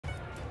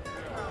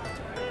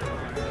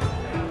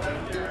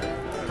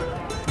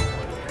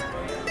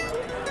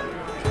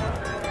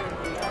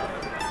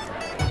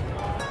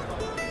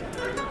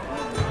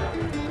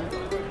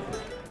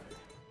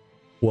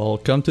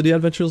Welcome to the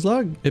Adventures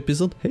Log,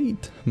 episode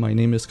 8. My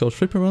name is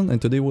CoachFliperon and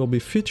today we'll be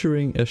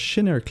featuring a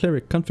Shin'hare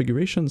Cleric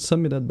configuration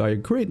submitted by a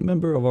great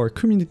member of our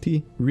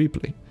community,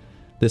 Reeplay.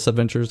 This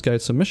Adventures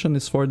Guide submission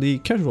is for the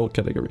casual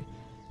category.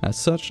 As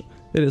such,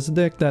 it is a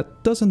deck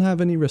that doesn't have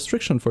any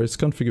restriction for its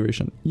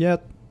configuration,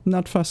 yet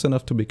not fast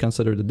enough to be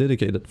considered a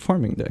dedicated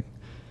farming deck.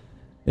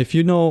 If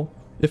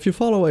you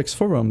follow X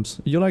forums,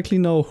 you likely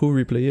know who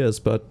Reeplay is,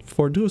 but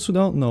for those who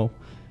don't know,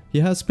 he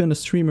has been a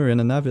streamer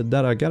and an avid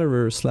data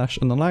gatherer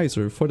 /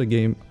 analyzer for the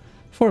game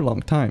for a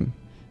long time.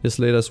 His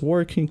latest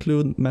work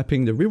include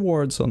mapping the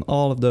rewards on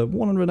all of the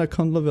 100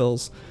 account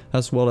levels,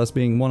 as well as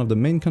being one of the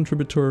main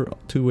contributors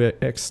to a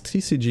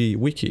TCG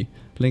Wiki,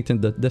 linked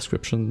in the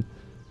description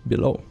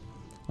below.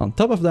 On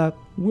top of that,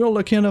 we're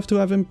lucky enough to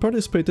have him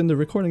participate in the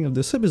recording of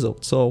this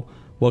episode, so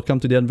welcome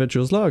to the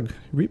Adventures Log,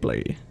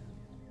 Reeplay.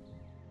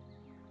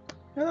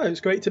 Hello,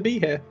 it's great to be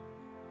here.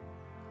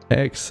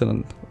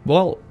 Excellent.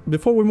 Well,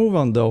 before we move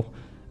on though,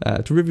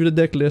 to review the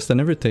deck list and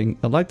everything,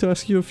 I'd like to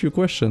ask you a few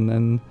questions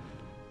and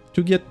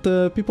to get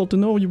people to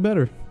know you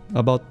better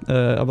about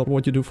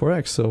what you do for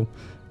X. So,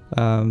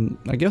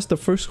 I guess the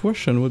first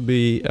question would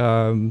be,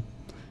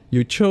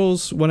 you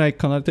chose, when I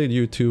contacted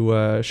you,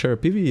 to share a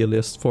PvE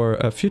list for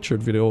a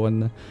featured video,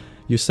 and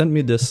you sent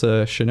me this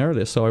Shin'hare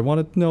list. So I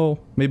wanted to know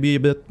maybe a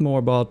bit more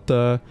about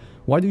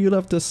why do you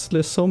love this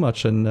list so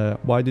much, and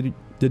why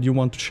did you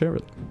want to share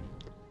it?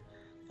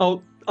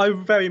 Oh,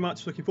 I'm very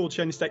much looking forward to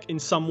sharing this deck in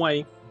some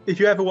way. If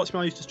you ever watch me,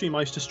 I used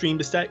to stream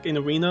this deck in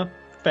Arena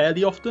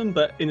fairly often,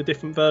 but in a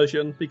different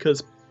version,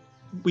 because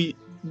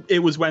it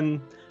was when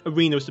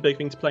Arena was the big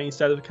thing to play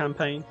instead of the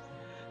campaign.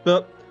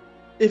 But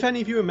if any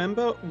of you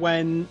remember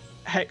when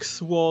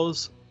Hex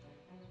was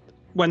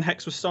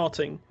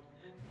starting,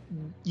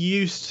 you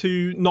used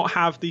to not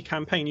have the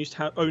campaign, you used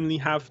to only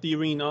have the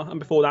Arena, and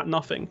before that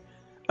nothing.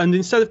 And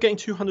instead of getting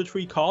 200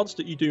 free cards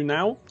that you do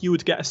now, you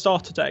would get a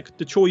starter deck,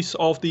 the choice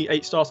of the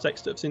 8 starter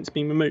decks that have since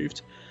been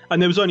removed.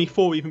 And there was only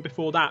 4 even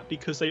before that,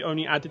 because they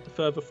only added the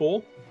further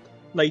 4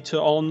 later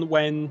on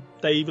when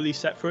they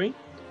released set 3.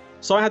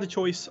 So I had a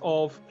choice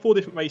of 4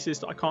 different races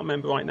that I can't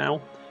remember right now,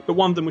 but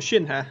one of them was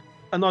Shin'hare.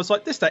 And I was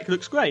like, this deck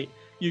looks great.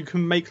 You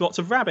can make lots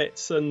of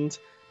rabbits and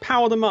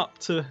power them up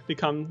to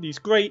become these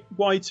great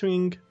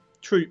wide-swing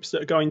troops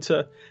that are going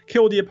to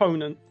kill the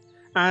opponent.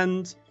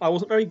 And I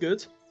wasn't very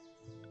good,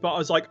 but I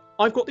was like,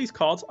 I've got these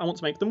cards, I want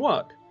to make them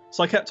work.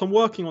 So I kept on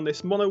working on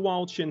this mono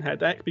wild Shin'hare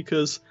deck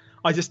because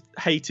I just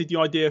hated the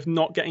idea of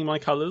not getting my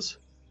colours.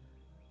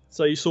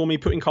 So you saw me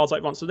putting cards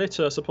like Once the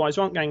Litter, Surprise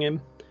Runt Gang in,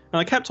 and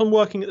I kept on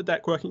working at the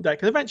deck,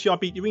 and eventually I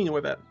beat the Arena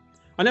with it.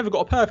 I never got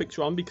a perfect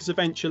run because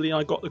eventually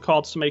I got the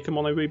cards to make a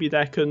mono ruby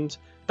deck, and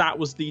that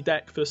was the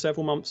deck for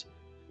several months.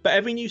 But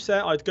every new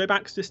set, I'd go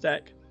back to this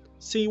deck,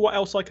 see what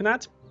else I can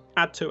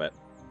add to it,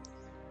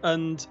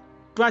 and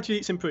gradually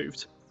it's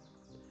improved.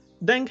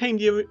 Then came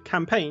the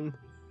campaign,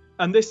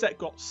 and this deck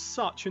got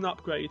such an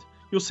upgrade.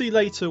 You'll see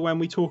later when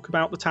we talk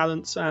about the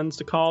talents and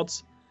the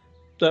cards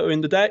that are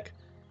in the deck.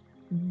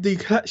 The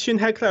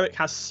Shin'hare Cleric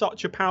has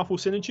such a powerful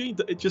synergy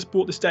that it just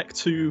brought this deck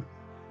to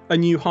a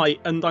new height,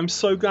 and I'm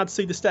so glad to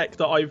see this deck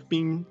that I've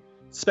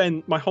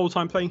spent my whole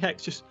time playing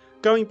Hex, just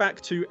going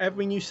back to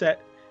every new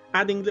set,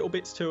 adding little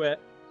bits to it,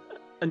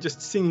 and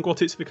just seeing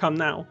what it's become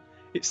now.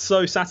 It's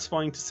so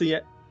satisfying to see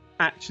it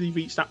actually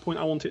reach that point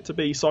I want it to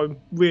be, so I'm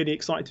really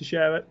excited to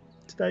share it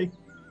today.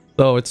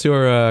 So it's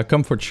your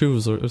comfort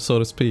shoes, so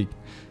to speak.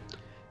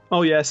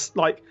 Oh yes,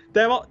 like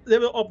there are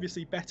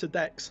obviously better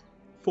decks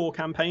for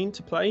campaign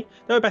to play.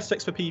 There are better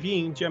decks for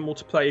PvE in general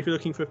to play if you're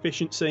looking for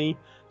efficiency.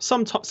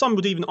 Some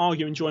would even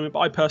argue enjoyment, but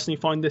I personally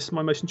find this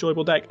my most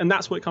enjoyable deck, and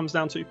that's what it comes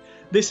down to.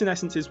 This in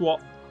essence is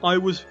what I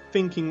was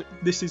thinking,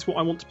 this is what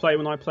I want to play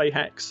when I play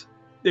Hex.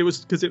 It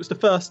was because it was the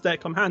first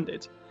deck I'm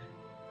handed.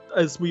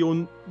 As we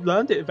all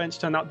learned, it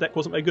eventually turned out the deck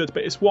wasn't very good,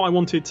 but it's what I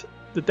wanted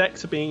the deck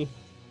to be,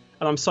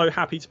 and I'm so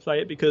happy to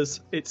play it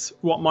because it's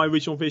what my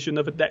original vision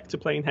of a deck to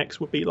play in Hex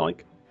would be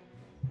like.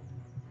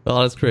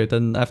 Well, that's great,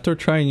 and after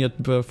trying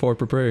it before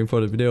preparing for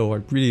the video,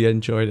 I really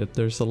enjoyed it.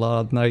 There's a lot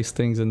of nice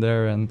things in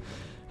there, and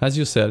as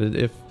you said,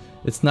 if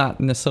it's not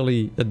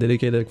necessarily a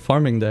dedicated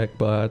farming deck,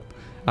 but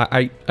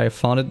I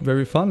found it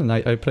very fun, and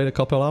I played a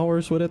couple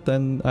hours with it,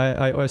 and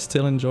I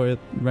still enjoy it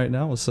right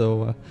now,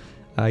 so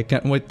I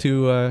can't wait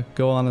to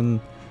go on and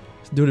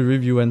do the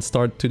review and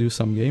start to do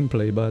some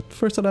gameplay. But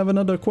first I'd have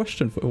another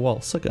question for,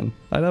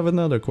 I'd have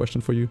another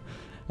question for you.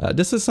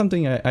 This is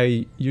something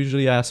I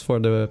usually ask for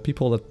the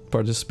people that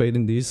participate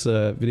in these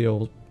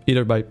videos,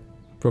 either by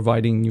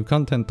providing new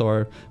content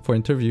or for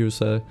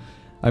interviews.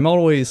 I'm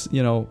always,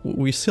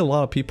 we see a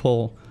lot of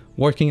people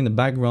working in the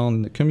background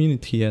in the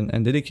community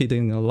and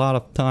dedicating a lot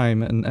of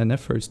time and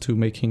efforts to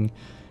making,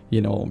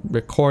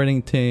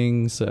 recording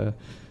things,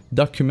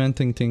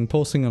 documenting things,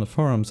 posting on the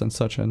forums and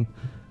such. And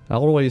I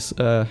always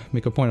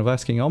make a point of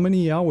asking, how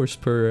many hours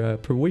per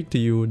week do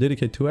you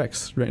dedicate to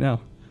X right now?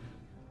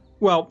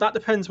 Well, that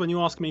depends when you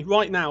ask me.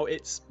 Right now,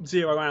 it's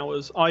 0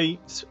 hours. I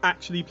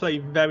actually play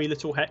very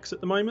little Hex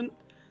at the moment,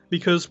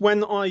 because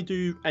when I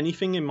do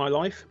anything in my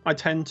life, I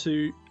tend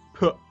to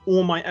put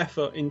all my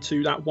effort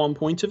into that one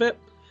point of it.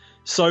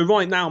 So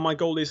right now my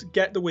goal is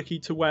get the wiki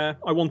to where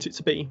I want it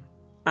to be,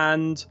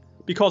 and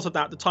because of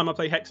that, the time I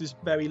play Hex is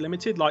very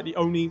limited. Like the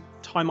only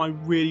time I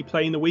really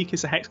play in the week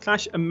is a Hex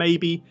Clash, and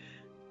maybe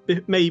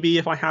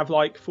if I have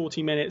like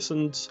 40 minutes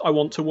and I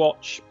want to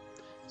watch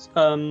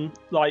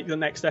like the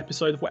next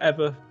episode of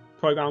whatever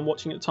program I'm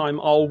watching at the time,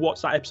 I'll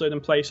watch that episode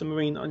and play some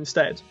Arena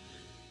instead.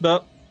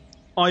 But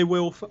I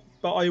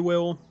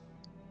will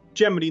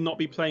generally not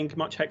be playing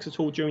much Hex at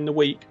all during the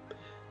week.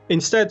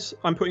 Instead,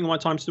 I'm putting all my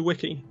time to the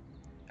wiki.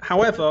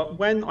 However,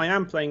 when I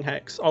am playing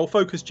Hex, I'll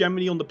focus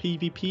generally on the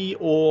PvP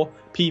or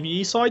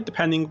PvE side,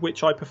 depending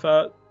which I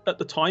prefer at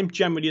the time.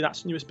 Generally,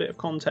 that's the newest bit of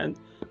content.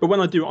 But when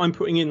I do, I'm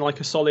putting in like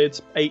a solid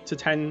 8 to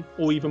 10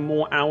 or even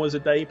more hours a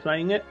day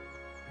playing it,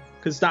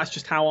 because that's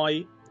just how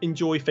I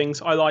enjoy things.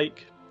 I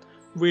like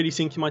really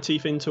sinking my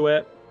teeth into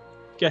it,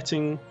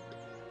 getting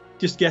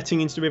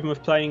into the rhythm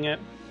of playing it.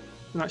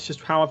 And that's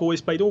just how I've always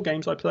played all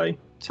games I play.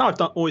 It's how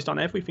I've always done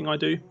everything I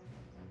do.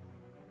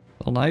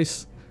 Well,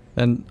 nice.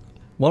 And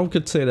one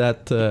could say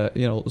that,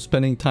 you know,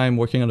 spending time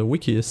working on the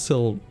wiki is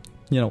still,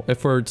 you know,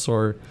 efforts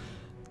or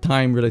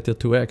time related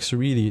to X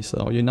really.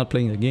 So you're not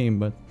playing the game,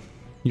 but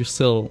you're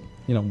still,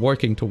 you know,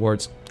 working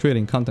towards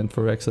creating content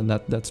for X, and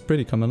that's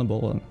pretty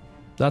commendable. And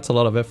that's a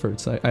lot of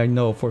efforts. I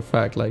know for a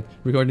fact, like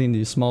regarding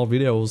these small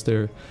videos,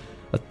 they're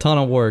a ton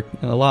of work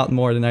and a lot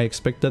more than I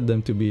expected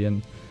them to be.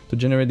 And to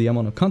generate the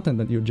amount of content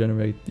that you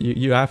generate,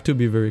 you have to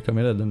be very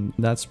committed, and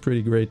that's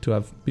pretty great to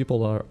have people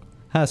that are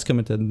as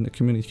committed in the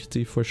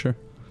community for sure.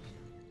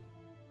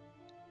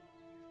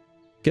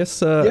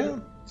 Guess yeah,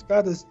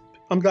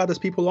 I'm glad there's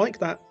people like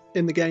that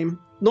in the game.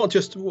 Not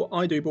just what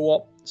I do, but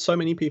what so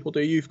many people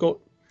do. You've got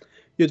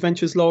your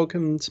adventures log,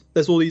 and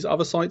there's all these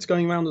other sites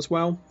going around as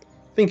well.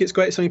 I think it's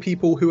great so many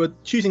people who are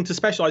choosing to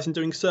specialize in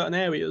doing certain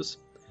areas,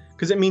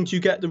 because it means you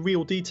get the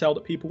real detail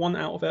that people want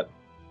out of it.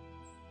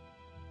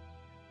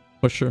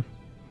 For sure.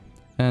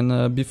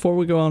 And before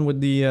we go on with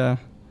the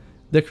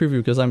deck review,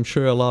 because I'm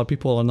sure a lot of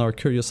people are now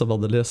curious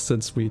about the list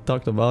since we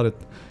talked about it,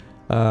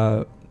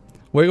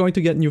 we're going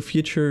to get new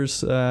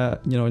features. You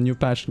know, a new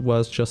patch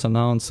was just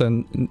announced,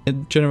 and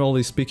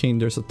generally speaking,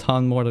 there's a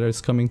ton more that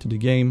is coming to the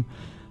game.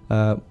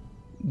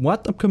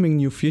 What upcoming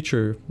new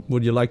feature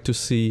would you like to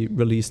see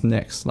released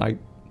next? Like,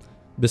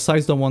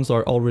 besides the ones that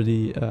are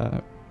already,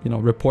 you know,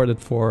 reported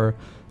for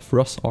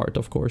Frost Art,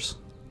 of course.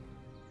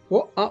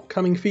 What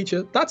upcoming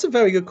feature? That's a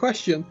very good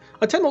question.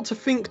 I tend not to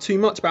think too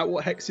much about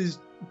what Hex is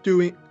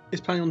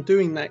planning on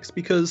doing next,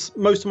 because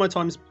most of my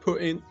time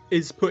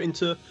is put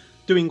into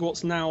doing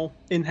what's now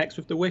in Hex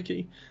with the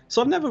wiki.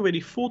 So I've never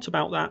really thought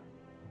about that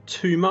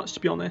too much, to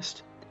be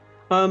honest.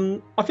 I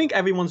think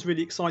everyone's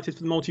really excited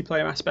for the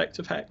multiplayer aspect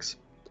of Hex.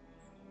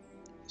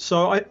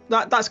 So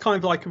that's kind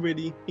of like a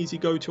really easy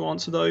go-to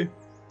answer, though.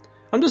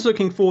 I'm just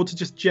looking forward to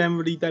just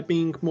generally there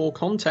being more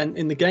content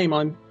in the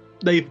game.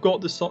 They've got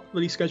the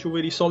release schedule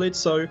really solid,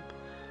 so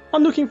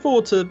I'm looking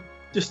forward to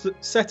just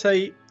set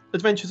a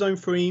Adventure Zone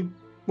 3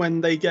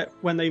 when they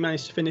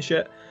manage to finish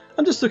it.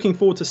 I'm just looking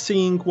forward to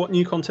seeing what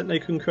new content they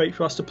can create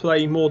for us to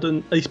play more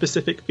than a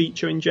specific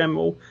feature in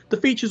general. The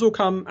features will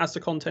come as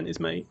the content is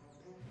made.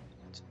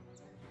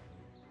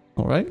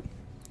 Alright,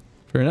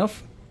 fair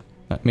enough.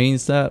 That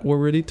means that we're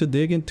ready to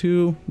dig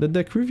into the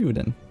deck review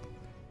then.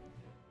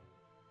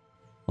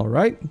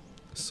 Alright,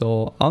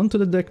 so on to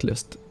the deck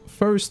list.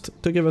 First,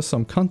 to give us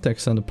some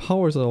context on the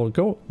powers that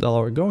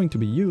are going to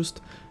be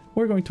used,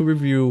 we're going to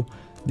review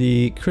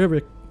the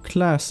Cleric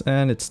class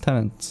and its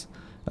talents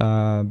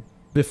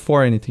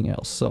before anything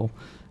else. So,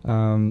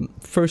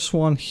 first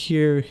one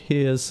here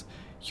is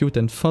Cute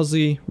and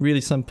Fuzzy,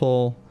 really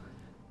simple,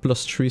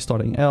 +3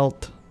 starting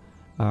health.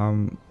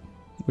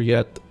 We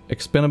get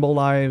expendable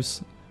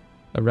lives,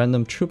 a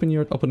random troop in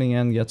your opening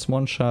end gets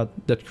one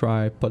shot, Death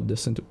Cry, put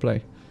this into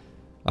play.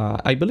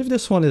 I believe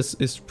this one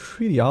is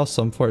pretty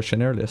awesome for a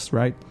Shin'hare list,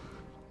 right?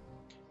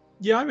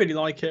 Yeah, I really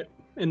like it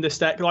in this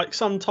deck. Like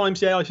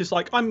sometimes, yeah, I was just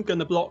like, I'm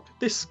gonna block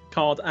this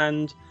card,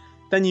 and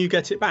then you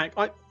get it back.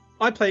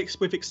 I play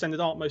with extended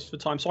art most of the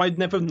time, so I'd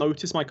never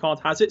notice my card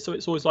has it, so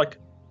it's always like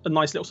a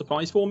nice little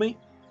surprise for me.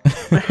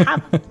 I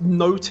have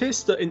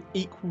noticed that in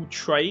equal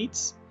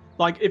trades,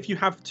 like if you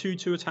have two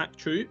attack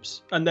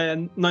troops and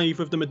then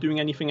neither of them are doing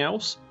anything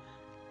else,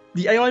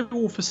 the AI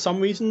will for some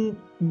reason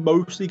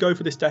mostly go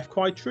for this Death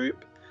Cry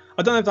troop.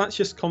 I don't know if that's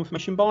just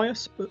confirmation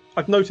bias, but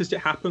I've noticed it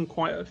happen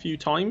quite a few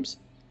times.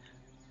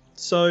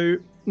 So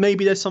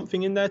maybe there's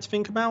something in there to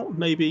think about.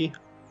 Maybe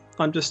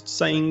I'm just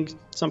saying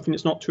something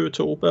that's not true at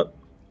all, but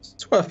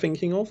it's worth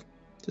thinking of,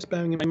 just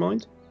bearing in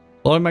mind.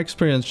 Well, in my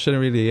experience,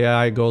 generally the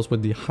AI goes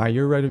with the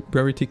higher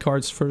rarity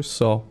cards first,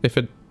 so if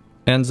it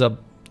ends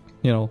up,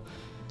 you know,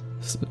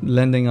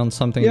 landing on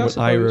something with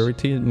high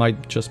rarity, it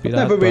might just be that.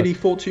 I've never really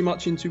thought too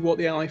much into what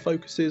the AI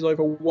focuses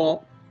over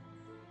what,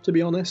 to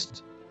be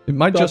honest. It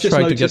might just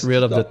try to get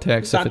rid of the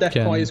text if it can. That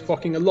Death Cry is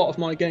fucking a lot of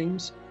my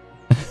games.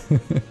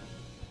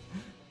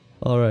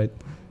 Alright,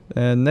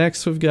 and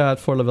next we've got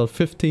for level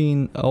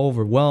 15,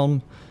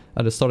 Overwhelm.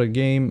 At the start of the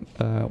game,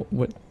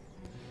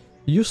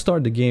 you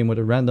start the game with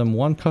a random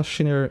 1-cost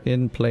Shin'hare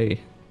in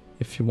play.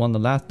 if you won the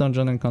last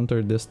dungeon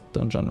encounter this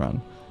dungeon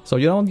run. So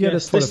you don't get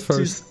it for the first.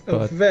 This is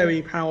a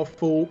very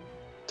powerful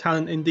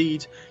talent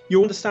indeed.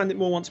 You'll understand it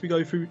more once we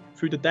go through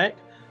the deck,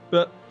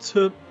 but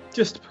to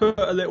just put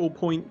a little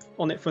point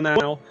on it for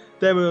now,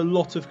 there are a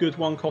lot of good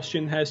one-cost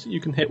Shin'hares that you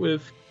can hit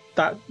with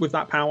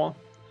that power,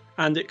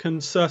 and it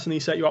can certainly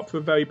set you up for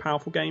a very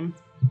powerful game.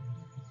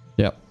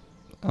 Yeah.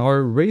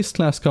 Our race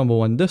class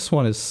combo, and this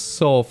one is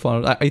so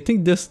fun. I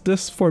think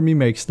this for me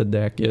makes the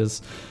deck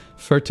is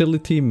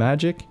Fertility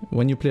Magic.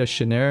 When you play a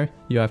Shin'hare,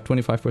 you have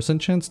 25%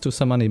 chance to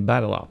summon a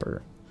Battle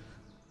Hopper.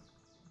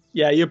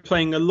 Yeah, you're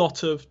playing a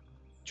lot of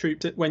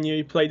troops when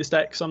you play this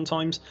deck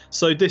sometimes,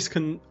 so this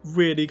can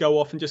really go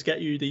off and just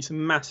get you these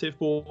massive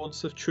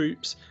boards of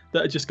troops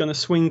that are just going to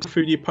swing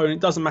through the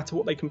opponent. Doesn't matter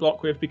what they can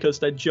block with, because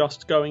they're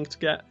just going to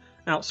get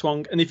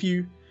outswung. And if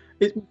you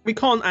we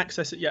can't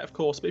access it yet, of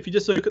course, but if you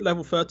just look at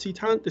level 30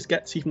 talent, this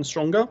gets even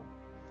stronger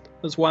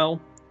as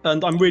well.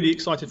 And I'm really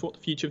excited for what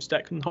the future of this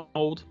deck can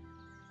hold.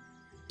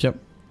 Yep.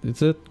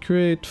 Is it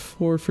create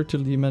 4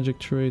 Fertility Magic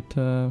trait,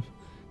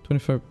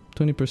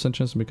 20%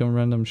 chance to become a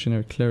random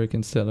Shin'hare Cleric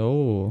instead?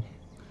 Oh.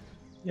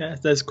 Yeah,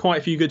 there's quite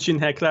a few good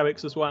Shin'hare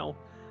Clerics as well.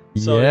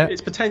 So yeah.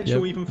 It's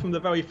potential even from the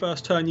very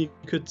first turn you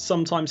could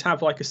sometimes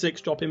have like a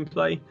 6-drop in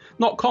play.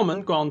 Not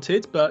common,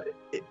 granted, but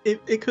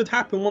it could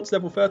happen once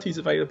level 30 is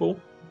available.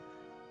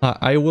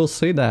 I will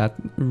say that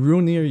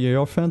Runir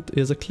Hierophant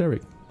is a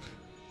cleric.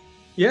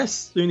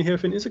 Yes, Runir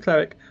Hierophant is a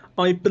cleric.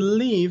 I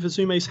believe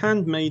Azume's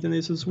Handmaiden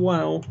is as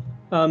well.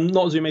 Not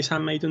Azume's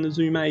Handmaiden,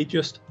 Azume,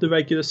 just the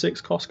regular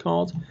 6-cost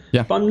card.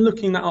 Yeah. But I'm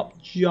looking that up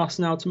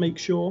just now to make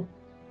sure.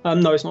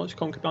 No, it's not, it's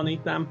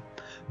Concubunny, damn.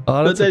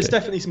 But there's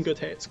definitely some good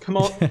hits.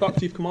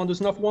 Bucktooth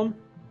Commander's another one.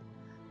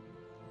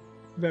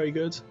 Very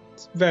good.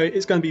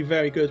 It's going to be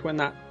very good when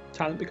that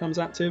talent becomes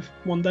active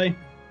one day.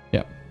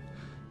 Yeah.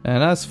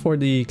 And as for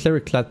the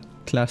Cleric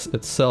class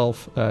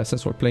itself,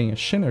 since we're playing a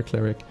Shin'hare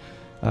Cleric,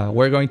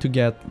 we're going to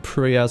get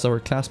Prey as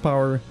our class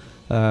power.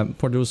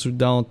 For those who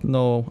don't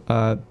know,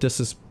 this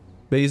is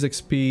basic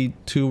speed,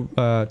 2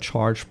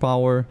 charge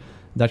power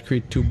that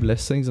create 2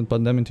 blessings and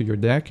put them into your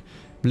deck.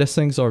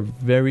 Blessings are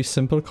very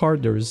simple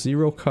card. There's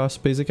 0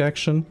 cost basic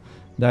action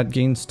that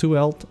gains 2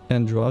 health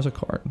and draws a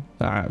card.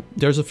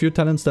 There's a few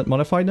talents that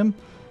modify them,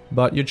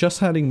 but you're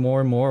just adding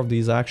more and more of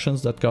these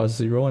actions that cost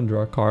 0 and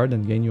draw a card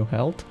and gain you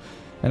health.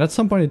 And at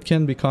some point it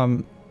can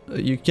become,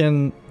 you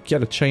can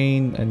get a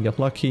chain and get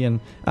lucky,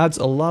 and adds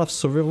a lot of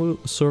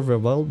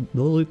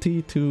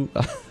survivability to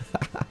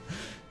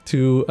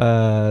to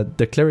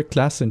the cleric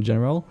class in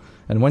general.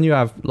 And when you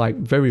have like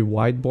very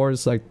wide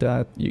boards like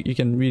that, you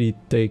can really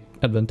take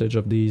advantage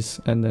of these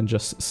and then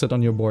just sit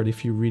on your board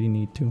if you really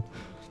need to.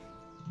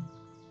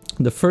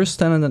 The first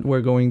talent that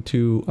we're going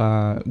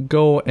to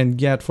go and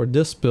get for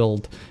this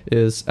build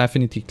is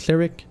Affinity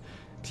Cleric.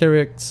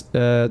 Clerics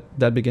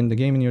that begin the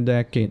game in your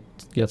deck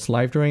gets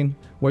life drain.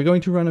 We're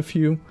going to run a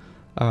few.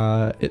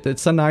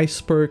 It's a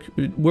nice perk.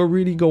 We're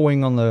really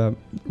going on the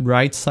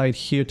right side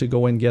here to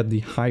go and get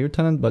the higher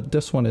talent, but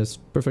this one is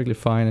perfectly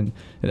fine, and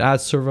it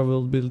adds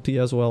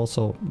survivability as well,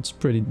 so it's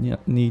pretty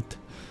neat.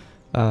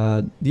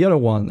 The other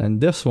one,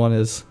 and this one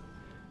is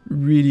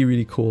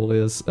really cool,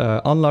 is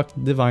unlock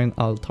Divine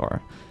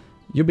Altar.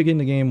 You begin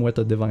the game with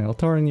a Divine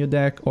Altar in your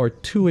deck, or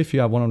 2 if you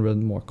have 100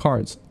 more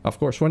cards. Of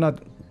course, we're not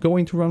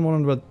going to run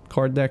 100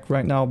 card deck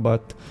right now,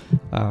 but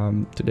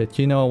to let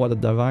you know what a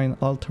Divine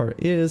Altar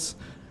is,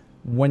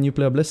 when you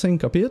play a Blessing,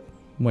 copy it.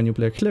 When you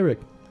play a Cleric,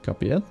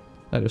 copy it.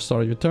 At the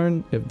start of your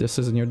turn, if this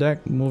is in your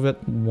deck, move it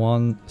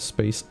 1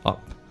 space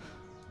up.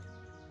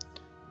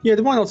 Yeah,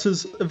 Divine Altar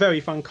is a very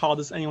fun card,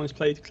 as anyone who's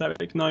played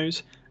Cleric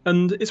knows.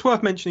 And it's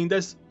worth mentioning,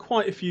 there's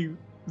quite a few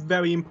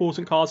very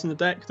important cards in the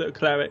deck that are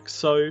Clerics,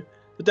 so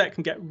the deck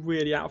can get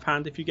really out of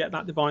hand if you get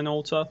that Divine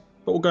Altar.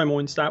 But we'll go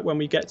more into that when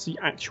we get to the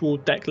actual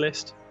deck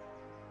list.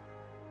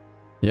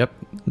 Yep.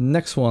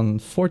 Next one,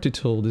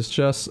 Fortitude, is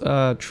just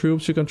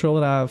troops you control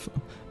that have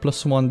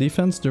 +1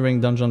 defense during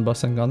dungeon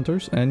boss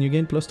encounters, and you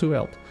gain +2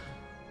 health.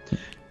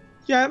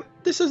 Yeah,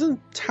 this is a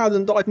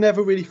talent that I've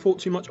never really thought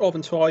too much of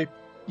until I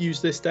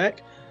used this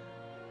deck.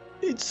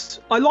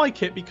 I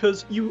like it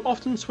because you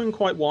often swing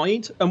quite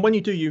wide, and when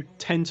you do, you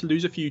tend to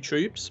lose a few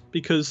troops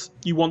because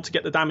you want to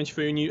get the damage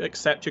through and you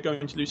accept you're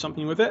going to lose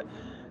something with it.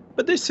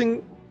 But this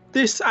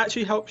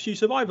actually helps you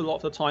survive a lot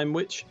of the time,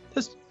 which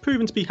has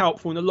proven to be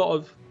helpful in a lot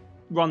of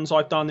runs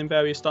I've done in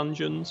various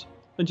dungeons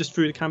and just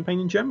through the campaign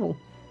in general.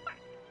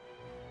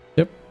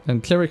 Yep,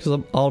 and Cleric is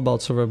all about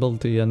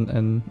survivability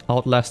and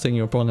outlasting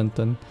your opponent,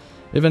 and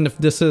even if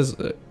this is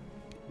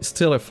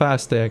still a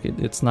fast deck,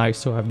 it's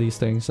nice to have these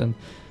things. And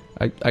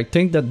I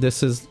think that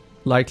this is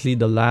likely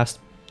the last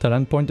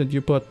talent point that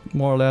you put,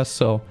 more or less,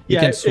 so you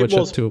can switch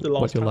it to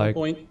what you like.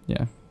 Point.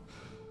 Yeah,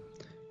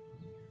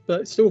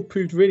 but it still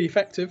proved really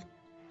effective.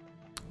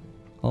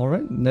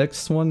 Alright,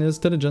 next one is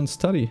Diligent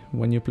Study.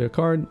 When you play a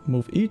card,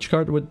 move each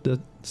card with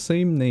the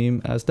same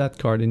name as that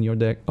card in your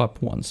deck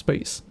up 1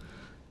 space.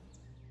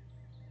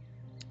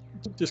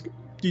 I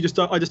just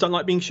don't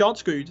like being shard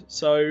screwed.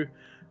 So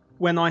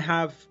when I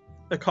have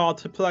a card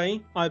to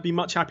play, I'd be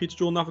much happier to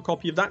draw another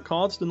copy of that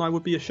card than I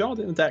would be a shard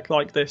in a deck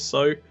like this.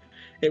 So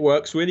it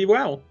works really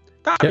well.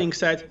 That being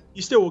said,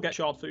 you still will get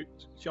shard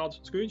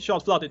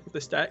flooded with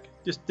this deck.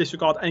 Just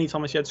disregard any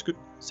time I said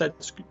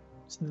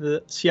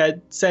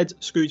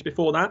Scrooge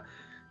before that.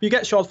 If you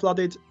get shard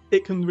flooded,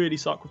 it can really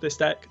suck with this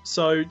deck.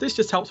 So this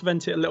just helps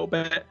vent it a little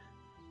bit.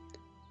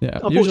 Yeah,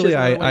 usually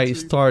I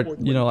start,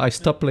 I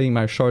stop playing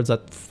my shards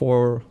at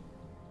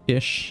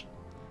 4-ish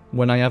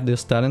when I have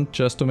this talent,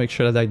 just to make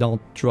sure that I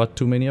don't draw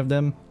too many of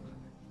them,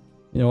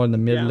 in the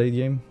mid-late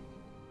game.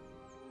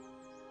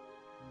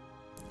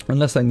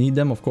 Unless I need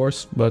them, of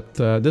course, but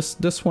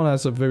this one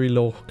has a very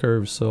low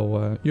curve,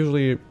 so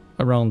usually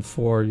around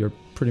 4 you're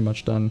pretty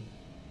much done.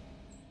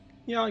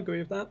 Yeah, I agree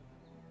with that.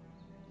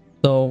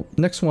 So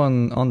next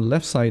one on the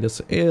left side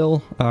is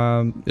Hale.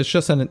 It's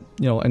just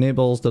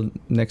enables the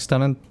next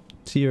talent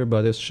tier,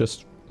 but it's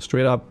just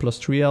straight up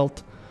 +3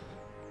 health.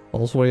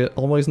 Also,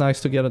 always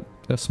nice to get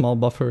a small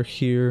buffer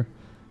here.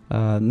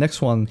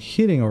 Next one,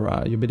 Healing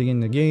Aura. You begin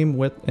the game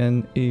with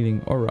an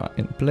Healing Aura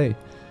in play,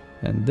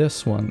 and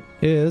this one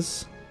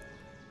is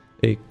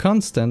a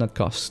constant that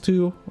costs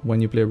 2. When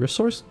you play a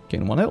resource,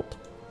 gain 1 health.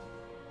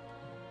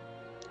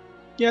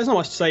 Yeah, there's not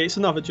much to say. It's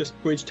another just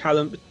bridge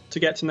talent to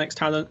get to next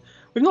talent.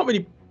 We've not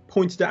really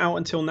pointed it out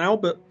until now,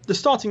 but the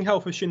starting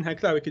health of Shin'hare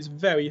Cleric is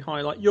very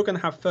high. Like, you're going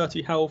to have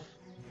 30 health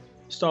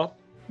start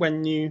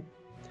when you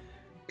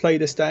play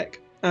this deck,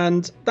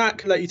 and that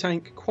can let you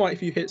tank quite a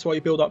few hits while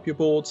you build up your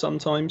board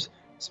sometimes.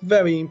 It's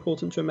very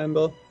important to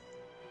remember.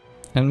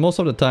 And most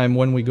of the time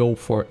when we go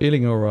for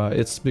Healing Aura,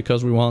 it's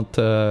because we want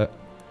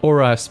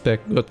Aura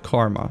aspect good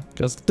karma,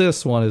 because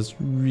this one is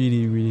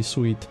really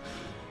sweet.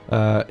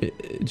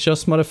 It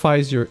just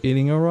modifies your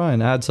Healing Aura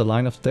and adds a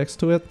line of text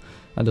to it.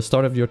 At the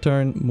start of your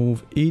turn,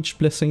 move each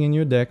blessing in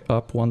your deck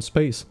up 1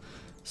 space.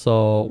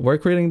 So we're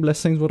creating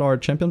blessings with our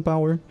champion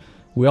power.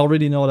 We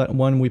already know that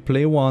when we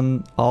play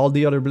one, all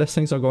the other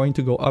blessings are going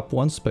to go up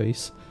 1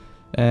 space.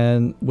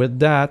 And with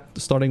that,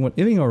 starting with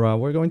Healing Aura,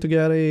 we're going to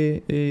get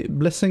a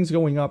blessings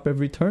going up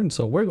every turn.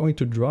 So we're going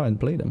to draw and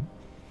play them.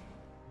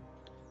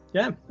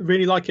 Yeah, I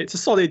really like it. It's a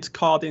solid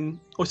card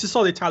it's a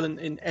solid talent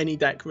in any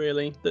deck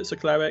really that's a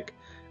cleric.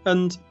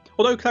 And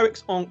although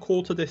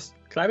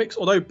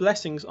although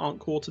blessings aren't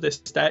core to this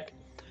deck,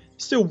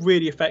 it's still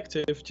really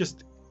effective.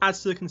 Just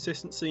adds to the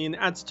consistency and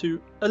adds to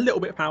a little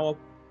bit of power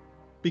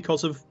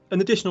because of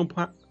an additional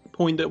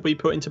point that we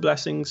put into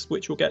blessings,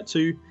 which we'll get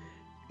to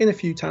in a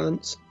few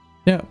talents.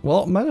 Yeah,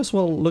 well, might as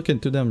well look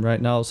into them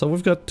right now. So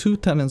we've got 2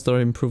 talents that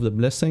improve the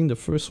blessing. The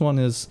first one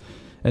is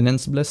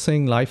Enhance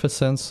Blessing, Life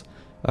Essence.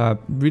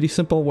 Really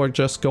simple. We're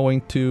just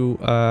going to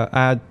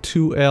add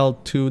 2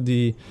 health to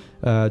the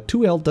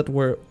 2 health that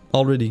we're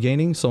already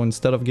gaining. So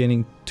instead of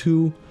gaining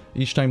 2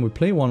 each time we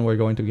play one, we're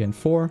going to gain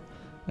 4.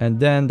 And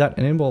then that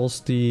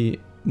enables the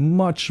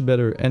much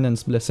better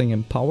Enhanced Blessing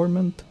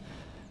Empowerment.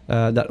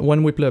 That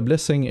when we play a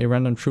blessing, a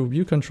random troop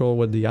you control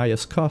with the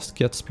highest cost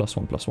gets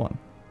 +1/+1.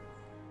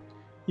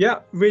 Yeah,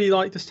 really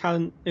like this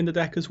talent in the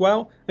deck as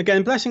well.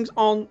 Again, blessings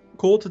aren't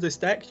core to this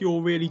deck.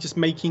 You're really just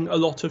making a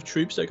lot of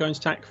troops that are going to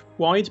attack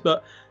wide,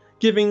 but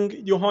giving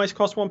your highest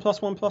cost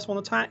 1/1/1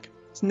 attack,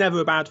 it's never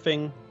a bad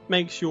thing.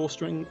 Makes your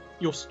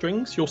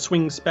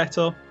swings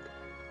better.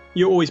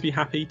 You'll always be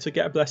happy to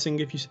get a blessing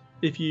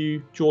if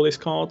you draw this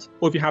card,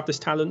 or if you have this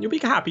talent. You'll be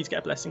happy to get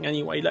a blessing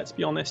anyway, let's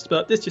be honest,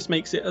 but this just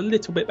makes it a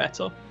little bit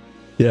better.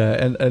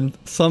 Yeah, and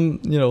some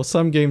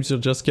games you'll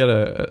just get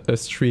a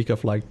streak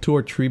of like 2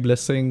 or 3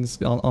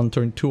 blessings on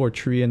turn 2 or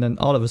 3, and then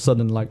all of a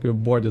sudden like your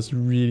board is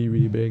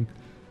really big.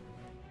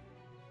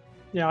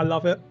 Yeah, I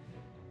love it.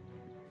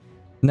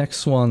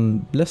 Next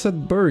one,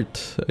 Blessed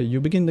Birth. You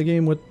begin the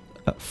game with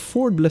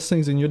 4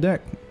 blessings in your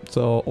deck,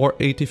 so, or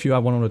 8 if you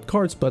have 100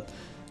 cards, but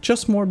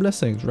just more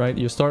blessings, right?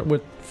 You start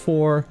with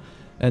 4,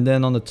 and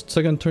then on the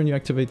second turn you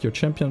activate your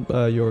champion,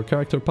 your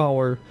character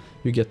power.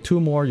 You get 2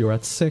 more. You're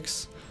at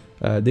 6.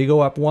 They go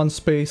up 1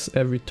 space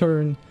every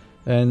turn,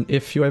 and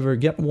if you ever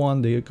get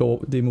 1,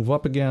 they move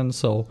up again.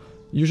 So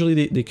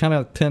usually they kind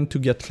of tend to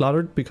get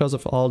cluttered because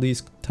of all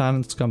these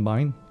talents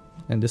combined,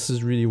 and this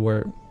is really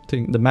where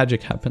the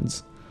magic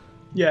happens.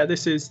 Yeah,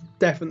 this is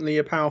definitely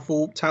a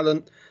powerful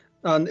talent,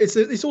 and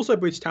it's also a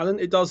bridge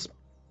talent. It does.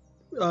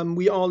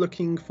 We are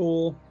looking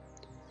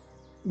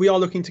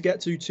to get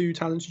to 2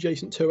 talents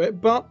adjacent to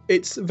it, but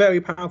it's very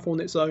powerful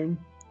on its own.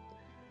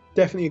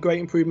 Definitely a great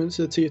improvement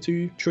to the tier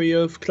 2 tree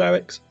of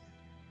clerics.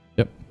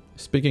 Yep.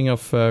 Speaking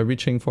of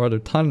reaching for other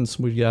talents,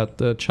 we got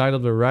the Child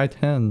of the Right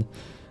Hand.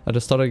 At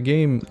the start of the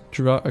game,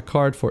 draw a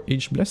card for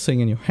each blessing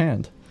in your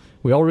hand.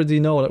 We already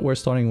know that we're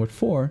starting with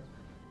 4,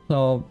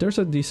 so there's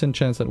a decent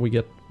chance that we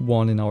get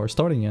 1 in our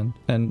starting hand.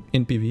 And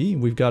in PvE,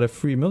 we've got a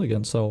free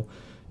mulligan, so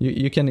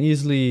you can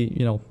easily,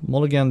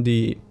 mulligan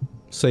the,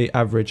 say,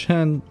 average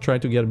hand, try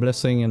to get a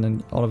blessing, and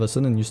then all of a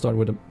sudden you start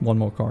with 1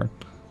 more card.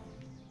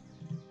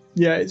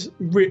 Yeah, it's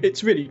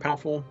really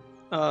powerful.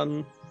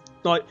 And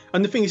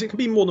the thing is, it can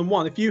be more than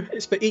 1.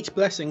 It's for each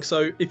blessing.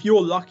 So if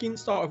you're lucky and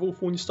start with all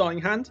 4 in your starting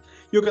hand,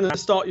 you're going to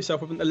start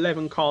yourself with an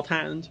 11 card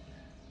hand.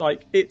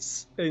 Like,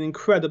 it's an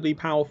incredibly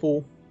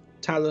powerful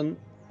talent.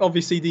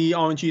 Obviously, the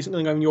RNG isn't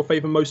going to go in your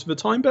favor most of the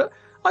time, but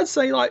I'd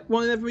say like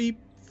one in every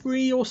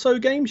 3 or so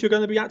games, you're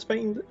going to be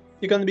activating.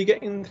 You're going to be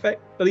getting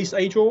effect, at least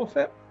a draw off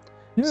it.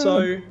 Yeah,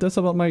 so that's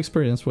about my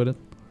experience with it.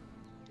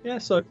 Yeah,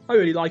 so I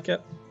really like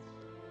it.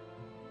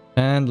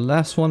 And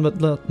last one,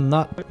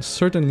 but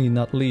certainly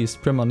not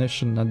least,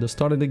 Premonition. At the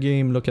start of the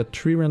game, look at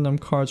 3 random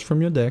cards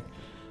from your deck,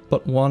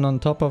 put one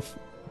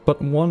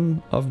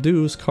of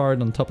those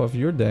cards on top of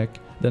your deck,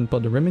 then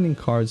put the remaining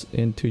cards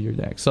into your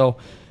deck. So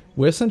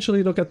we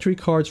essentially look at 3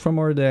 cards from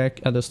our deck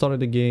at the start of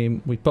the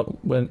game. We put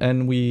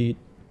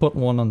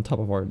one on top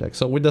of our deck.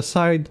 So we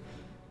decide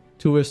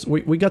to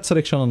we got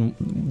selection on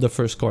the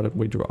first card that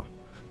we draw.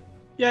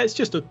 Yeah, it's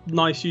just a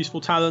nice, useful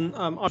talent.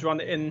 I'd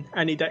run it in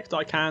any deck that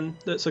I can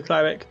that's a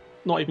cleric,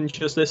 not even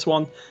just this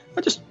one.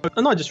 I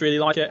just really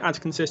like it, adds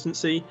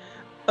consistency.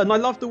 And I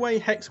love the way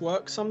Hex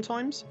works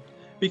sometimes.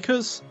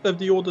 Because of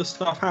the order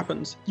stuff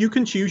happens, you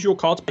can choose your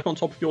cards back on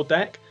top of your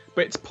deck,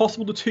 but it's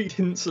possible the 2 you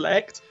didn't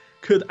select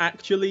could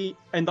actually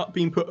end up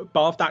being put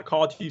above that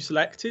card you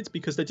selected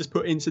because they're just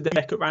put into the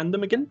deck at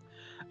random again.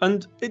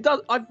 And it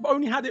does. I've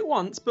only had it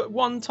once, but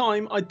one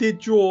time I did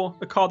draw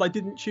a card I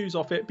didn't choose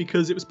off it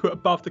because it was put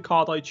above the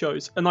card I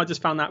chose, and I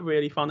just found that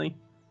really funny.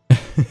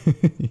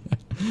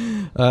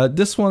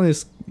 This one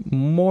is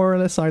more or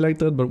less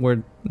highlighted, but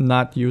we're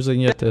not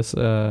using it as.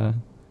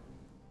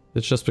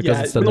 It's just because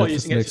it's the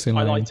next in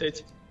line.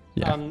 Highlighted.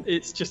 Yeah.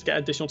 It's just to get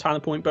additional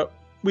talent point, but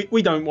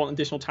we don't want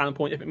additional talent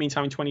point if it means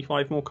having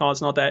 25 more cards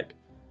in our deck.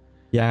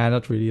 Yeah,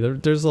 not really.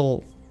 There's a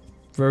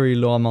very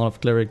low amount of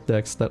cleric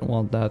decks that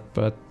want that,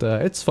 but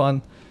it's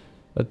fun.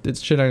 But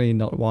it's generally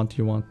not what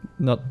you want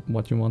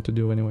to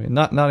do anyway.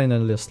 Not in a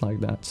list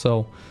like that.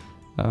 So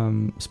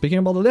speaking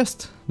about the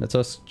list, let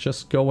us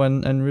just go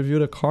and review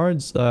the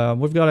cards.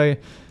 We've got a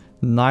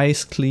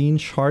nice clean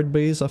shard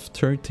base of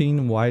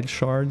 13 wild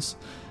shards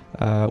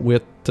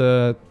with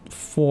 4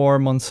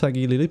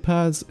 Monsagi lily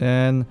pads,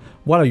 and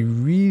what I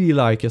really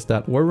like is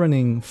that we're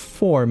running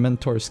 4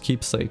 Mentor's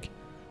Keepsake.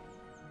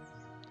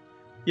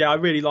 Yeah, I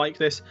really like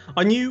this.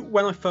 I knew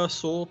when I first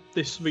saw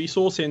this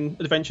resource in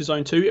Adventure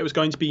Zone 2, it was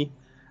going to be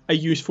a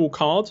useful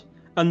card,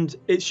 and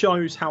it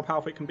shows how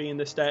powerful it can be in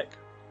this deck,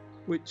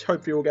 which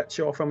hopefully we'll get to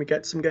show off when we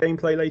get some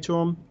gameplay later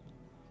on.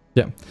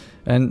 Yeah,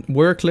 and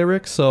we're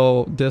cleric,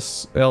 so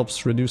this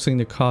helps reducing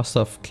the cost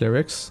of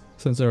clerics,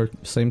 since they're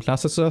same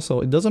class as us,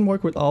 so it doesn't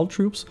work with all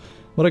troops,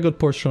 but a good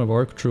portion of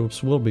our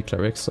troops will be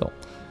clerics, so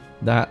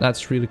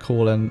that's really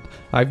cool. And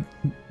I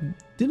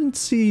didn't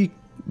see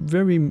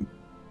very...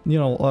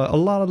 a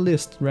lot of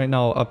lists right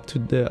now up to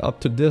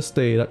this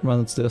day that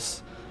runs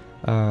this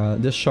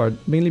shard,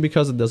 mainly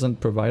because it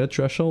doesn't provide a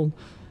threshold.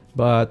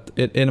 But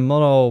in a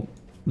mono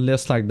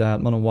list like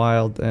that, mono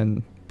wild,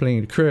 and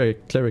playing the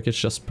cleric, it's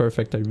just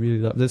perfect. I really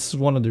love this. Is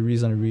one of the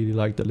reasons I really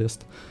like the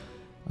list.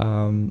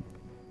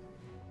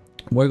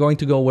 We're going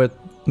to go with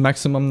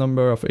maximum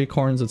number of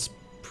acorns. It's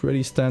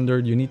pretty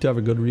standard. You need to have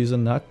a good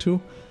reason not to.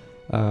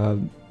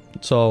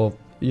 So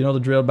you know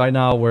the drill by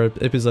now. We're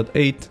at episode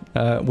 8.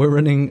 We're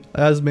running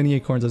as many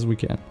acorns as we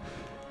can.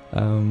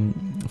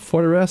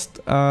 For the rest,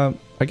 I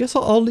guess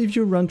I'll leave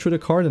you run through the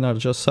card, and I'll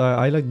just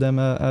highlight them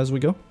as we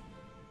go.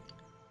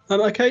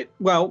 Okay,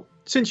 well,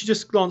 since you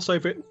just glanced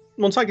over it,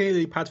 Monsagi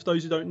Lily Pad, for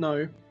those who don't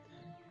know,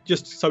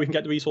 just so we can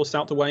get the resources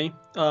out the way,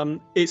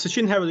 it's a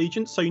Shin'hare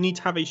Allegiance, so you need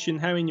to have a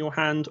Shin'hare in your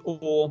hand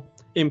or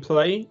in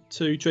play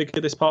to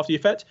trigger this part of the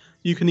effect.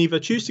 You can either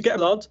choose to get a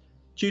blood,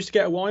 choose to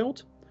get a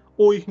wild,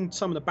 or you can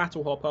summon a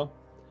Battle Hopper,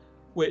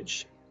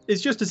 which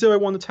is just a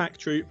 0/1 attack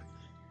troop,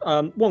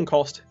 1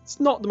 cost. It's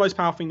not the most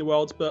powerful thing in the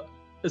world, but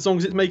as long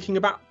as it's making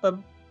a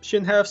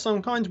Shin'hare of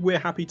some kind, we're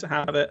happy to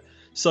have it.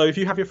 So if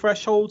you have your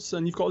thresholds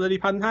and you've got a lily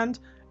pad in hand,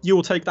 you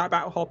will take that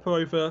Battle Hopper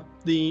over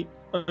the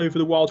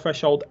wild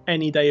threshold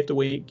any day of the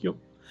week.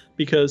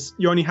 Because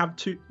you only have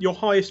your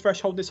highest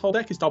threshold this whole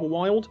deck is double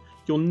wild.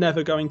 You're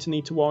never going to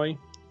need to worry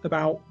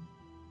about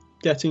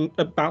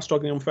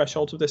struggling on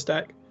thresholds with this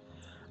deck.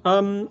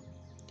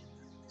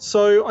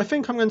 So I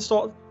think we'll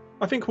start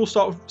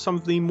with some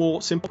of the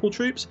more simple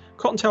troops.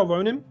 Cottontail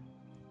Ronin.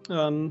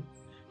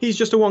 He's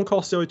just a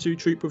 1-cost 0/2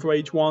 troop with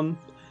Rage 1.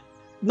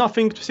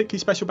 Nothing particularly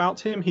special about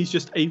him. He's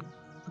just a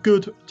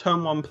good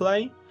turn 1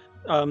 play.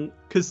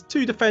 Because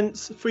 2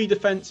 defense, 3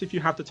 defense if you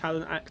have the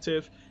talent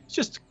active. It's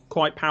just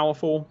quite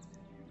powerful.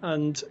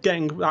 And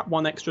getting that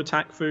 1 extra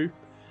attack through,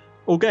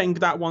 or getting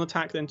that 1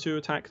 attack, then 2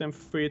 attack, then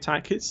 3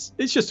 attack. It's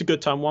just a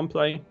good turn 1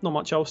 play. Not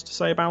much else to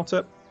say about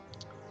it,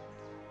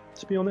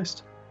 to be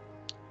honest.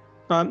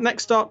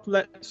 Next up,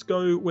 let's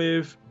go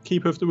with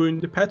Keeper of the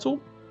Wounded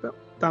Petal,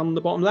 down on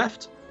the bottom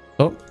left.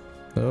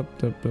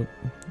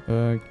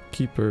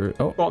 Keeper.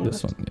 Oh, bottom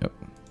this left. One. Yep.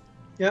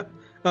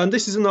 Yep.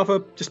 This is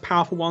another just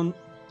powerful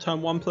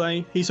turn 1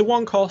 play. He's a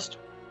 1-cost,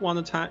 1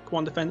 attack,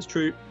 1 defense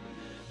troop.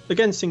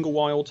 Again, single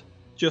wild.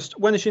 Just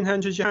when a Shin'hare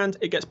enters your hand,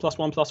 it gets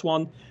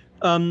 +1/+1.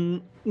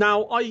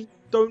 Now, I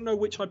don't know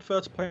which I prefer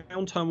to play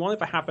on turn 1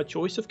 if I have a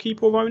choice of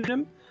Keeper or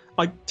Ronin.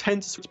 I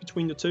tend to switch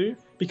between the 2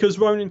 because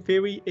Ronin in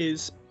theory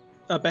is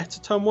a better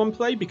turn 1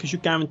 play because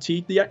you're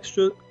guaranteed the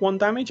extra 1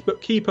 damage,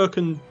 but Keeper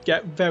can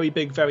get very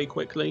big very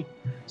quickly.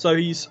 So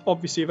he's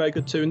obviously a very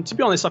good 2, and to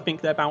be honest, I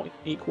think they're about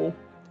equal.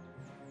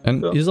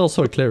 And he's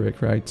also a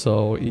cleric, right?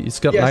 So he's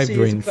got life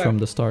drain from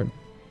the start.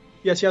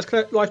 Yes, he has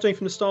life drain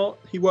from the start.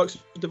 He works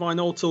with Divine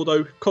Altar,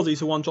 although because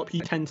he's a 1-drop, he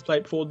tends to play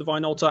it before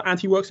Divine Altar, and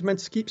he works with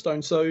Mentor's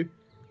Keepstone,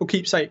 or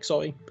Keepsake,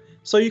 sorry.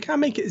 So you can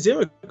make it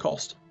 0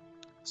 cost.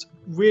 It's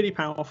really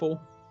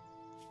powerful.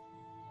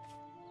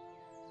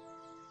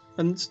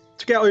 And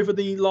to get over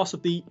the last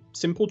of the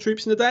simple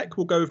troops in the deck,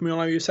 we'll go with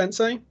Miyonayu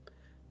Sensei,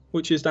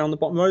 which is down the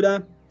bottom row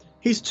there.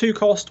 He's 2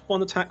 cost,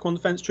 1 attack, 1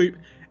 defense troop.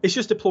 It's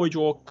just deploy,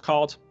 draw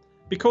card.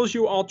 Because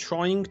you are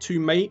trying to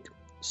make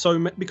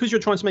because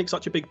you're trying to make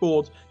such a big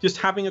board, just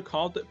having a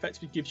card that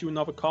effectively gives you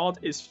another card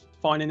is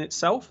fine in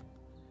itself.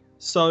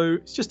 So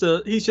it's just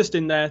he's just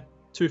in there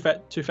to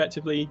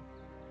effectively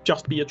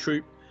just be a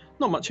troop.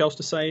 Not much else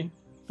to say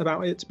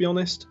about it, to be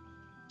honest.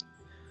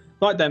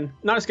 Right then,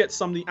 now let's get to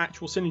some of the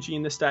actual synergy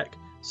in this deck.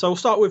 So we'll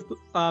start with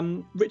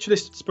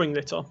Ritualist Spring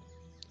Litter.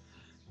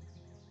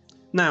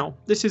 Now,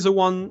 this is a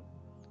 1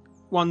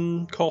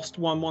 cost,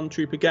 1/1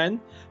 troop again,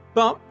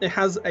 but it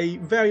has a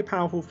very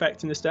powerful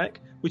effect in this deck,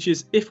 which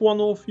is if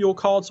one of your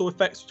cards or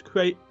effects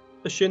create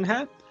a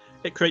Shin'hare,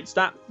 it creates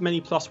that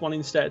many +1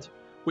 instead,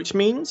 which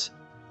means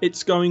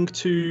it's going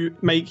to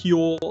make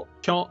your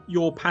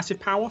passive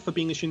power for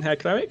being a Shin'hare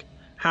Cleric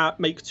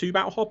make 2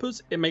 Battle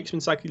Hoppers. It makes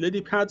Minsaki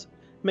Lilypad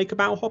make a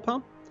Battle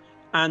Hopper,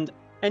 and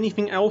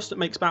anything else that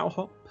makes Battle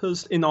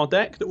Hoppers in our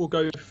deck that we'll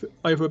go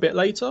over a bit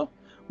later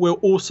will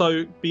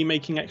also be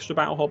making extra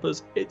Battle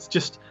Hoppers. It's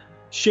just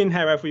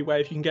Shin'hare everywhere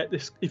if you can get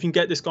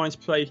this guy into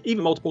play,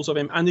 even multiples of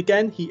him. And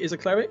again, he is a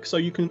cleric, so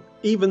you can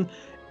even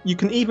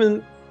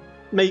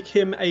make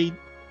him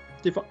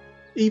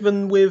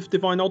even with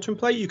Divine Altar in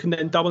play, you can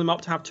then double him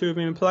up to have 2 of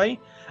him in play.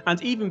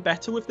 And even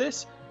better with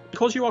this,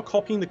 because you are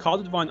copying the card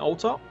of Divine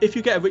Altar, if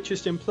you get a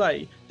Ritualist in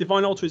play,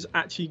 Divine Altar is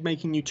actually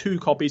making you 2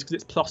 copies because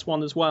it's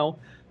 +1 as well.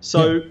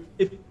 So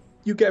if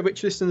you get a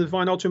Ritualist and the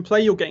Divine Altar in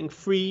play, you're getting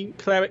 3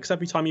 clerics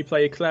every time you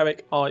play a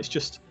cleric. Oh, it's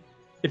just,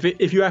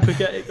 if you ever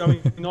get it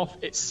going off,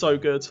 it's so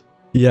good.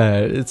 Yeah,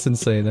 it's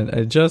insane.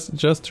 And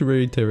just to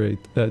reiterate,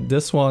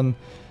 this one,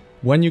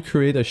 when you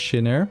create a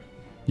Shin'hare,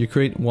 you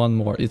create 1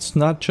 more. It's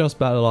not just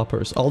Battle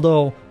Hoppers,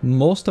 although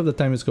most of the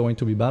time it's going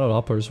to be Battle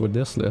Hoppers with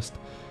this list.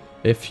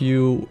 If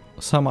you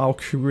somehow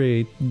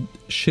create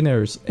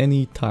Shin'hares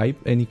any type,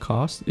 any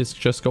cost, it's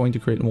just going to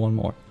create 1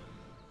 more.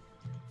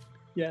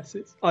 Yes,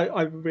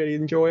 I really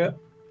enjoy it.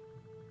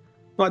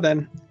 Right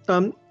then,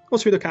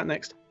 what should we look at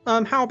next?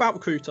 How about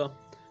Recruiter?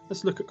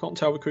 Let's look at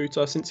Cottontail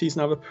Recruiter, since he's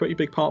another pretty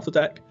big part of the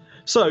deck.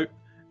 So,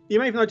 you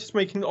may have noticed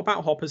making a lot of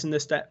Battle Hoppers in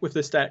this deck with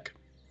this deck.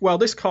 Well,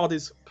 this card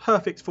is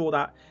perfect for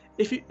that.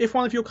 If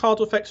one of your card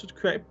effects would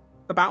create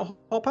a Battle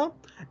Hopper,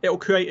 it will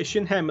create a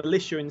Shin'hare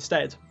Militia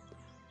instead.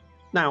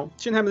 Now,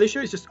 Shin'hare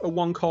Militia is just a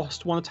 1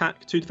 cost, 1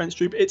 attack, 2 defense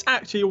troop. It's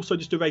actually also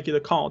just a regular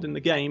card in the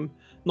game,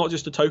 not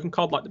just a token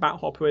card like the Battle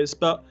Hopper is,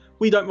 but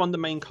we don't run the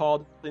main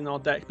card in our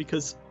deck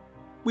because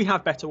we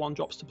have better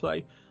 1-drops to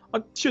play.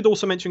 I should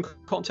also mention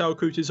Cottontail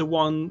Recruit is a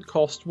 1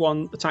 cost,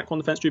 1 attack, 1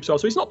 defense troop as well,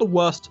 so he's not the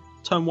worst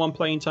turn 1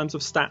 play in terms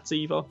of stats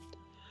either.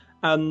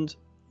 And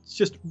it's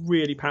just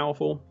really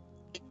powerful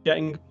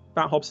getting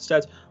Battle Hoppers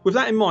instead. With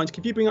that in mind,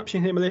 can you bring up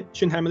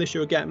Shin'hare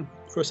Militia again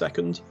for a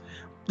second?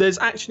 There's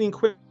actually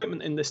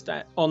equipment in this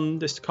deck on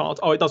this card.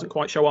 Oh, it doesn't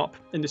quite show up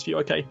in this view.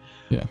 Okay.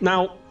 Yeah.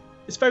 Now,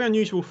 it's very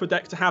unusual for a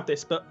deck to have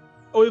this, but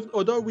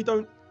although we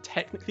don't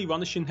technically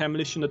run a Shin'hare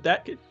Militia in the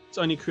deck, it's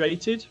only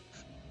created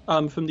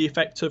from the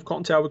effect of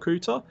Cottontail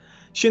Recruiter.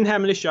 Shin'hare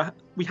Militia,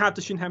 we have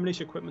the Shin'hare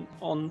Militia equipment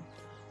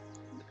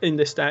in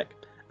this deck,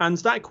 and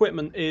that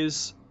equipment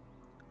is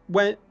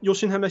when your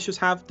Shin'hare Militias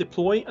have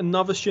deploy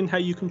another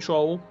Shin'hare you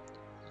control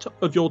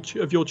of your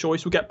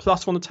choice will get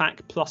 +1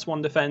 attack,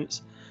 +1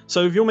 defense.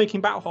 So if you're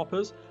making Battle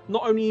Hoppers,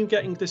 not only are you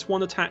getting this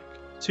 1 attack,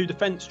 2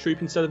 defense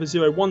troop instead of a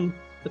 0/1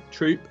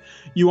 troop,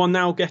 you are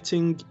now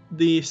getting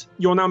this.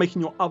 You're now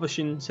making your other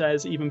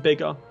Shin'hares even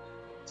bigger.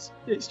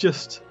 It's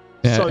just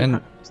so.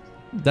 And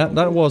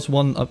that was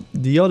one of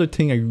the other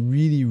thing I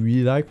really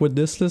like with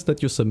this list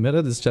that you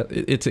submitted is that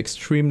it's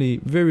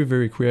extremely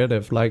very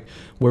creative. Like,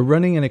 we're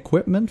running an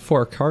equipment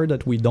for a card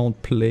that we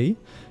don't play,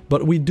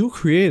 but we do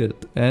create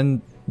it,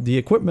 and the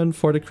equipment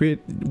for the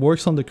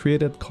works on the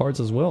created cards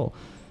as well.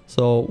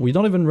 So we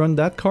don't even run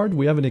that card,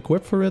 we have an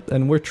equip for it,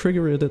 and we're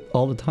triggering it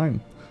all the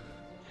time.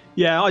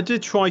 Yeah, I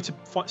did try to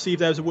see if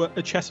there was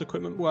a chess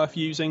equipment worth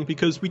using,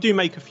 because we do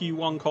make a few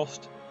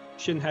 1-cost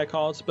Shin'hare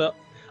cards, but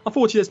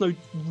unfortunately there's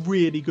no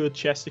really good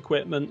chess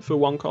equipment for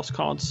 1-cost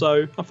cards,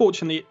 so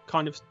unfortunately it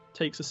kind of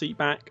takes a seat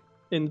back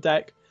in the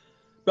deck.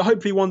 But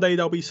hopefully one day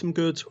there'll be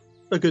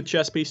a good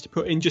chess piece to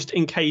put in, just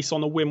in case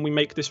on a whim we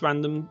make this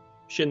random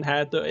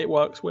Shin'hare that it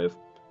works with.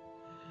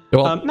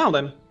 Well, now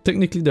then.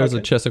 Technically there's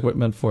a chess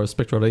equipment for a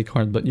Spectral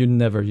Acorn, but you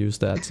never use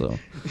that, so...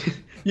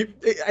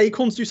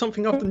 Acorns do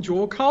something other than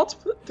draw cards?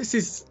 This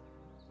is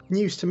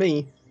news to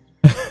me.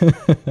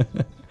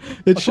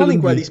 I'm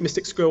wondering where these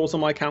Mystic Squirrels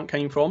on my account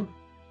came from.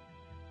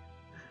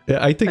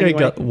 Yeah, I think anyway.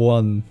 I got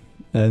one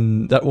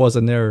and that was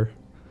an error.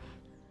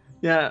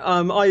 Yeah,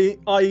 I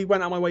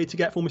went out of my way to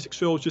get 4 Mystic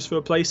Scrolls just for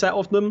a playset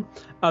of them,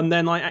 and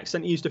then I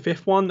accidentally used a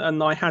 5th one,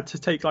 and I had to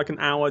take like an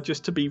hour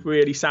just to be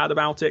really sad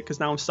about it, because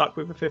now I'm stuck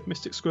with a 5th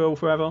Mystic Scroll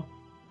forever.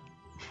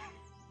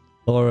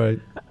 Alright.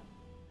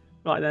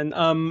 Right then,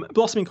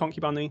 Blossoming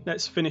Concubunny,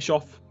 let's finish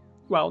off,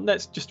 well,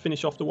 let's just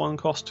finish off the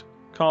 1-cost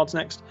cards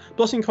next.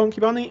 Blossoming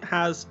Concubunny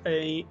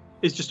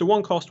is just a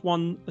 1-cost,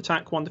 1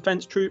 attack, 1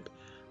 defense troop,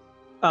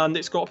 and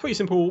it's got a pretty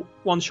simple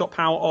one-shot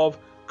power of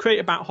create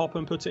a Battle Hopper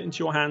and put it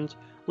into your hand,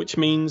 which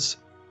means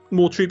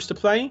more troops to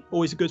play,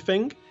 always a good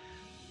thing.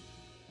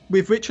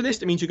 With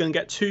Ritualist, it means you're going to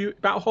get 2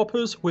 Battle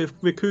Hoppers. With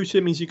Recruiter,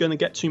 it means you're going to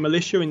get 2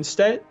 Militia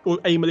instead, or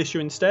a Militia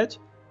instead.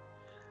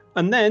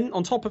 And then,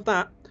 on top of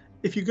that,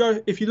 if you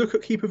look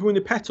at Keeper of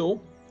Wounded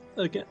Petal,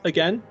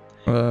 again,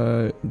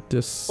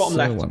 this bottom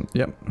left one,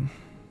 yep.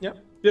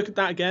 Look at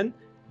that again.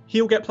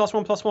 He'll get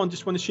 +1/+1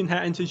 just when the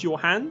Shin'hare enters your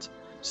hand.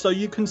 So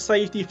you can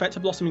save the effect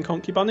of Blossoming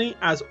Concubunny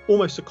as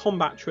almost a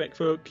combat trick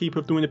for Keeper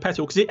of the Wounded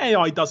Petal, because the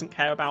AI doesn't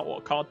care about what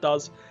a card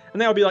does,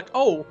 and they'll be like,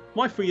 "Oh,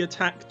 my free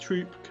attack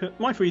troop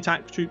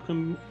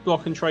can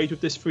block and trade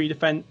with this free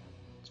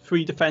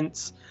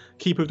defense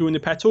Keeper of the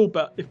Wounded Petal."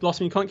 But if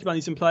Blossoming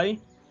Concubunny's in play,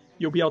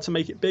 you'll be able to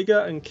make it bigger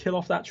and kill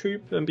off that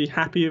troop and be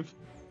happy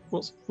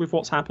with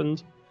what's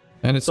happened.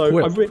 And it's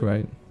quick,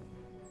 right?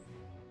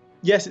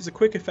 Yes, it's a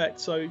quick effect,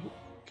 so you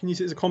can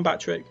use it as a combat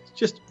trick. It's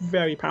just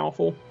very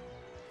powerful.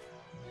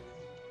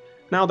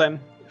 Now then,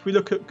 if we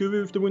look at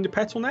Guru of the Wounded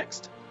Petal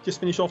next, just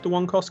finish off the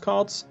 1-cost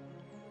cards.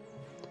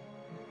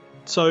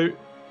 So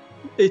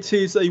it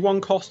is a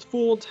 1-cost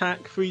 4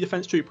 attack, 3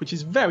 defense troop, which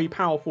is very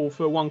powerful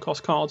for a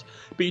 1-cost card.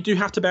 But you do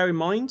have to bear in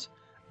mind,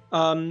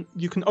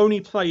 you can only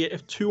play it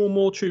if 2 or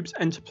more troops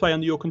enter play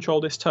under your control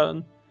this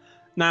turn.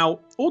 Now,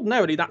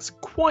 ordinarily, that's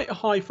quite a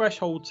high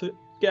threshold to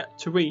get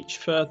to reach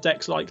for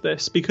decks like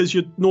this, because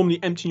you're normally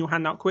emptying your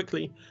hand out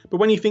quickly.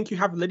 But when you think you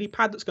have a lily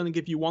pad that's going to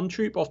give you 1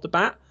 troop off the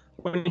bat,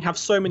 when you have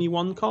so many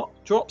 1-card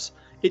drops,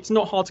 it's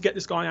not hard to get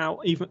this guy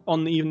out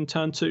even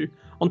turn 2.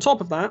 On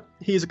top of that,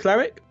 he is a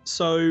cleric,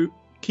 so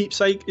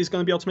Keepsake is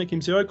going to be able to make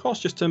him 0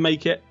 cost, just to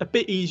make it a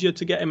bit easier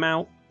to get him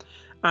out.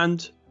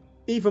 And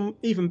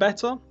even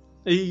better,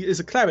 he is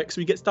a cleric,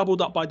 so he gets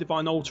doubled up by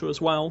Divine Altar as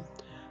well.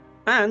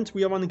 And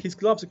we are running his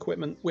gloves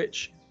equipment,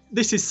 which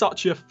this is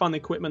such a fun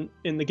equipment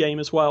in the game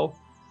as well.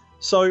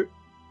 So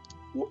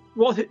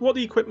what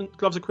the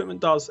gloves equipment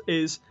does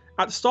is,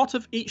 at the start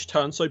of each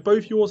turn, so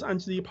both yours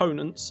and the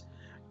opponent's,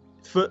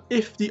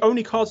 if the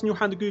only cards in your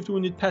hand are Guru of the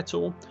Wounded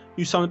Petal,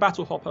 you summon a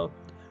Battle Hopper,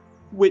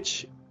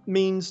 which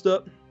means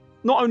that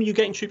not only are you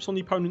getting troops on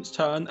the opponent's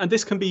turn, and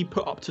this can be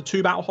put up to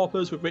 2 Battle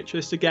Hoppers with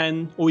Ritualist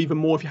again, or even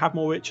more if you have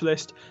more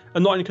Ritualist,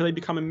 and not only can they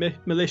become a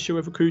Militia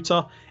with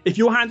Recruiter, if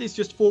your hand is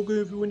just 4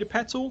 Guru of the Wounded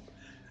Petal,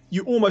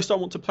 you almost don't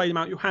want to play them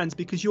out your hands,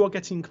 because you are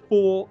getting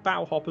 4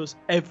 Battle Hoppers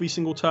every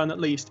single turn at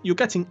least. You're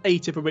getting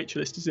 8 if a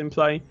Ritualist is in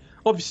play.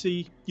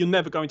 Obviously, you're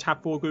never going to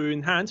have 4 Guru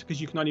in hand, because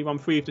you can only run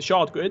 3 of the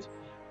Shard Grid.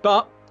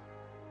 But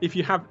even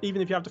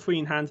if you have the 3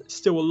 in hand,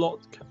 still a lot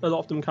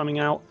of them coming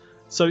out.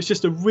 So it's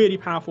just a really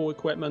powerful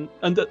equipment.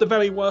 And at the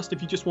very worst,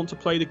 if you just want to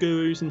play the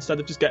Gurus instead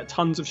of just get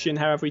tons of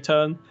Shin'hare every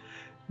turn,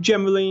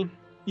 generally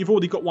you've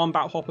already got 1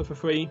 Battle Hopper for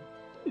free.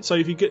 So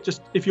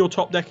if you're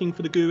top decking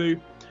for the Guru,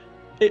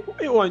 it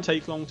won't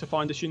take long to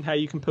find a Shin'hare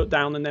you can put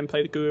down and then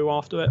play the Guru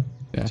after it.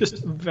 Yeah.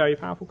 Just a very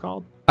powerful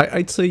card.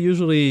 I'd say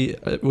usually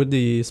with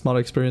the small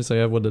experience I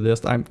have with the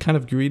list, I'm kind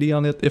of greedy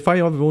on it. If I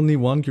have only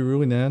 1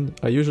 Guru in hand,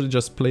 I usually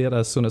just play it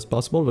as soon as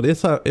possible. But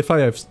if I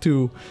have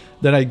 2,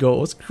 then I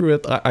go, oh, screw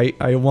it.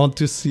 I want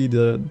to see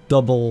the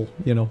double,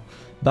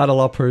 Battle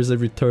Hoppers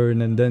every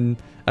turn, and then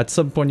at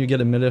some point you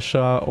get a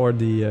Militia or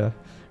the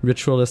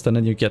Ritualist, and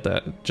then you get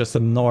just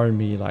an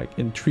army. Like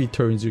in 3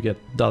 turns you get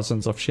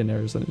dozens of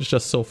Shin'hares, and it's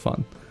just so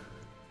fun.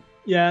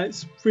 Yeah,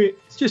 it's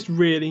just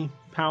really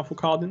powerful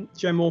card in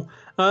general.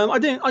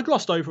 I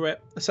glossed over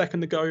it a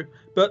second ago,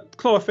 but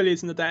Chlorophylla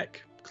is in the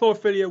deck.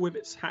 Chlorophylla with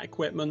its hat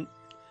equipment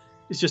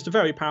is just a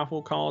very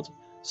powerful card.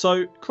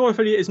 So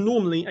Chlorophylla is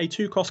normally a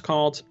 2-cost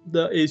card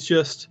that is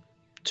just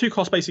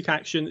 2-cost basic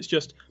action. It's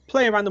just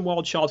play a random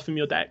wild shard from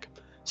your deck.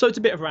 So it's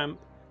a bit of ramp.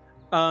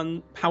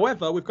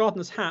 However, with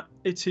Gardener's Hat,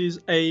 it is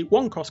a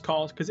 1-cost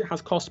card because it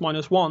has cost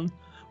 -1,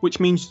 which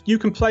means you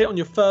can play it on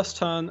your first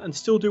turn and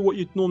still do what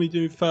you'd normally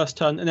do first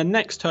turn, and then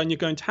next turn you're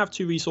going to have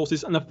 2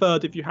 resources and a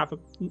third if you have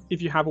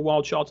a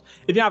wild shard.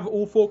 If you have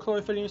all 4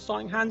 Chlorophylla in your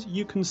starting hand,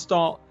 you can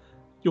start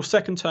your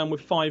second turn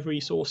with 5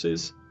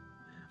 resources.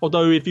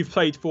 Although if you've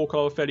played 4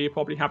 Chlorophylla, you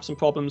probably have some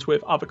problems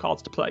with other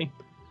cards to play.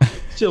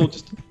 Still,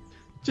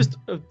 just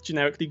a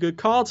generically good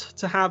card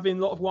to have in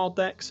a lot of wild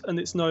decks, and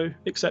it's no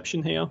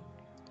exception here.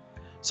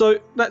 So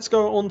let's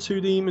go on to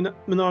the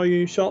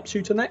Minaru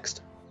Sharpshooter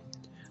next.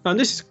 And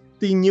this is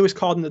the newest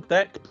card in the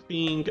deck,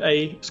 being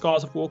a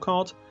Scars of War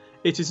card.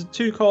 It is a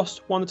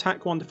 2-cost, 1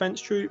 attack, 1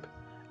 defense troop,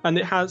 and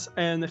it has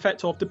an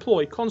effect of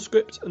deploy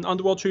Conscript, an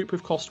underworld troop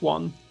with cost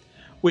 1,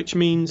 which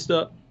means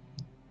that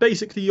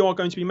basically you are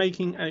going to be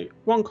making a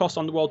 1-cost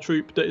underworld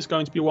troop that is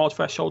going to be a wild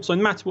threshold, so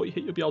no matter what you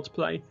hit, you'll be able to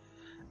play.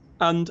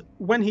 And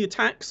when he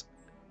attacks,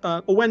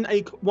 or when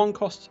a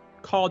 1-cost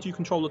card you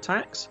control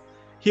attacks,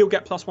 he'll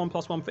get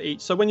 +1/+1 for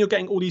each. So when you're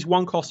getting all these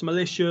 1-cost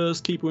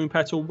militias, Keeper Wound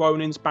Petal,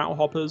 Ronins, Battle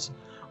Hoppers,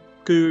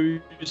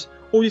 Gurus,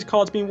 all these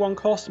cards being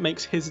 1-cost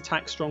makes his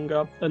attack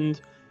stronger, and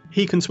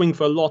he can swing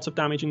for a lot of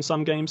damage in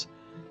some games.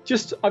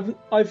 Just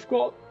I've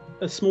got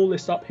a small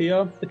list up here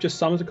of just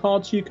some of the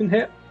cards you can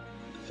hit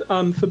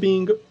for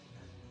being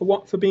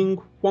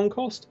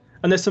 1-cost,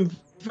 and there's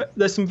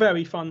some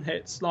very fun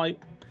hits. Like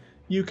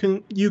you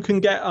can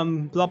get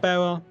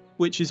Bloodbearer,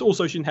 which is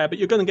also Shin'hare, but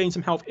you're going to gain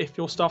some health if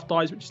your stuff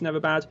dies, which is never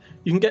bad.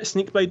 You can get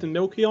Sneakblade and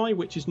Milky Eye,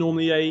 which is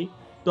normally a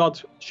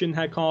Blood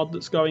Shin'hare card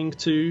that's going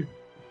to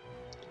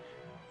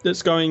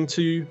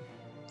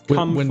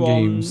come win from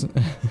games.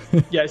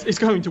 Yes, it's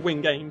going to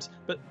win games,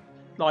 but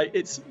like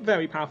it's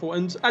very powerful.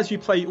 And as you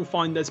play, you'll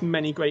find there's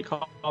many great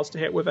cards to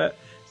hit with it.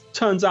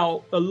 Turns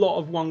out a lot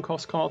of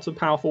 1-cost cards are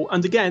powerful.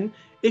 And again,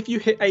 if you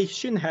hit a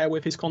Shin'hare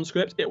with his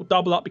conscript, it will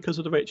double up because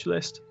of the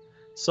Ritualist.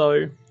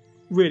 So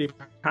really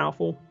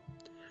powerful.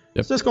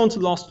 Yep. So let's go on to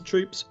the last of the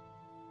troops.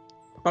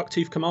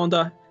 Bucktooth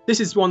Commander. This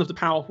is one of the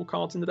powerful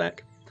cards in the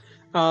deck.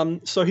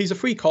 So he's a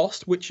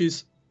 3-cost, which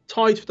is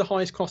tied for the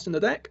highest cost in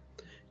the deck,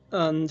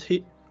 and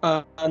he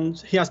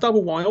has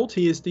double wild.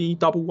 He is the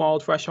double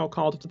wild threshold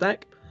card of the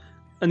deck,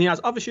 and he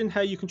has other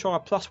Shin'hare you control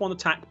have +1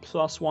 attack,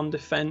 +1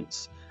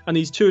 defense, and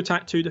he's 2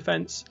 attack, 2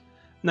 defense.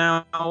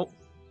 Now,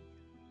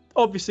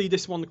 obviously,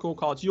 this is one of the core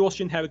cards. Your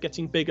Shin'hare are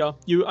getting bigger.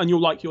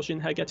 You'll like your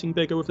Shin'hare getting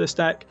bigger with this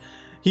deck.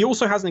 He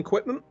also has an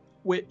equipment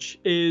which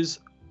is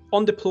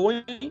on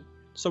deploy.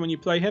 So when you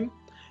play him,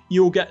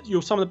 you'll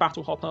summon the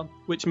Battle Hopper,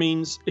 which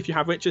means if you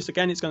have Ritualist,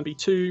 again, it's going to be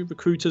 2.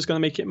 Recruiter's going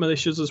to make it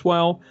militias as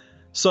well.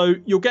 So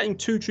you're getting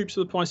 2 troops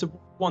for the price of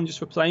 1 just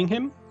for playing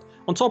him.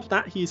 On top of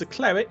that, he is a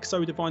cleric,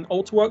 so Divine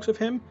Altar works with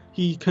him.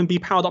 He can be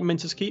powered up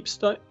Mentor's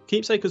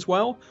Keepsake as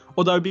well,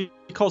 although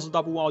because of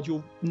double wild,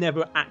 you'll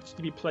never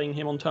actually be playing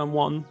him on turn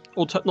 1,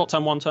 or not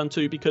turn 1, turn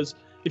 2, because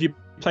if you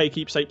play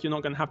Keepsake, you're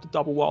not going to have the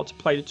double wild to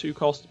play the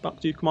 2-cost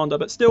Bucktooth Commander,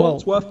 but still,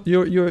 it's worth.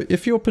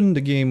 If you open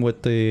the game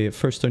with the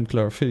first turn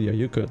Chlorophilia,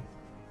 you could.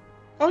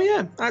 Oh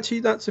yeah,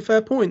 actually, that's a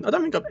fair point. I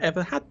don't think I've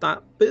ever had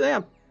that, but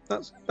yeah,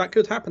 that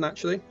could happen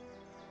actually.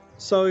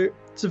 So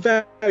he's a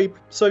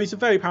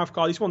very powerful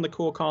card. He's one of the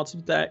core cards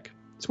of the deck.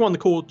 It's one of the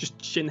core just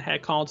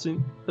Shin'hare cards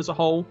as a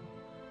whole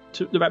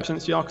that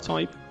represents the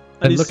archetype.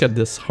 And look at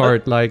this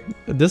heart. Like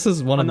this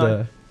is one of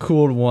the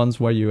cool ones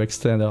where you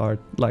extend the art,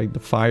 like the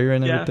fire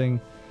and everything.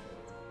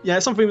 Yeah,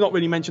 it's something we've not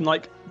really mentioned.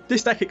 Like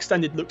this deck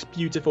extended looks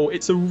beautiful.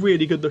 It's a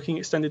really good looking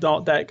extended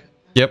art deck.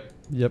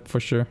 Yep, for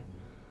sure.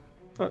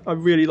 I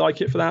really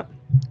like it for that.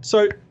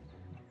 So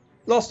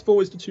last of all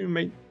is the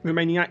 2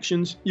 remaining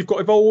actions. You've got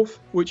Evolve,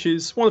 which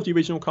is one of the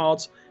original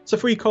cards. It's a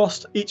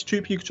 3-cost. Each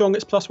troop you control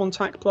gets +1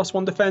 attack,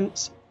 +1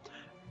 defense.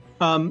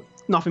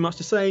 Nothing much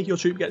to say. Your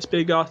troop gets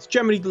bigger. It's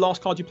generally the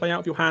last card you play out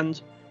of your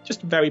hand.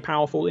 Just very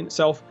powerful in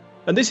itself.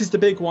 And this is the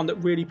big one that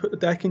really put the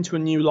deck into a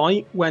new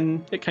light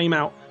when it came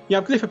out. You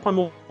have Glyph of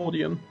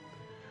Primordium,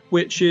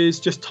 which is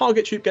just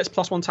target troop gets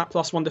 +1 attack,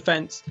 +1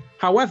 defense.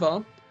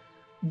 However,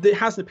 it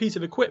has a piece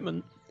of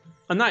equipment,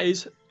 and that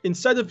is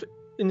instead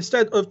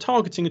of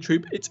targeting a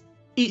troop, it's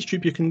each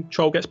troop you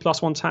control gets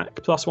 +1 attack,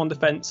 +1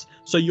 defense.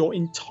 So your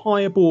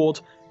entire board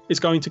is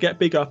going to get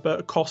bigger, but at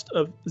a cost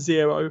of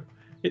 0.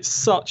 It's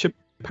such a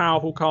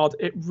powerful card.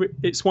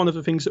 It's one of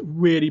the things that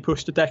really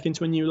pushed the deck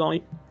into a new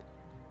light.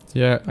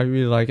 Yeah, I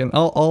really like it. And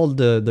all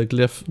the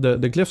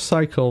glyph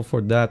cycle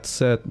for that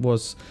set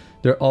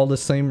they're all the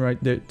same, right?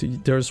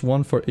 There's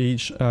one for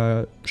each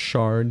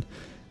shard.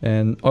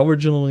 And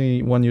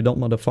originally, when you don't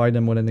modify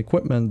them with an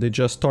equipment, they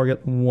just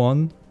target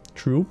 1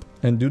 troop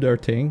and do their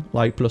thing,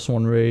 like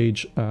 +1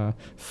 rage,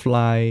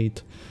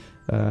 flight,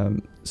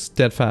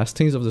 steadfast,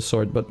 things of the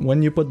sort. But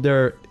when you put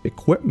their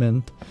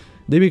equipment,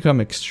 they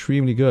become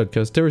extremely good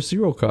because they're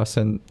 0 cost,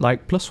 and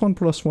like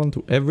 +1/+1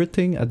 to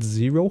everything at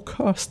 0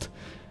 cost.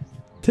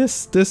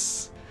 This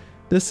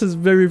is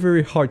very,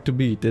 very hard to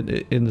beat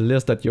in the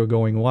list that you're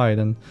going wide.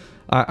 And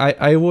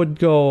I would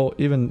go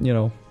even, you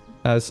know,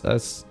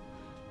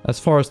 as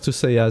far as to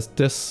say as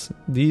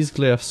these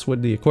glyphs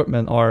with the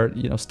equipment are,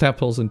 you know,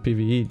 staples in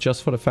PvE,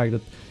 just for the fact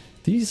that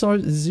these are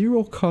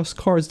 0 cost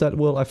cards that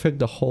will affect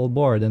the whole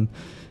board. And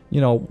you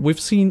know, we've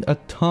seen a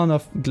ton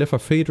of Glyph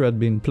of Fate Red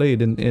being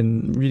played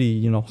in really,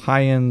 you know,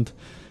 high-end,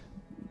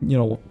 you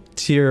know,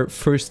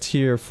 first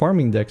tier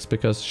farming decks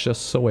because it's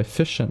just so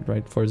efficient,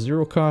 right? For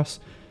 0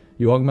 cost,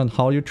 you augment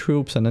all your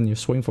troops and then you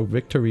swing for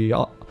victory.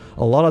 A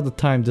lot of the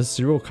time, this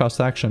 0 cost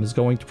action is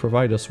going to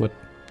provide us with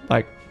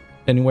like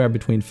anywhere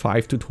between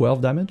 5 to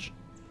 12 damage.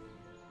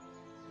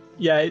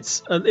 Yeah,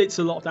 it's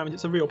a lot of damage.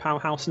 It's a real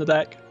powerhouse in the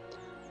deck.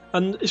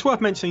 And it's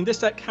worth mentioning, this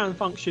deck can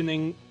function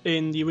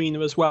in the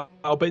arena as well,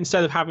 but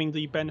instead of having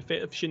the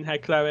benefit of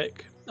Shin'hare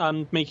Cleric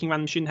making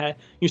random Shin'hare,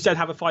 you instead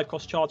have a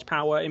 5-cost charge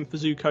power in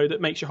Fazuko that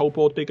makes your whole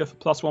board bigger for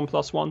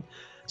 +1/+1.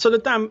 So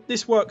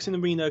this works in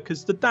arena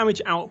because the damage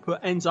output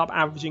ends up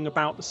averaging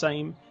about the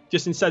same.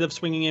 Just instead of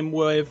swinging in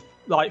with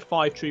like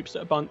 5 troops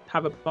that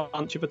have a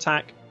bunch of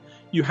attack,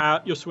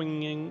 you're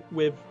swinging in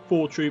with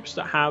 4 troops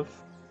that have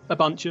a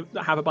bunch of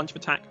that have a bunch of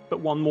attack,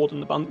 but one more than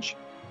the bunch.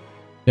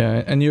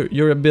 Yeah, and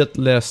you're a bit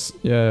less,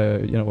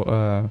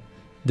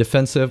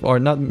 defensive, or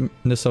not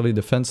necessarily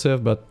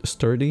defensive, but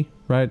sturdy,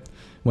 right?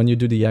 When you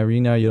do the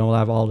arena, you don't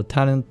have all the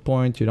talent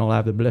points, you don't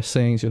have the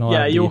blessings, you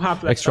don't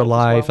have the extra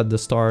life at the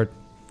start.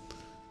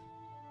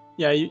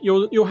 Yeah,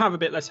 you'll have a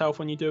bit less health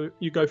when you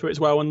go through it as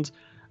well. And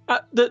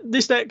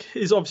this deck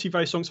is obviously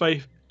very strong.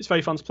 It's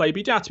very fun to play, but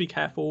you do have to be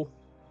careful.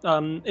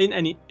 In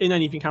any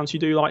encounter you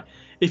do, like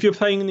if you're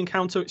playing an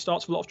encounter, it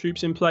starts with a lot of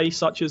troops in play,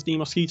 such as the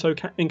Mosquito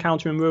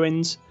encounter in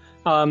Ruins.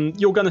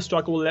 You're going to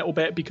struggle a little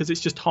bit because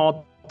it's just hard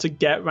to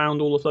get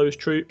around all of those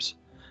troops.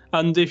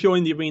 And if you're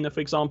in the arena, for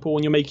example,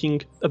 and you're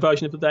making a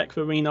version of the deck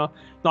for arena,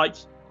 like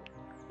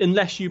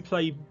unless you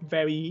play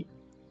very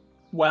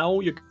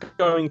well, you're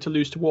going to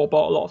lose to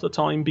Warbot a lot of the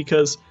time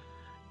because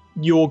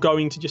you're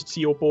going to just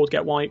see your board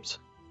get wiped.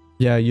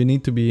 Yeah, you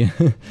need to be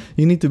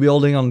you need to be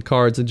holding on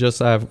cards and just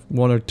have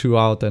 1 or 2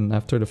 out, and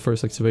after the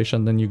first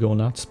activation, then you go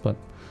nuts. But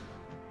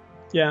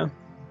yeah,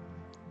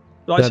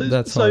 like,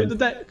 that's so the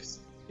deck.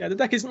 Yeah, the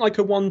deck isn't like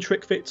a one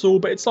trick fits all,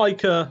 but it's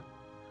like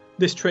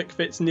this trick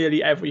fits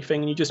nearly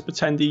everything, and you just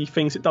pretend the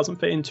things it doesn't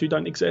fit into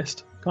don't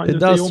exist. It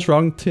does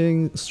strong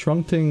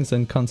things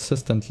and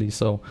consistently,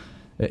 so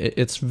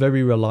it's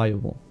very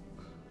reliable.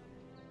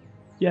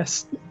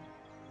 Yes,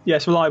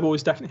 reliable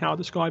is definitely how I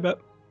describe it.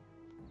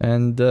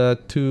 And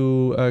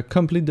to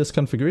complete this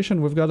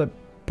configuration, we've got a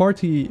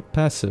party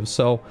passive.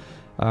 So,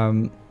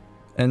 and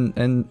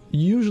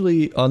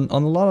usually on a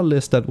lot of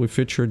lists that we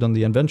featured on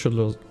the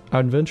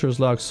adventures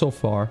log so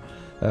far,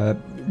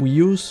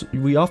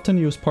 we often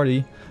use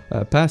party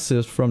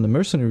passives from the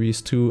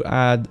mercenaries to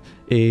add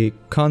a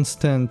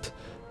constant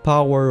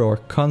power or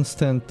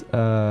constant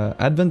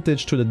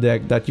advantage to the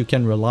deck that you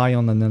can rely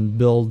on and then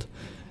build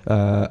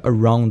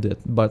around it.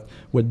 But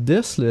with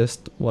this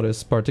list, what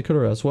is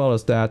particular as well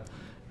is that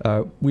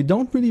we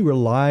don't really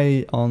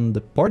rely on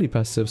the party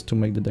passives to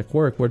make the deck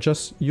work. We're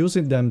just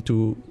using them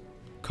to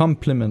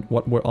complement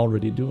what we're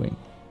already doing.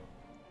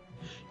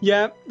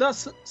 Yeah,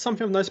 that's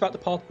something I've noticed about the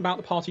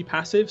party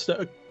passives that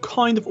are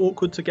kind of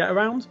awkward to get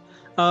around.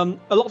 A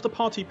lot of the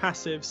party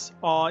passives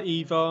are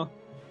either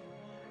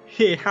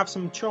here, have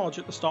some charge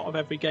at the start of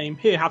every game.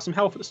 Here, have some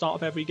health at the start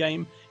of every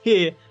game.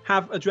 Here,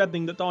 have a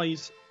dreadling that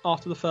dies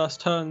after the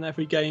first turn in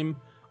every game.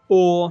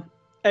 Or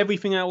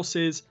everything else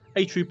is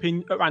a troop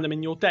at random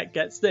in your deck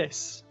gets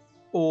this.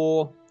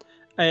 Or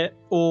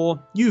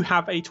you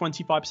have a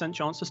 25%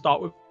 chance to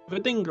start with a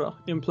Dingler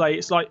in play.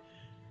 It's like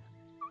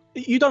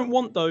you don't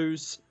want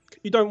those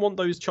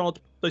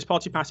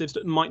party passives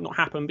that might not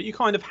happen, but you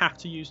kind of have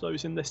to use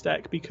those in this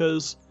deck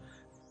because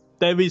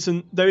there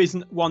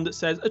isn't one that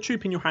says a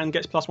troop in your hand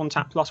gets +1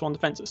 tap, +1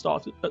 defense at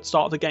start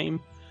of the game,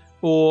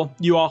 or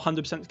you are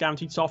 100%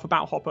 guaranteed to start for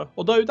Battle Hopper.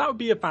 Although that would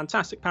be a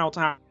fantastic power to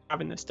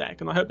have in this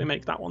deck, and I hope they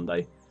make that one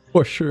day.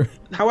 For sure.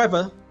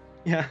 However,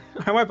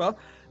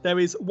 there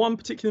is one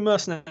particular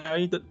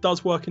mercenary that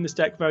does work in this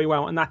deck very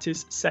well, and that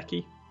is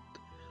Sekki.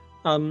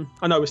 I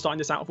know we're starting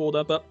this out of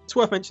order, but it's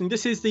worth mentioning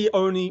this is the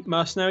only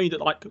mercenary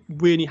that like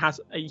really has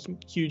a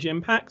huge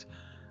impact,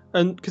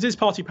 and because his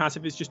party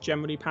passive is just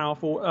generally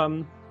powerful.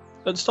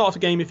 At the start of the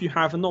game, if you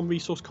have a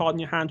non-resource card in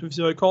your hand with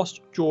 0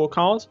 cost, draw a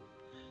card.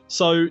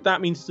 So that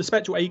means the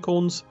Spectral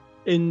Acorns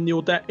in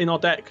our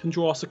deck can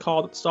draw us a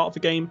card at the start of the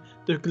game.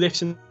 The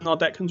Glyphs in our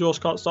deck can draw us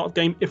a card at the start of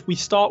the game. If we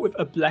start with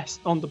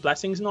on the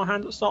Blessings in our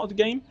hand at the start of the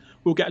game,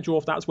 we'll get a draw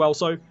of that as well.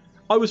 So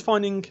I was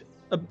finding,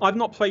 I've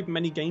not played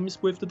many games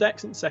with the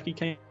deck since Sekki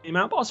came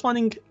out, but I was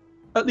finding,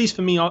 at least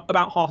for me,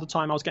 about half the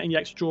time I was getting the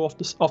extra draw off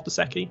the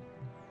Sekki.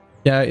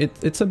 Yeah,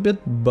 it's a bit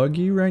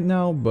buggy right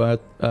now,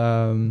 but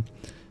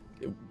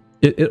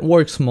it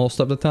works most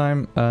of the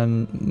time.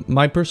 And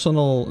my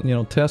personal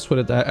test with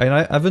it,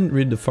 I haven't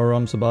read the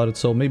forums about it,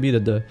 so maybe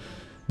the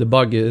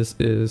bug is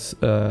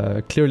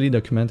clearly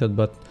documented.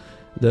 But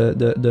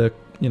the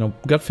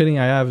gut feeling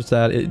I have is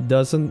that it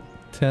doesn't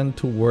tend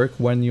to work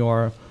when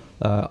you're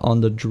on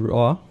the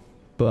draw.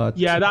 But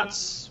yeah,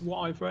 that's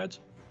what I've read.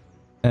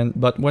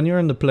 But when you're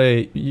in the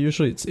play,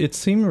 usually it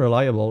seems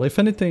reliable. If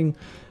anything,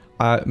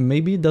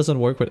 maybe it doesn't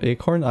work with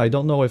Acorn. I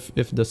don't know if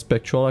the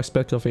spectral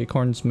aspect of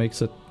Acorns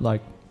makes it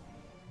like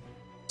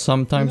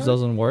sometimes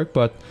doesn't work,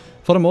 but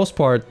for the most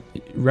part,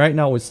 right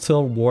now it's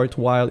still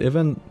worthwhile.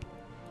 Even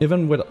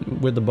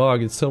with the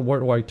bug, it's still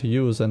worthwhile to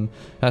use. And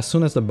as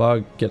soon as the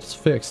bug gets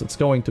fixed, it's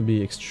going to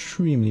be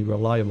extremely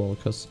reliable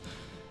because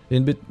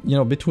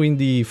between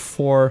the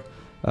 4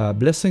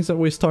 blessings that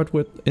we start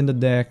with in the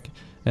deck,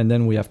 and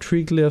then we have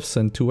 3 glyphs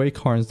and 2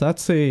 acorns.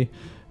 That's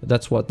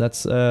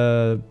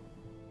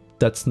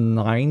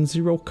 9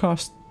 0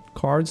 cost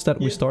cards that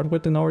we start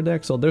with in our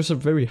deck. So there's a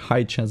very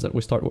high chance that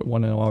we start with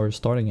one in our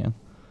starting hand.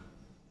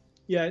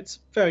 Yeah, it's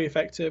very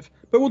effective.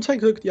 But we'll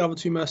take a look at the other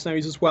 2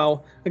 mercenaries as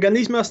well. Again,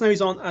 these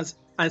mercenaries aren't as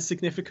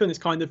significant. It's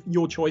kind of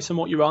your choice and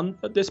what you run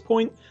at this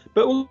point.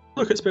 But we'll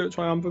look at Spirit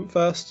Triumvirate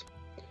first.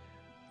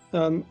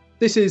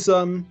 This is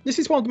one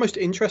of the most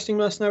interesting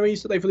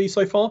mercenaries that they've released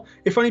so far,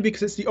 if only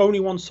because it's the only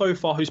one so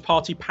far whose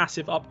party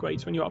passive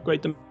upgrades when you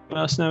upgrade the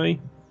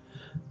mercenary.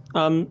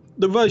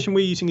 The version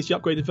we're using is the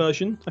upgraded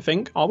version, I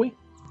think. Are we?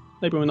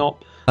 Maybe we're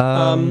not.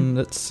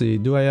 Let's see.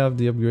 Do I have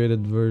the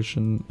upgraded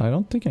version? I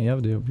don't think I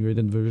have the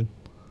upgraded version.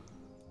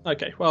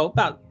 Okay, well,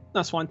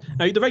 that's fine.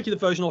 Now, the regular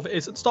version of it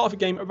is at the start of a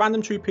game, a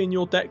random troop in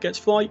your deck gets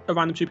flight, a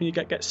random troop in your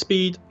deck gets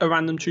speed, a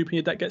random troop in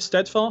your deck gets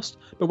steadfast.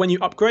 But when you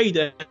upgrade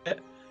it,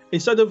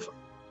 instead of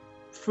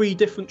 3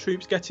 different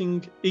troops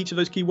getting each of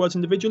those keywords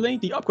individually,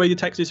 the upgraded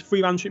text is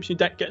 3 random troops in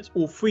your deck get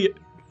all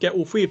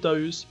three of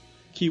those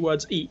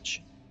keywords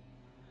each.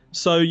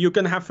 So you're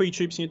going to have 3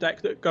 troops in your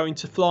deck that are going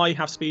to fly,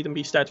 have speed, and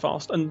be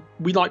steadfast. And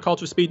we like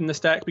cards with speed in this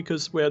deck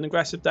because we're an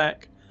aggressive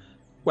deck.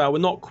 Well,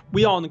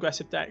 we are an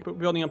aggressive deck, but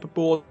we're building up a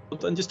board,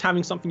 and just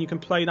having something you can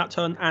play that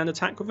turn and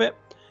attack with it,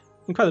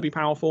 incredibly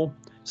powerful.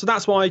 So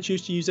that's why I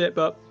choose to use it.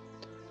 But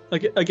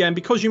again,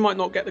 because you might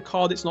not get the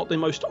card, it's not the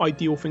most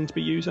ideal thing to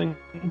be using.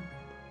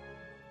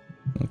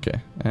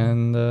 Okay,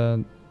 and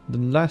the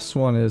last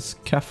one is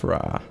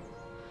Khafra.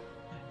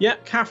 Yeah,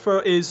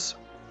 Khafra is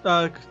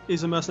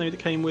a mercenary that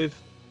came with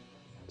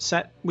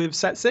set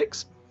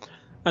 6,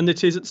 and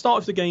it is at the start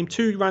of the game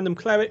 2 random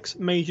clerics,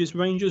 mages,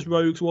 rangers,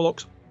 rogues,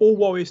 warlocks, all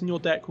warriors in your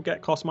deck will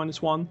get cost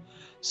 -1.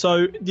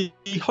 So the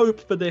hope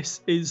for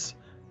this is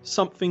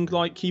something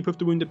like Keeper of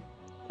the Wounded,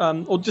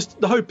 or just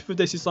the hope for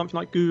this is something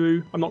like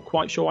Guru. I'm not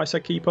quite sure I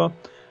said Keeper,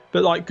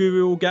 but like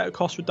Guru will get a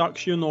cost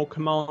reduction, or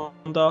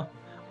Commander,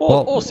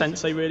 or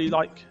Sensei, really.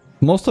 Like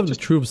most of the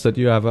troops that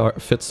you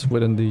have fits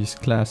within these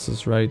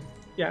classes, right?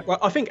 Yeah, well,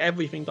 I think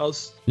everything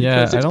does.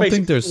 Yeah, I don't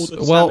think there's...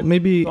 Well,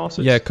 maybe...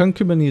 Classes. Yeah,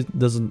 Concubunny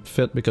doesn't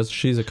fit because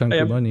she's a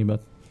Concubunny,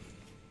 but...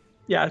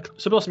 Yeah,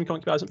 so Blossom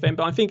Concubunny doesn't fit,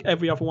 but I think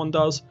every other one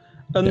does.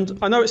 And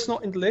I know it's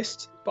not in the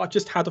list, but I've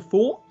just had a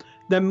thought.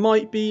 There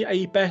might be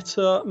a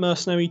better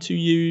mercenary to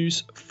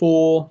use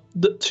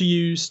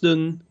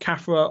than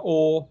Khafra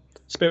or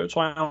Spirit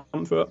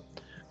Triumvirate.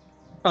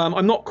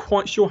 I'm not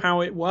quite sure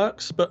how it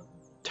works, but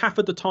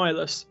Khafra the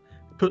Tireless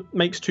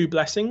makes 2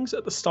 blessings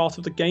at the start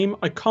of the game.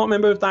 I can't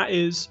remember if that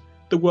is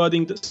the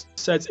wording that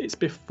says it's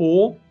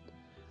before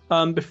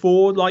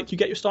like you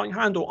get your starting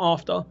hand, or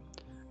after.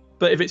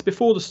 But if it's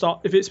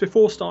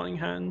before starting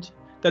hand,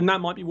 then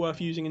that might be worth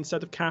using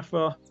instead of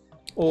Khafra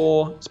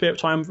or Spirit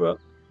Triumvirate.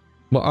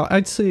 Well,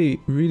 I'd say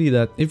really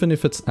that even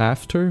if it's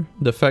after,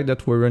 the fact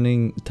that we're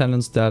running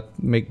talents that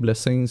make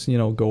blessings, you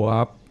know, go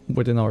up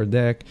within our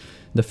deck,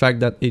 the fact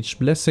that each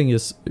blessing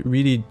is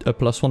really a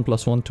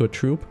 +1/+1 to a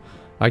troop,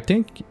 I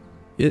think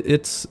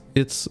it's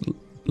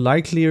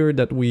likelier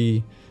that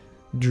we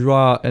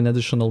draw an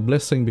additional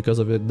blessing because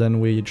of it than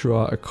we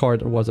draw a card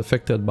that was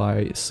affected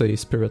by, say,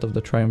 Spirit of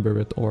the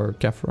Triumvirate or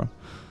Khafra.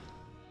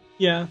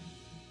 Yeah.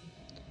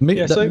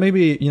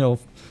 Maybe, you know,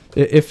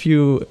 if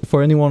you,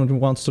 for anyone who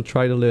wants to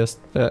try the list,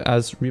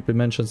 as Reeplay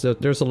mentions,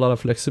 there's a lot of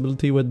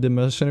flexibility with the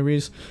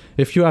mercenaries.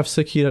 If you have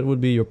Sekki, that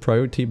would be your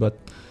priority, but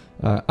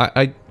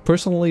I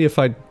personally, if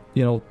I,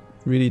 you know,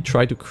 really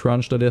try to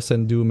crunch the list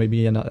and do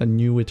maybe a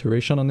new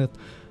iteration on it,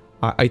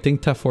 I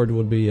think Taford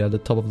would be at the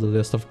top of the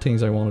list of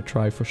things I want to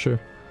try for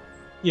sure.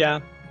 Yeah,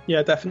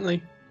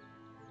 definitely.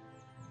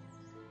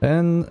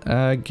 And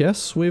I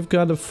guess we've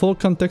got a full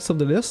context of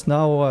the list.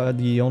 Now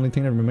the only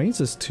thing that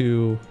remains is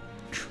to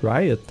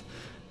try it.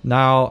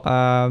 Now,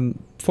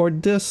 for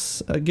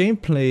this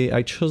gameplay,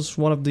 I chose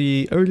one of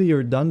the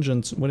earlier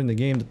dungeons within the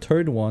game, the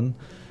 3rd one.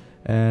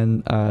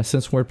 And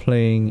since we're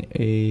playing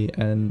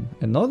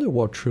another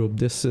war troop,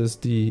 this is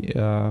the...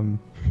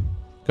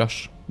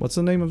 gosh, what's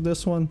the name of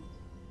this one?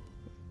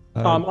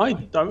 I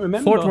don't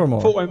remember. Fort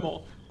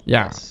Warmore.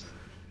 Yeah. Yes.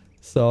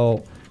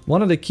 So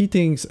one of the key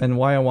things and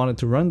why I wanted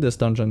to run this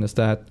dungeon is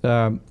that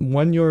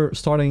when you're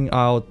starting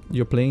out,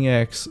 you're playing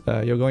X,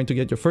 you're going to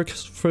get your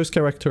first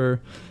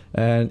character,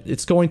 and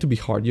it's going to be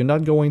hard. You're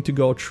not going to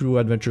go through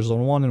Adventure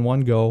Zone 1 in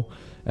one go,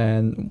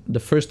 and the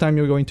first time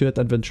you're going to hit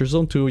Adventure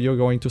Zone 2, you're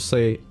going to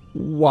say,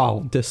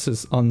 wow, this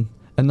is on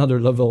another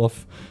level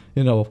of,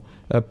 you know,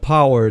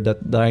 power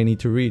that I need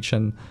to reach.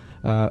 And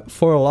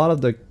for a lot of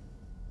the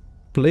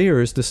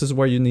players, this is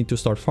where you need to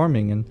start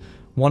farming, and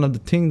one of the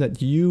things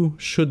that you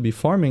should be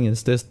farming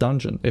is this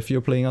dungeon. If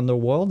you're playing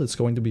Underworld, it's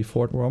going to be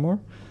Fort Warmore.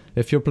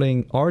 If you're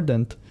playing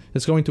Ardent,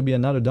 it's going to be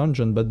another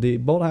dungeon, but they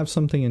both have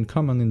something in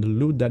common in the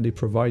loot that they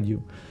provide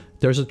you.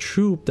 There's a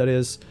troop that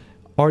is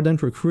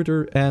Ardent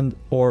Recruiter and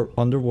or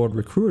Underworld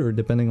Recruiter,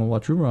 depending on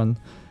what you run,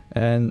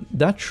 and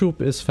that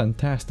troop is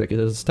fantastic. It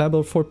is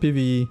stable for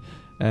PvE,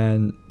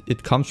 and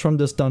it comes from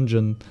this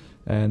dungeon.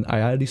 And I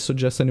highly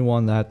suggest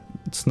anyone that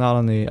it's not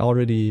on a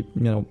already,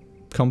 you know,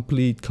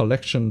 complete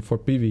collection for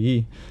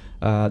PvE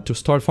to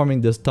start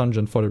farming this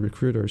dungeon for the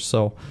recruiters.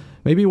 So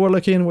maybe we're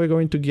lucky and we're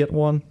going to get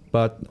one,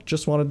 but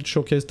just wanted to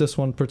showcase this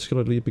one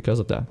particularly because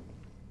of that.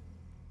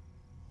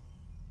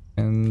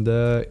 And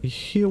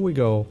here we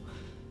go.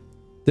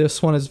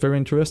 This one is very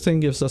interesting,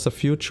 gives us a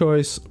few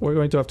choice. We're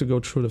going to have to go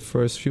through the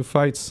first few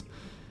fights,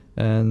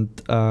 and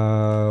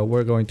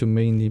we're going to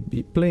mainly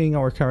be playing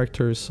our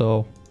characters,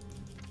 so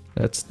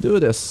let's do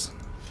this.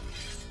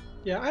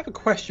 Yeah, I have a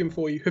question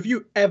for you. Have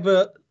you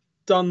ever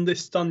done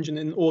this dungeon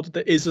in order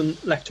that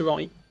isn't left to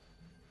right?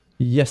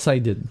 Yes, I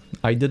did.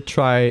 I did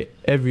try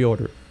every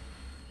order.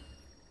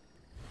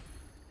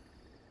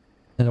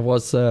 And it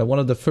was one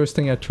of the first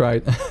thing I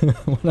tried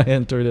when I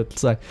entered it.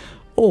 It's like,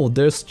 oh,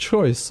 there's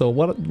choice. So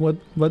what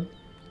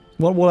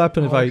will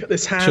happen if I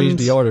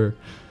change the order?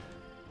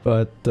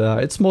 But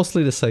it's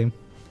mostly the same.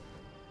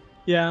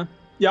 Yeah.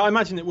 Yeah, I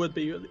imagine it would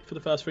be for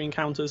the first 3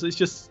 encounters. It's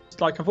just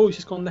like I've always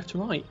just gone left to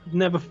right. I've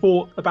never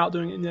thought about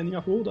doing it in any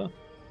other order.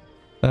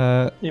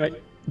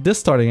 Anyway. This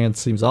starting hand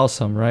seems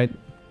awesome, right?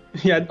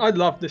 Yeah, I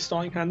love this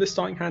starting hand. This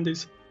starting hand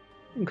is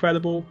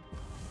incredible.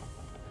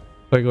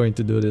 We're going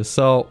to do this.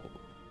 So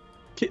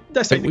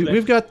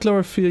we've got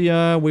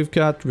Chlorophylla, we've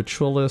got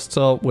Ritualist,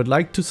 so we'd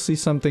like to see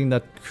something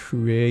that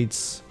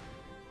creates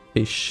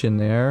a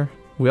Shin'hare.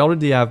 We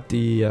already have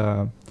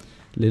the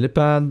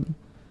Lillipad.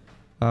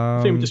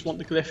 I think we just want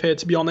the glyph here,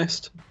 to be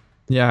honest.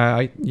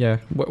 Yeah,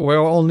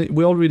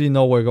 we already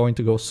know we're going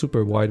to go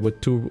super wide with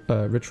 2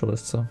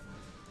 Ritualists, so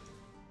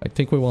I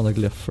think we want a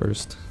glyph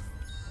first.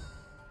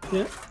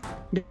 Yeah.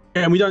 Yeah,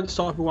 and we don't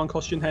start with 1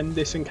 costume hen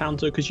this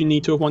encounter because you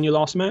need to have won your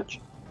last match.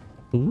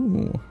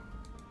 Ooh.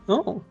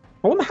 Oh,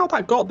 I wonder how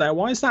that got there.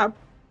 Why is that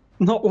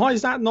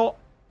not?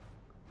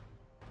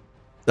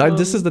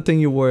 This is the thing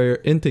you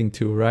were hinting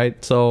to,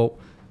 right? So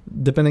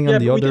depending on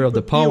the order of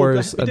the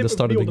powers at the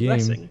start of the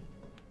game.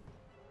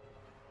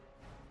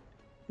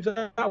 If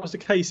that was the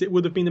case, it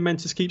would have been a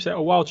Mentis Keepsake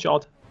or Wild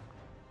Shard.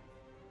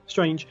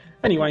 Strange.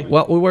 Anyway.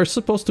 Well, we were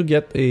supposed to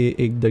get the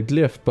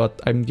glyph, but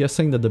I'm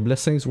guessing that the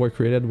blessings were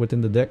created within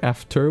the deck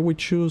after we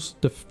choose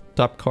the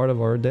top card of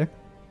our deck.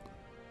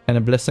 And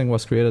a blessing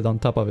was created on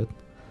top of it.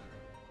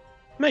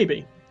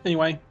 Maybe.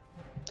 Anyway.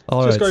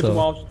 All Let's right, go for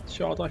Wild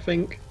Shard, I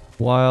think.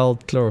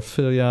 Wild,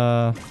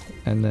 Chlorophylla,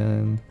 and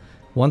then...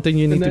 One thing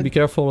you need to be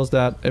careful is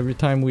that every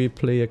time we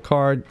play a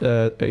card,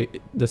 the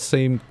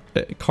same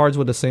cards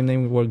with the same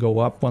name will go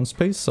up 1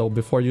 space. So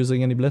before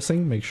using any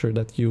blessing, make sure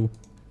that you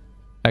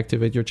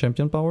activate your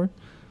champion power.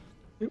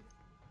 Yep.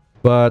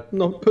 But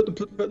no, put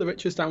the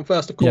riches down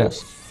first, of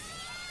course.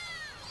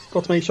 Yeah.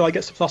 Got to make sure I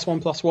get the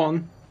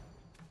 +1/+1.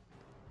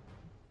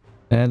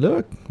 And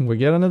look, we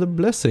get another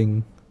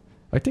blessing.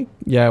 I think,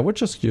 yeah, we're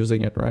just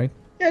using it, right?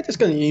 Yeah, just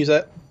going to use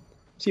it.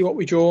 See what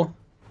we draw.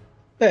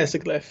 There's the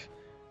glyph.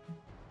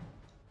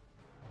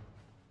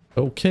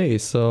 Okay,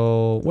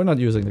 so we're not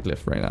using the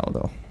glyph right now,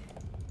 though.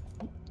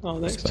 Oh,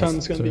 next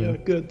turn's going to be a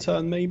good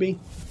turn, maybe.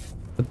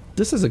 But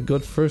this is a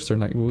good first turn.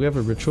 Like, we have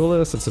a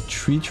Ritualist, it's a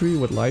 3/3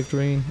 with Life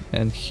Drain.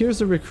 And here's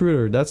the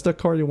Recruiter. That's the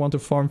card you want to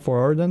farm for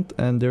Ardent.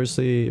 And there's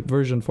a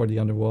version for the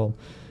Underworld.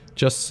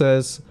 Just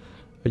says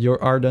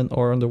your Ardent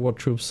or Underworld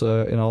troops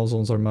in all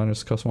zones are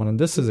 -+1. And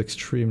this is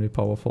extremely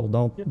powerful.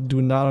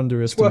 Do not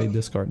underestimate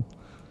this card.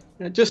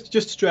 Yeah,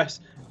 just stress,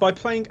 by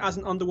playing as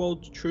an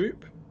Underworld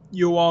troop,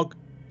 you are...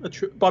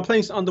 by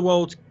playing as an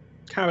Underworld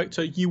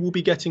character, you will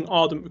be getting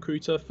Ardent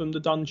Recruiter from the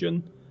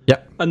dungeon. Yeah.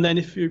 And then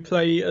if you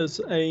play as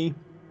a...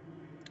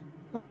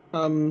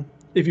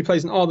 if you play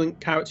as an Ardent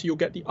character, you'll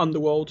get the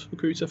Underworld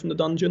Recruiter from the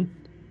dungeon.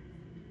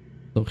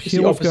 So it's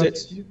the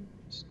opposite.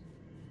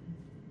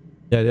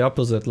 Yeah, the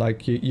opposite.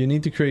 Like, you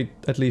need to create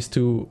at least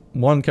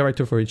 1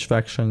 character for each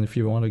faction if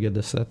you want to get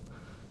the set.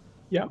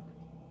 Yeah.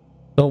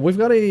 So we've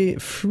got a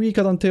free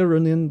Cottontail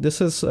Ronin.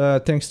 This is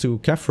thanks to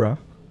Khafra.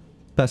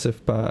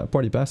 Passive,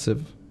 party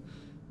passive.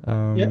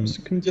 Yep,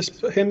 so can we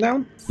just put him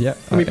down? Yeah,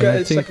 and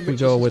I think we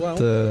go with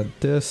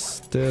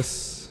this.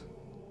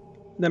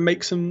 Then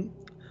make some...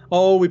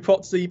 Oh, we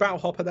put the Battle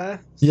Hopper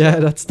there. So yeah,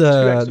 that's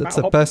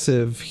a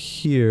passive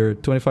here,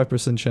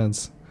 25%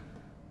 chance.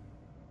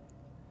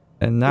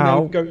 And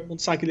now... go on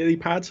Psychic Lily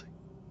Pad.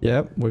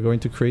 Yeah, we're going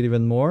to create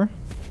even more.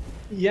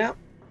 Yeah.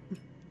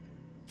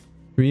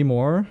 3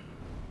 more.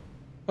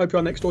 Hope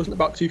our next door isn't a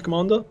Bucktooth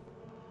Commander.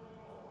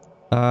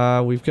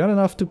 We've got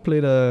enough to play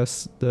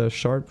the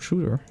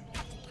Sharpshooter.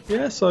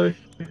 Yeah, so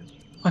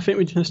I think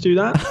we just do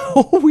that.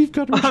 Oh, we've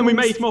got and we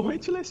made more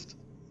Ritualist.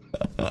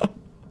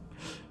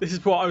 This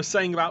is what I was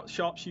saying about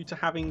Sharpshooter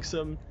having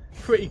some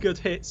pretty good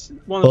hits.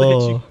 One of the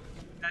hits you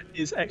get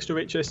is extra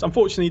Ritualist.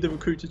 Unfortunately, the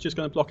Recruiter's just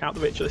going to block out the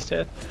Ritualist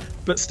here,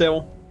 but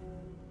still.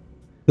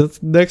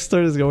 This next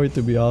turn is going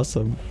to be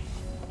awesome.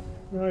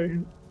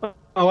 No.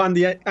 Oh, and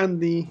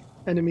the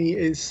enemy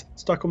is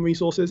stuck on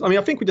resources. I mean,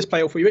 I think we just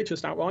play all 3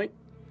 Ritualists outright.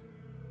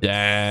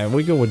 Yeah,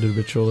 we go with the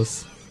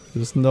Ritualist.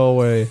 There's no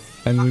way.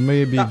 And we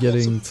may be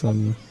getting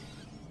some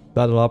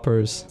Battle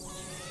Hoppers.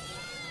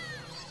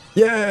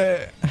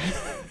 Yeah!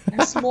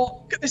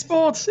 Look at this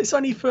board! It's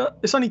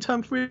only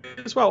turn 3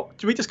 as well.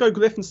 Do we just go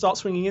Glyph and start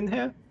swinging in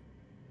here?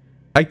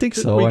 I think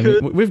so. I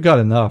mean, we've got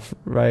enough,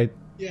 right?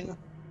 Yeah.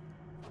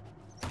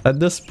 At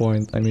this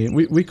point, I mean,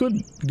 we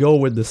could go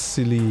with the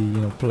silly,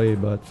 play,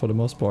 but for the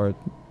most part...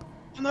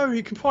 Oh no,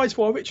 you can prize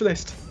for a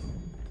Ritualist.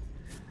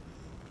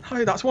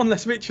 Oh, that's 1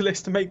 less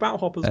Ritualist to make Battle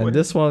Hoppers and win.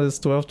 This one is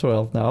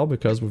 12/12 now,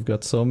 because we've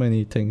got so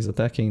many things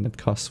attacking that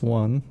costs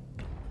 1.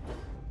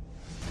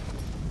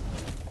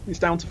 It's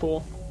down to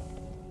 4.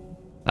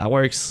 That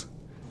works.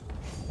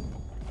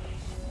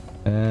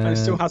 And it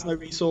still has no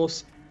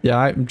resource. Yeah,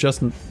 I'm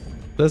just...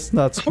 Let's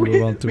not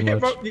screw around too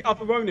much. We hit the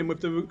other Ronin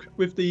with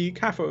the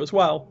Khafra as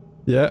well.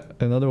 Yeah,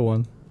 another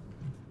one.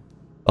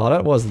 Oh,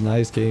 that was a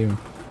nice game.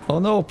 Oh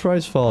no,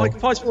 prize fall. Like,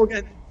 prize fall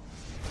again.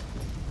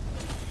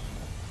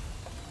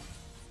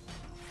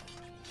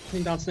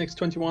 Down to next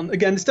 21.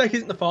 Again, this deck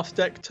isn't the fastest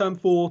deck. Turn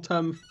 4,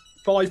 turn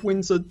 5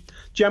 wins are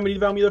generally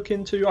the realm you look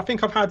into. I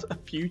think I've had a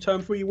few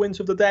turn 3 wins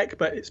of the deck,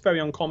 but it's very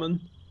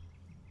uncommon.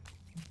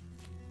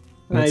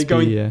 You're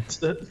going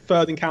to the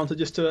third encounter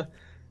just to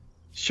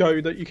show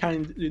that you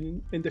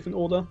can in different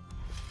order.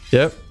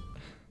 Yep.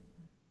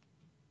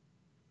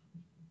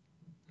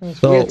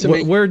 So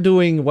we're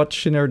doing what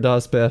Shin'hare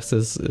does best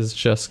is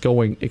just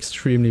going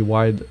extremely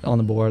wide on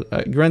the board.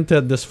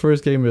 Granted, this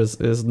first game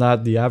is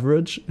not the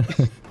average.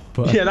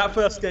 But yeah, that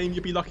first game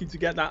you'd be lucky to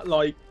get that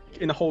like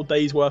in a whole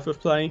day's worth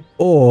of play.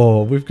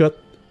 Oh, we've got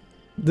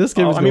this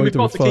game is going to be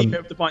fun. We've got to keep it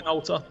with Divine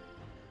Altar.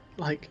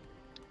 Like,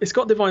 it's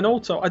got Divine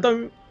Altar. I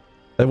don't.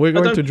 And we're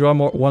going to draw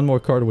one more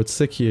card with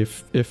Sekki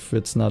if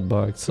it's not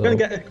bugged. So we're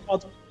going to get a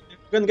card.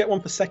 We're going to get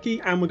one for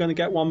Sekki, and we're going to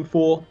get one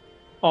for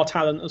our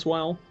talent as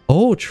well.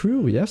 Oh,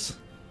 true. Yes.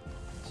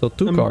 So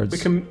two cards.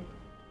 Okay,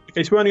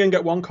 so we're only going to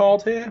get one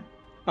card here,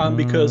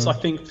 because I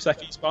think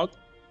Sekki's bugged.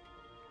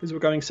 Because we're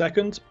going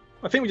second.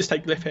 I think we just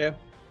take Glyph here,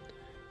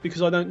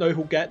 because I don't know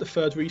who'll get the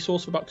third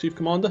resource for Bucktooth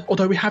Commander.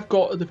 Although we have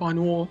got a Divine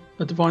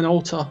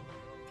Altar.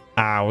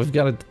 Ah, we've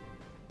got it.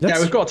 Yeah,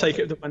 we've got to take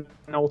it with Divine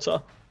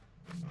Altar.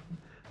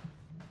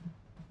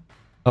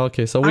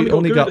 Okay, so we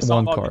only got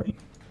one card.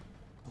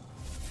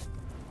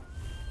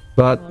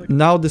 But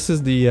now this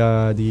is the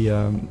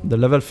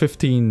level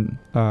 15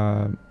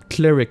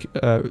 Cleric,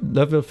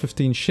 level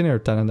 15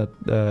 Shin'hare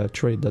talent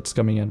trade that's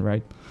coming in,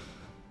 right?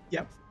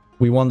 Yep.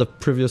 We won the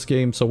previous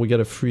game, so we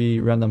get a free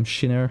random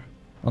Shin'hare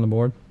on the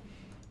board.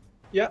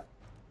 Yeah.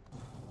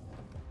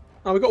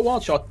 Oh, we got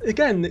Wild Shot.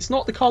 Again, it's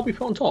not the card we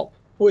put on top.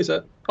 Or is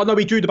it? Oh, no,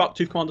 we drew the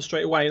Bucktooth Commander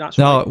straight away. That's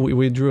right. No,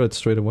 we drew it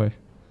straight away.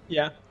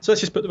 Yeah. So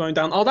let's just put the Ronin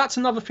down. Oh, that's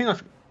another thing I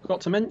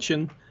forgot to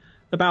mention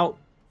about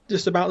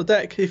the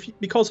deck.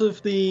 Because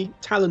of the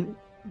talent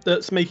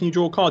that's making you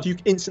draw a card, you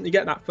instantly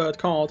get that third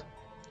card.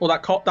 Or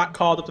that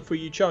card of the 3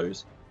 you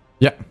chose.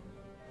 Yeah.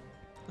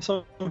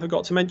 So I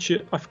forgot to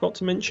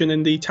mention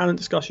in the talent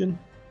discussion.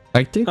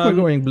 I think we're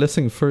going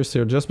Blessing first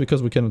here, just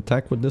because we can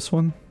attack with this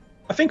one.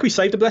 I think we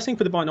saved the Blessing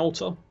for Divine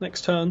Altar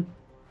next turn.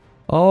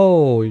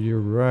 Oh, you're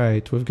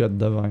right. We've got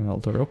Divine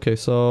Altar. Okay,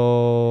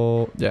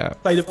 so yeah.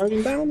 Play the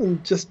Ronin down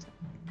and just.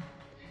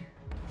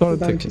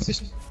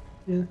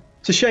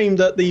 It's a shame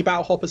that the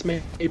Battle Hoppers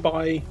made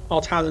by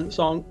our talents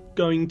aren't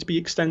going to be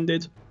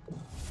extended.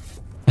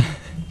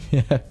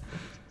 Yeah.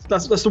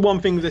 That's the one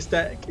thing with this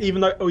deck.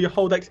 Even though your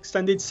whole deck's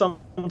extended,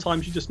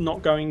 sometimes you're just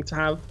not going to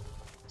have.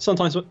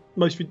 Sometimes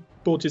most of your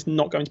board is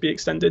not going to be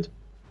extended.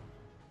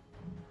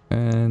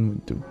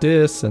 And we do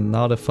this, and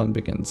now the fun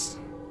begins.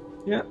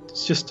 Yeah,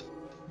 it's just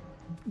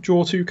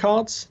draw 2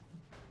 cards.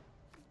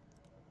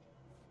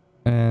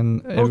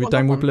 And every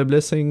time we play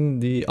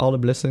Blessing, all the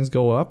blessings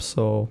go up,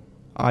 so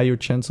higher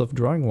chance of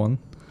drawing one.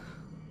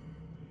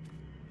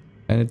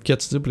 And it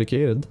gets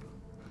duplicated.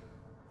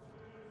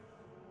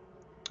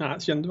 Ah,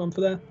 that's the end one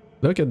for there.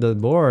 Look at that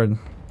board.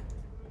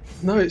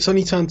 No, it's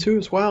only turn 2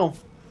 as well.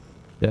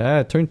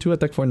 Yeah, turn 2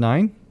 attack for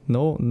 9.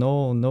 No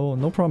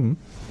problem.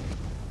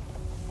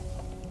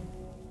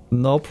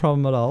 No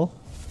problem at all.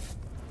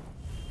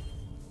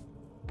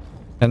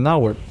 And now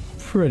we're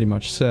pretty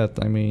much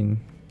set, I mean...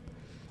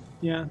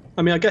 Yeah,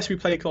 I mean, I guess we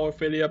played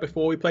Chlorophylla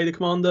before we play the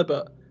Commander,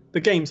 but the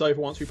game's over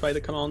once we play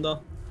the Commander.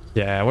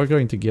 Yeah, we're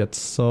going to get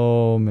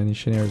so many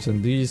Shin'hares,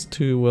 and these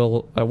two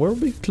will... we'll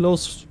be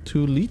close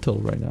to lethal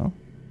right now.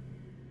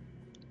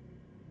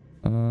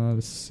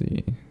 Let's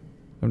see.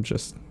 I'm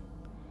just...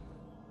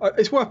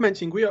 it's worth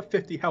mentioning, we are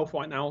 50 health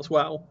right now as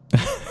well.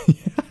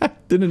 Yeah, I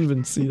didn't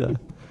even see that.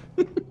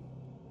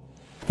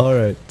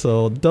 Alright,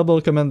 so double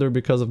commander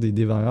because of the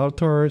Divine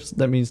Altars.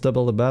 That means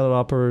double the Battle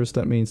Hoppers.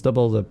 That means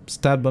double the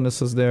stat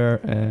bonuses there.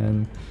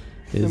 And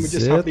we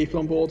just have lethal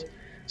on board.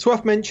 It's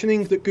worth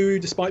mentioning that Guru,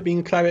 despite being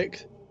a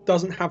cleric,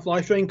 doesn't have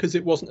life drain because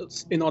it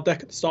wasn't in our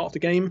deck at the start of the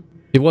game.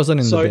 It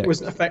wasn't in the deck. So it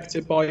wasn't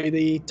affected by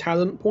the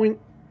talent point.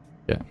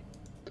 Yeah.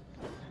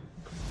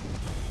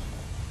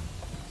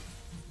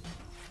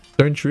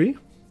 Turn 3.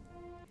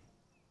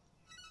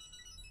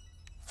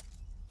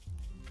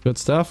 Good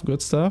stuff,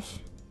 good stuff.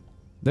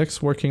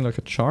 Deck's working like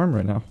a charm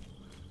right now.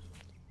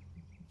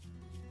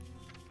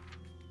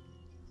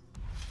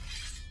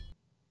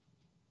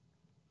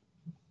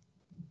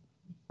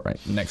 Right,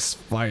 next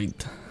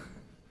fight.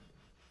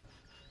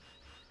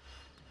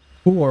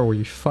 Who are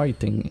we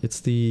fighting? It's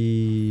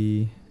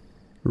the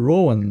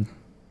Ronin.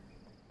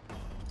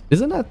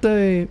 Isn't that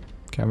the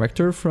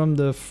character from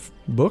the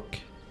book?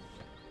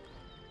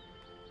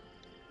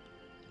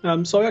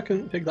 Sorry, I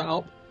couldn't pick that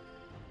up.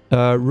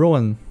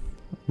 Ronin.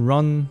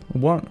 Run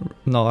one.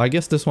 No, I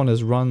guess this one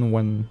is run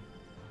when.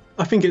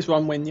 I think it's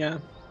run when, yeah.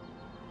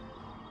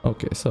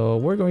 Okay, so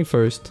we're going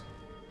first.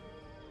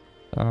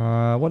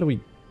 What do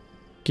we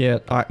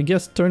get? I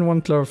guess turn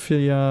 1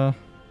 Chlorophylla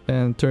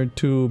and turn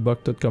 2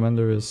 Bucktooth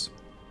Commander is.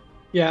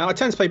 Yeah, I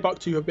tend to play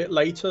Bucktooth a bit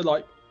later.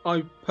 Like,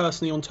 I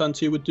personally on turn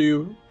 2 would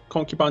do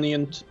Concubunny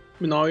and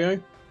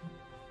Minario.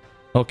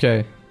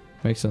 Okay,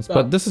 makes sense.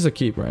 But this is a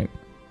keep, right?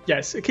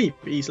 Yes, a keep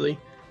easily.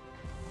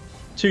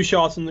 2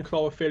 shards in the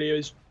Chlorophylla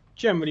is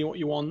generally what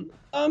you want.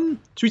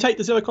 Should we take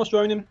the 0-cost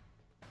Ronin?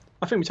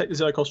 I think we take the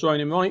 0-cost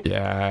Ronin, right?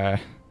 Yeah.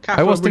 Khafra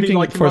I was really thinking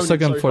liking for a Ronin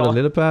second so for the far.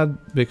 lily pad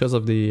because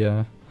of the...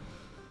 And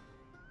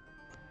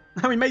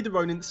we made the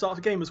Ronin at the start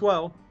of the game as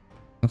well.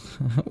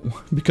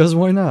 because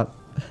why not?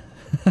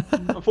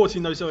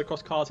 Unfortunately, no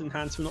 0-cost cards in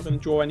hand, so we're not going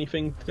to draw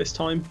anything this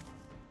time.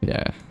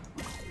 Yeah.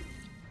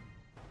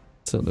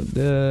 So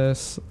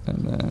this,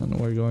 and then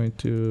we're going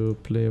to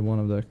play one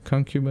of the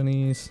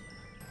Concubunnies.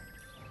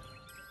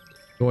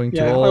 Going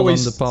to I all on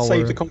always the power.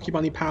 save the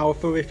Concubunny power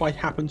for if I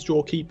happen to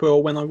draw Keeper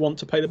or when I want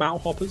to play the Battle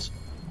Hoppers.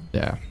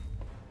 Yeah.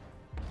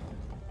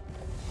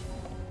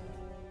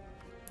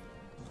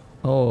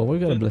 Oh, we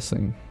got a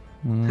blessing.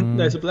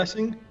 There's a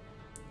blessing.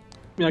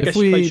 I mean, I If guess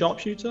you play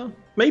Sharpshooter.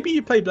 Maybe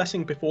you play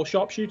Blessing before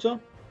Sharpshooter,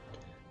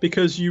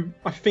 because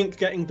I think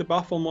getting the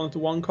buff on one of the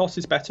 1 costs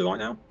is better right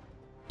now.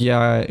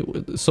 Yeah,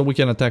 so we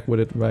can attack with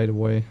it right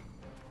away.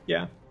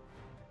 Yeah.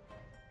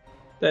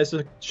 There's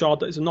a shard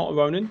that is not a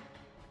Ronin.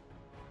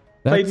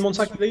 Played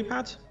Montague Lily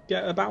Pad,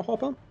 get a Battle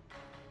Hopper.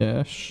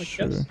 Yeah,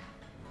 sure.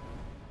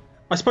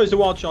 I suppose the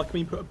Wild Shard can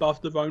be put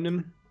above the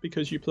Ronin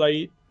because you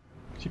play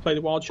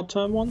the Wild Shard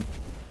turn 1.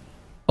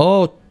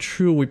 Oh,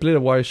 true. We played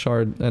a Wild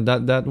Shard, and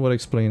that would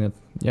explain it.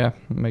 Yeah,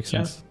 makes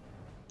sense.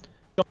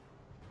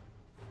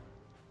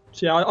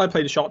 So yeah, I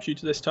played a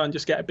Sharpshooter this turn,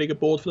 just get a bigger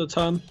board for the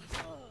turn.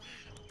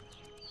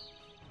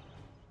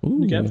 Ooh.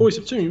 You get Voice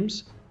of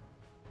Tombs.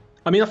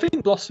 I mean, I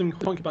think Blossom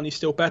Concubunny is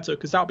still better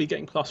because that'll be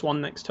getting +1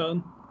 next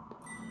turn.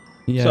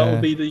 Yeah. So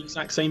it'll be the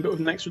exact same, but with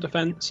an extra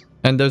defense.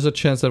 And there's a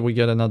chance that we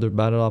get another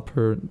battle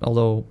upper,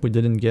 although we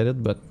didn't get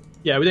it, but...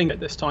 Yeah, we didn't get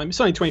it this time.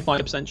 It's only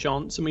 25%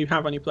 chance, and we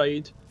have only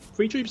played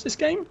 3 troops this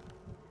game.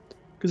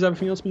 Because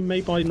everything else has been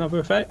made by another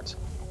effect.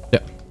 Yeah.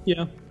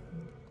 Yeah.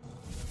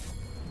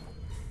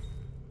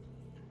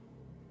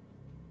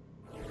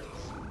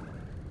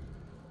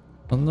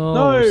 Oh no,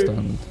 No. we're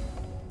stunned.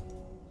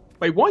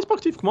 Wait, why is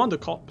Bucktooth Commander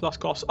plus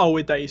cost? Oh,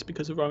 we're dazed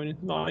because of Ronin.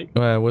 Right.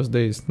 Well, it was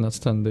dazed, not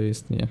stun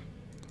dazed, yeah.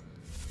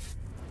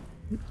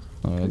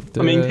 Alright,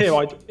 I mean, here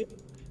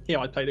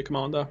I'd play the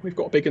Commander. We've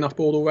got a big enough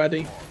board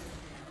already.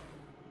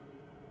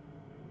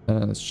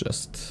 And it's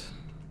just...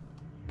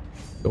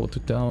 go to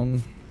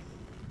town.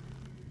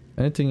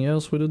 Anything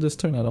else we do this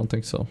turn? I don't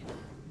think so.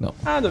 No.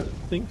 I don't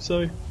think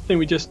so. I think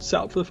we just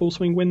set up for the full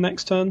swing win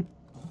next turn.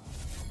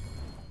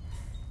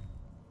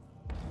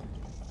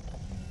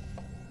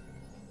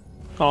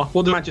 Oh,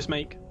 what did Magus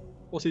make?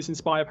 What's his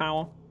Inspire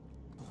power?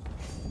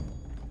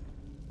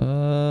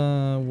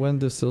 When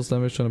this deals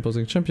damage to an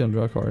opposing champion,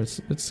 draw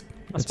cards. It's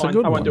That's a fine.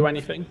 good I won't one. do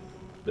anything.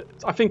 But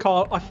I think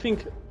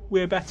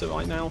we're better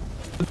right now.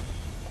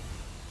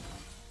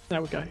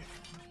 There we go.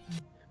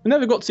 We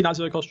never got to see that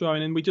 0-cost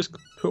Ronin. We just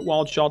put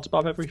Wild Shards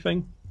above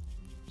everything.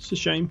 It's a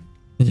shame.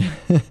 Yeah.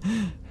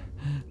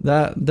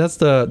 That's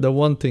the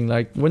one thing.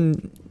 Like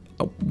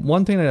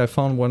one thing that I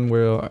found when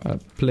we're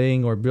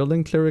playing or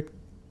building cleric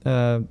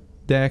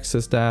decks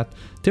is that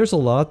there's a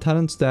lot of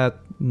talents that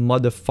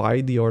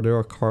modify the order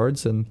of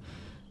cards, and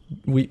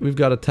we've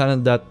got a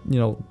talent that, you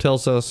know,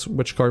 tells us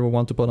which card we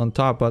want to put on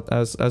top, but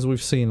as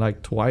we've seen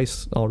like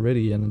twice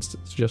already, and it's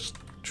just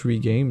 3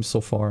 games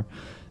so far,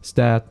 is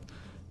that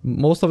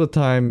most of the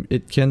time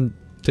it can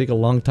take a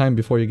long time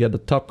before you get the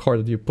top card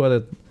that you put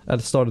it at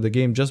the start of the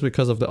game, just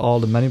because of all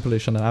the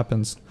manipulation that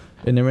happens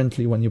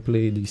inherently when you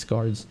play these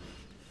cards.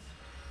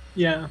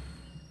 Yeah.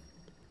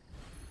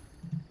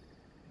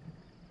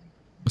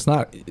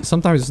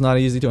 Sometimes it's not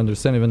easy to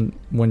understand, even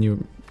when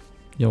you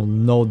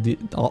know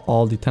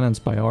all the tenants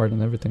by heart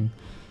and everything.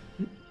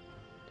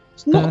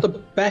 It's not the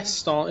best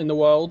start in the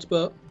world,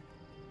 but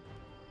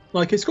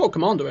like it's got a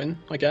commander in,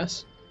 I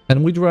guess.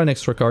 And we draw an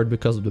extra card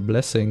because of the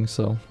blessing,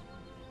 so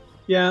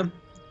yeah,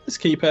 let's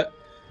keep it.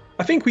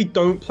 I think we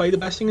don't play the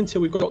blessing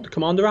until we've got the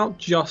commander out,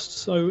 just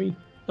so we...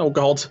 Oh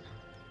god.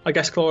 I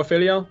guess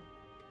Chlorophilia.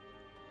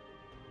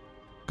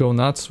 Go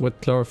nuts with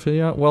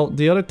Chlorophilia. Well,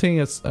 the other thing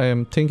is I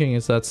am thinking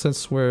is that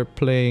since we're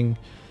playing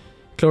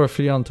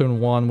Chlorophilia on turn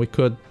 1, we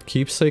could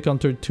keep Sake on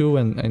turn 2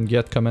 and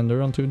get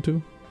Commander on turn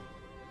 2.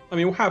 I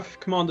mean, we'll have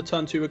Commander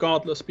turn 2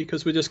 regardless,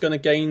 because we're just going to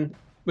gain...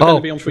 We're going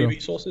to be on 3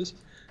 resources.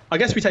 I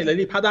guess we take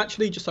Lilypad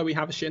actually, just so we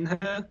have a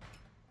Shin'hare.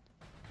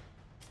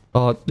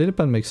 Oh,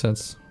 Lilypad makes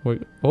sense.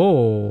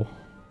 Oh,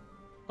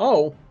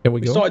 here we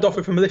go. Started off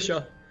with a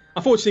Militia.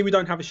 Unfortunately, we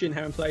don't have a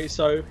Shin'hare in play,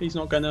 so he's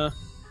not going to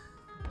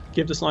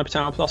give the Sniper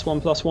Tower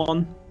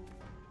 +1/+1.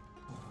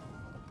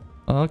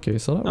 Okay,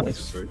 so that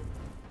works. True.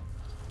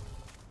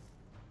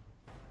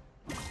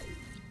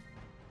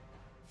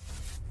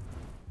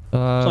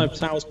 Sniper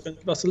Tower's going to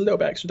give us a little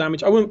bit extra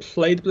damage. I wouldn't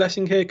play the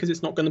Blessing here because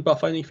it's not going to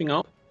buff anything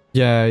up.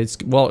 Yeah, it's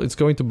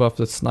going to buff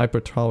the Sniper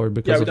Tower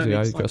because of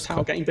the Sniper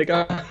Tower getting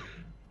bigger.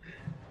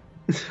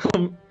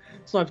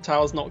 Sniper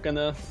Tower's not going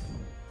to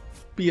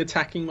be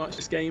attacking much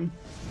this game.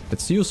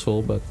 It's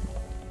useful, but...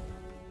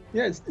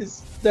 Yeah,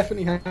 it's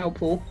definitely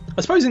helpful.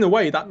 I suppose in a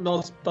way that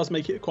does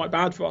make it quite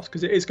bad for us,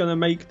 because it is going to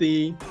make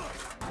the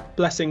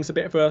Blessings a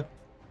bit of a...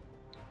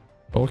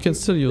 But we can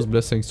still use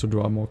Blessings to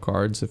draw more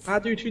cards if... I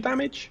do 2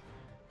 damage.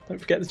 Don't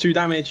forget the 2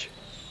 damage.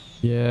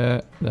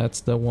 Yeah,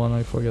 that's the one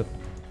I forget.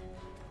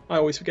 I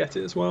always forget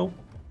it as well.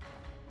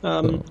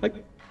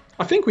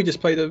 I think we just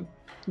play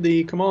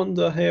the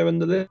commander here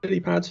and the lily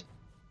pad.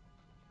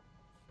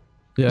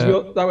 Yeah.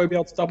 That way we'll be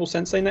able to double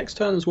sensei next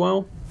turn as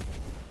well.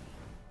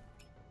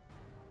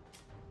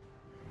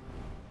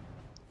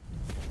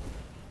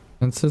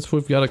 And since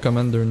we've got a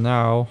commander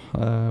now,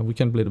 we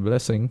can play the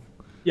blessing.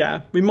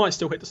 Yeah, we might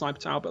still hit the sniper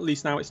tower, but at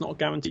least now it's not a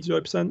guaranteed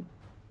 0%.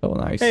 Oh,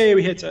 nice. Hey,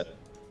 we hit it.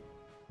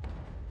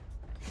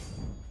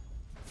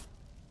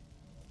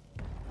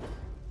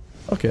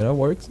 Okay, that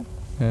works.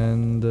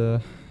 And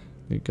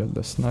we got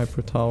the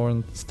sniper tower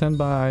on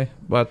standby,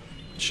 but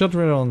shot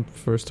right on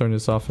first turn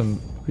is often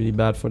really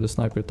bad for the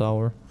sniper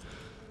tower.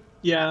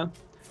 Yeah.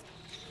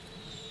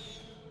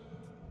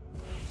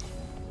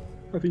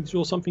 I think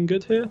draw something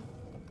good here.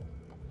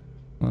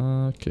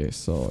 Okay,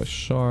 so a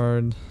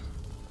shard.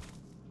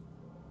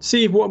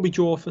 See what we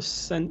draw for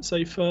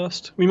sensei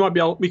first. We might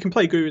be able. We can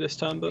play Guru this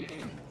turn, but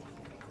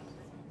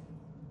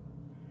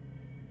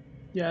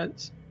yeah,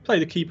 play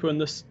the keeper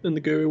and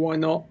the Guru. Why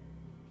not?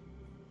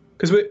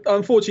 Because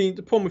unfortunately,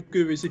 the problem with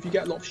Guru is if you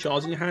get a lot of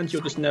shards in your hand,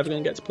 you're just never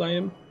going to get to play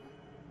him.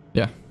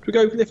 Yeah. Should we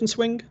go Glyph and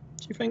swing? Do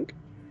you think?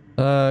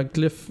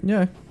 Glyph.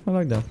 Yeah, I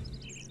like that.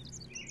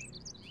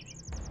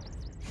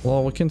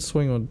 Well, we can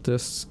swing with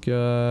this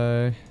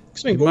guy.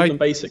 Swing Golden,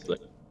 basically.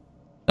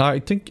 I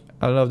think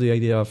I love the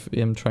idea of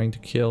him trying to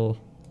kill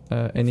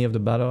any of the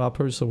battle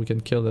hoppers so we can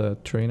kill the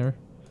trainer.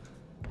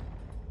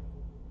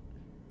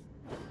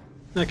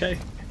 Okay,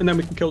 and then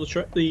we can kill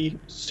the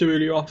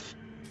Cerulea off.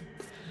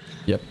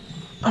 Yep.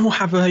 And we'll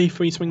have a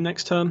free swing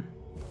next turn.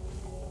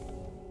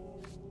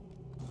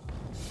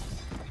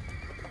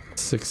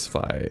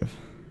 6-5.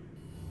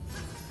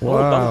 Wow.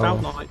 Oh, that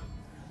was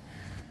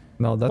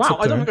No, that's wow,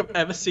 a turn. I don't think I've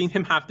ever seen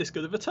him have this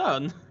good of a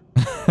turn.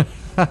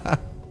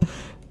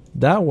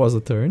 That was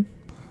a turn.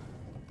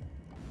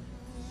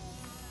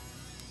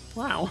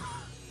 Wow.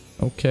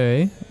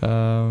 Okay.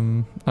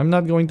 I'm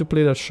not going to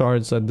play the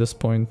shards at this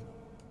point.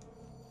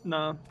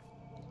 Nah,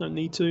 don't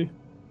need to.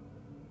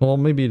 Well,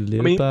 maybe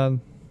Lily Pad.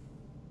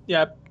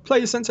 Yeah,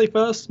 play the sensei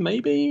first,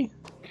 maybe.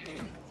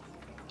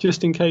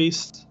 Just in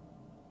case.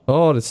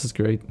 Oh, this is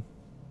great.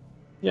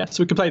 Yeah,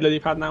 so we can play Lily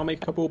Pad now,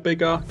 make a couple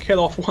bigger, kill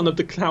off one of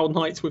the Cloud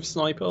Knights with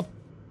Sniper.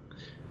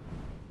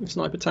 With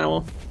Sniper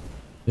Tower.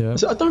 Yeah.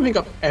 So I don't think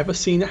I've ever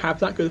seen it have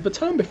that good of a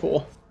turn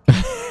before.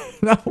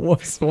 That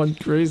was one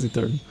crazy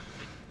turn.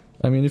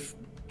 I mean,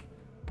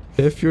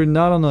 if you're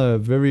not on a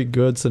very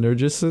good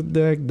synergistic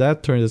deck,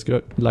 that turn is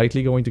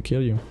likely going to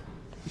kill you.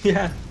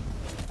 Yeah.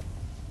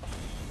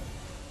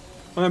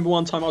 I remember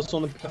one time I was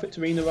on the Perfect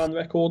Arena run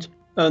record,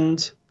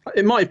 and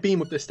it might have been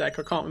with this deck,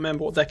 I can't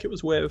remember what deck it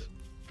was with.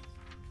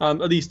 At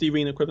least the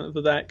arena equivalent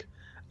of the deck.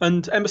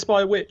 And Ember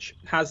Spire Witch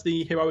has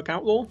the Heroic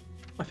Outlaw,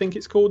 I think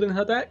it's called, in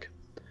her deck.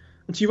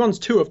 And she runs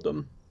two of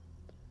them.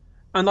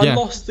 And I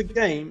lost the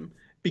game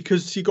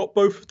because she got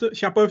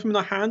she had both of them in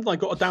her hand, and I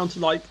got her down to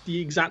like the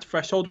exact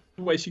threshold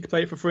where she could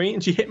play it for free,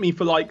 and she hit me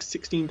for like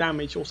 16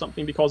 damage or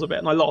something because of it,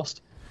 and I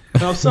lost.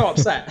 And I was so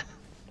upset.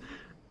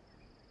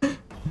 I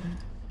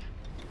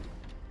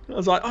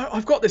was like,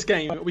 I've got this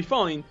game, it'll be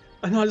fine.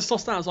 And I just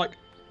lost that. I was like,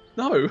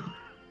 no.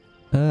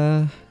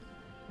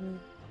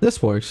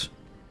 This works.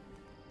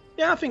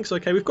 Yeah, I think it's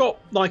okay. We've got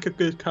like a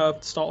good curve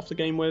to start off the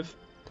game with,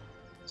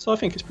 so I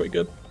think it's pretty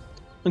good.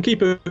 And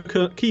keeper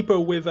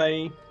with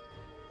a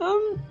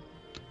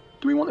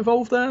do we want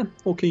evolve there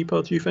or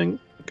keeper? Do you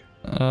think?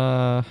 We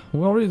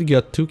already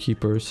got two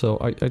keepers, so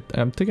I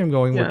think I'm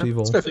going with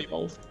evolve. Let's go for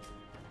evolve.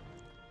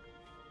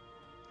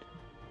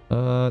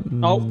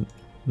 No.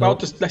 Well,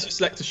 just let's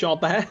select a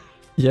shard there.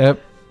 Yep.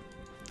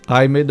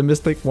 I made the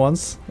mistake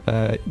once.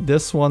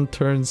 This one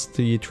turns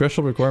the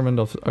threshold requirement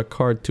of a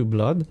card to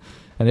blood,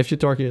 and if you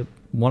target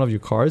one of your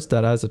cards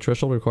that has a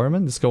threshold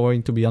requirement, it's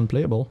going to be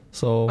unplayable.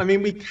 So I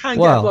mean, we can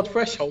get a blood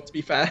threshold, to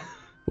be fair.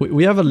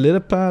 We have a little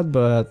pad,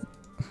 but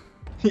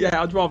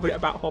yeah, I'd rather get a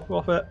Bat Hopper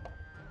off it.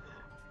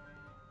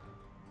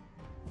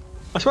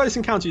 I swear this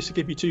encounter used to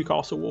give you 2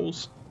 castle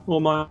walls. Or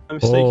am I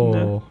mistaken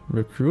there? Oh,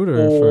 recruiter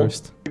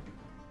first.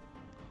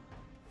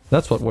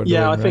 That's what we're doing,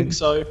 Yeah, I right? think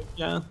so.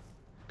 Yeah.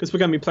 Because we're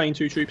going to be playing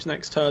 2 troops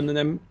next turn, and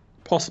then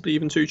possibly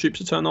even 2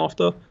 troops a turn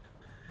after.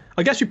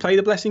 I guess we play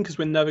the blessing because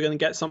we're never going to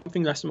get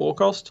something less than war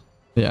cost.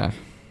 Yeah.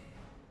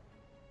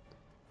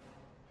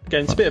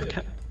 Again, it's a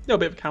little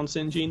bit of counter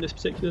synergy in this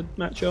particular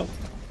matchup.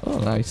 Oh,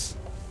 nice.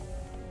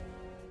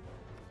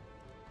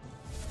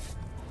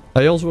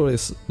 I also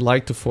always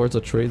like to force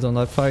the trades on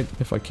that fight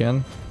if I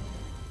can.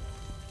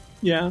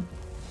 Yeah.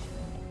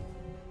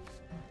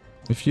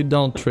 If you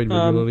don't trade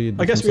regularly,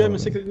 I guess we have a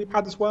Lily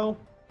Pad as well. Do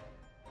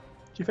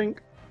you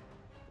think?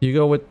 You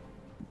go with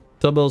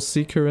double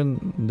Seeker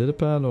and Lily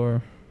Pad,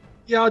 or?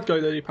 Yeah, I'd go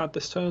Lily Pad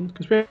this turn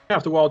because we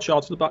have the Wild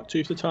Shards for the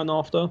Blacktooth the turn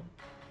after.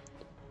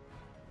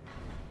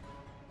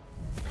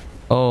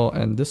 Oh,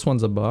 and this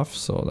one's a buff,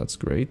 so that's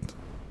great.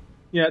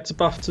 Yeah, it's a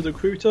buff to the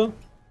Recruiter.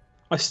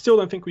 I still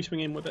don't think we swing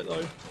in with it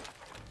though.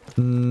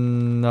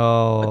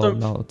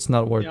 No, it's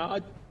not worth. Yeah,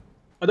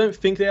 I don't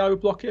think they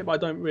would block it, but I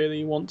don't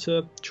really want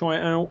to try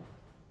it out.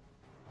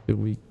 Do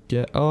we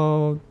get...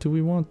 Oh, do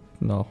we want...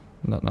 No,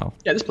 not now.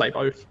 Yeah, just play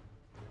both.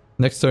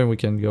 Next turn we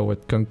can go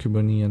with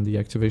Concubunny and the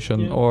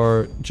activation,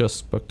 or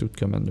just Bucktooth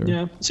Commander.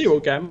 Yeah, see what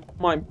we'll get.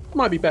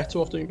 Might be better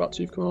off doing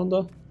Bucktooth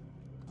Commander.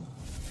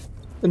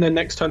 And then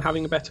next turn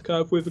having a better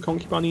curve with the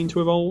Concubunny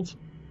into evolve.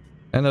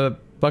 And a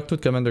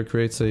Bucktooth Commander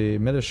creates a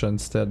militia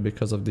instead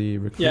because of the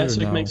recruiter. Yeah, so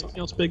we can make something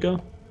else bigger.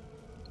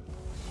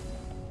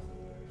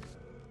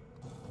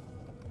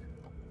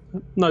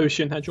 No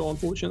Shin'hare draw,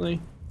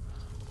 unfortunately.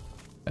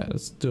 Yeah,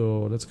 let's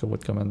go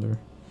with Commander.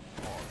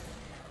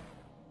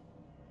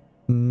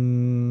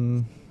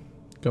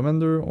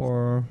 Commander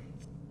or...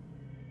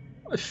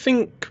 I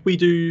think we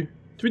do... Do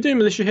we do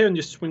Militia here and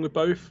just swing with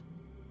both?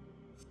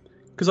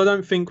 Because I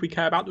don't think we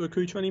care about the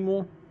Recruiter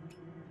anymore.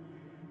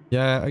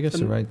 Yeah, I guess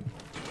you're right.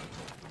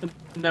 And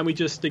then we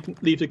just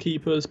leave the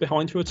Keepers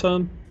behind for a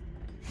turn.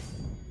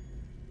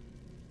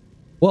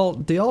 Well,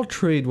 they all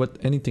trade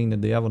with anything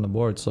that they have on the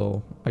board,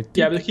 so... I think...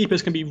 Yeah, but the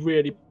Keepers can be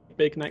really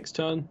big next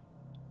turn.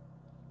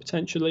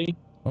 Potentially.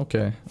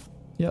 Okay.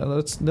 Yeah,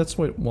 let's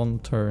wait one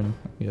turn,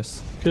 I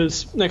guess.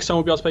 Because next time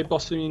we'll be able to play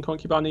Blossoming and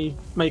Concubunny,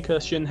 make a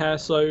Shin'hare,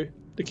 so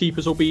the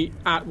Keepers will be,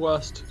 at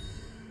worst,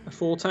 a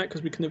 4-attack,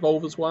 because we can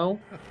evolve as well.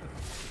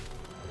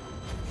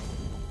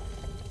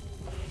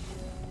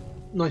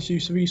 Nice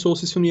use of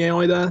resources from the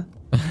AI there.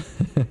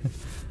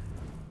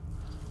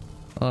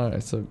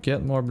 Alright, so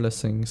get more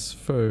blessings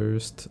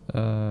first.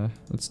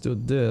 Let's do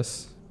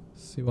this.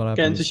 See what happens.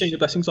 Again, it's a shame the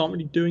blessings aren't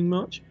really doing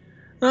much.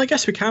 And I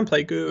guess we can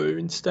play Guru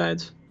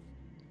instead.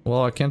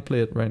 Well, I can't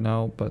play it right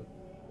now, but...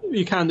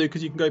 You can do,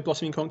 because you can go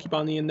Blossoming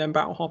Concubunny and then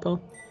Battle Hopper.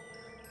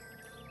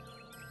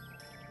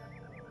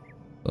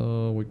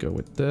 So we go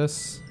with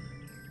this.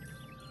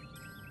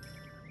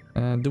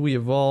 And do we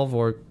evolve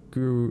or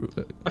Guru?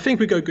 I think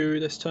we go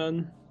Guru this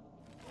turn.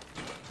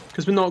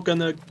 Because we're not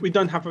gonna... We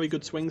don't have very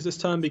good swings this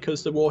turn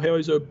because the War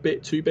Heroes are a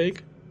bit too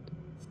big.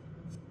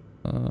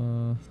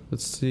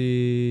 Let's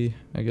see...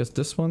 I guess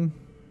this one?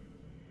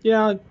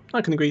 Yeah,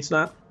 I can agree to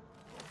that.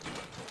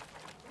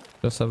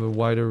 Just have a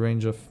wider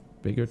range of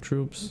bigger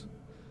troops.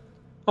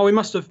 Oh, we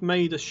must have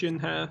made a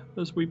Shin'hare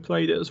as we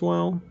played it as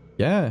well.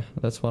 Yeah,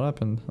 that's what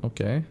happened.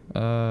 Okay.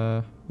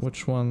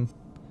 Which one?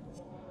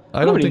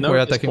 I don't think we're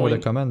attacking with a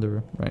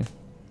commander, right?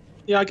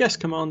 Yeah, I guess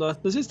commander.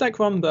 Does this deck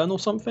run burn or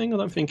something? I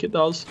don't think it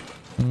does.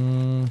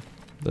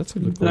 That's a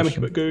good question. And then we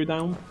can put Guru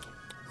down.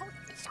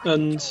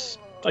 And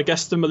I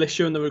guess the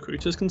militia and the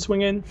recruiters can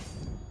swing in.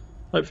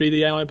 Hopefully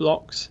the AI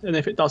blocks. And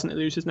if it doesn't, it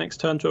loses next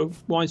turn to a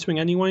wide swing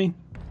anyway.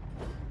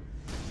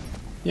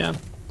 Yeah.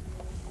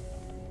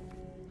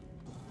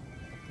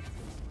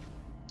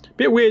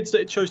 Bit weird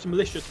that it chose the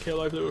militia to kill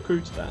over the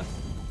recruiter there.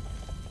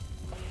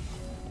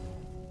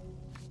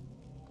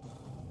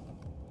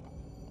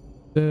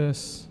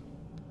 This.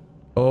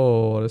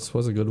 Oh, this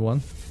was a good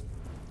one.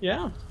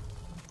 Yeah.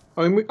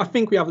 I mean, I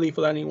think we have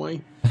lethal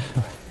anyway.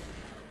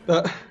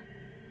 But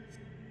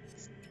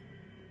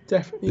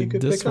definitely a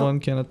good This pickup. one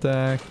can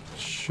attack.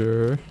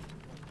 Sure.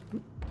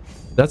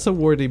 That's a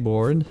worthy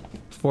board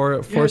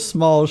for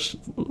small,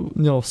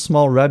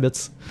 small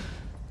rabbits.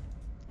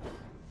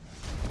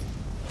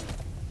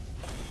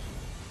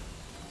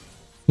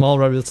 Small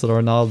rabbits that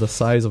are now the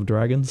size of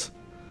dragons.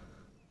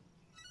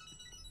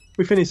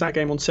 We finished that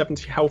game on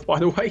 70 health, by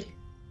the way.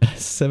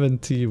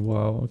 70,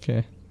 wow,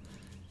 okay.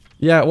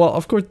 Yeah, well,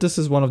 of course, this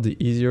is one of the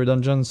easier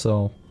dungeons,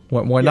 so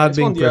we're not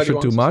being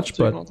pressured too much,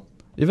 but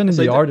even in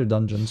the harder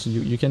dungeons,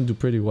 you can do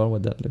pretty well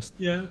with that list.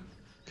 Yeah,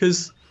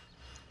 because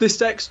this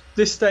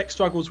deck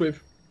struggles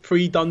with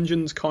 3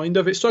 dungeons, kind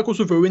of. It struggles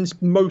with ruins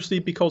mostly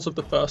because of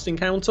the first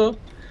encounter,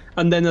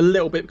 and then a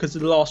little bit because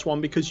of the last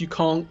one, because you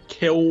can't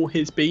kill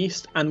his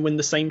beast and win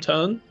the same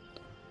turn.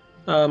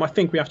 I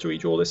think we have to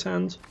redraw this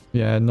hand.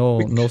 Yeah, no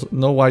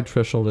wide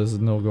threshold is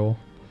no go.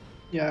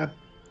 Yeah.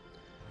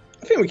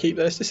 I think we keep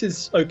this. This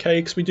is okay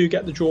because we do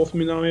get the draw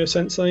from Minario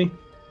Sensei.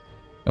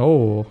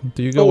 Oh,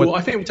 do you go with...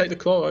 I think we take the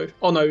Chloro.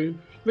 Oh no,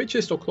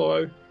 Ritualist or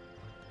Chloro?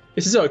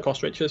 It's a 0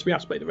 cost Ritualist. We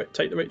have to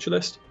take the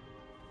Ritualist.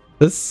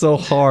 This is so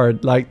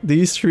hard. Like,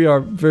 these 3 are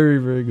very,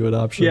 very good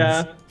options.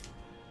 Yeah.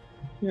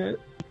 Yeah.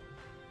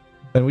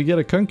 And we get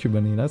a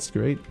Concubunny. That's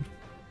great.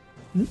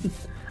 And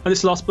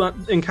it's the last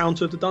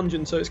encounter of the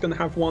dungeon, so it's going to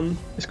have one.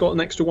 It's got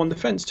an extra 1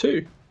 defense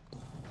too.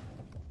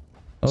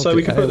 Okay, so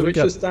we can put the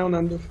Ritualist down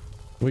and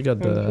we got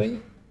the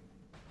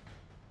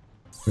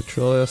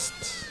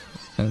Ritualist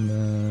and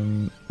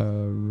then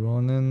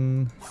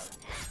Ronin.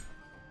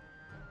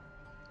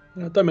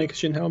 Don't make a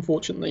Shin'hare,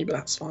 unfortunately, but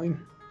that's fine.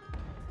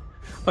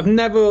 I've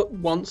never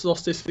once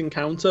lost this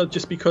encounter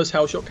just because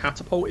Hellshot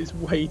Catapult is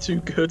way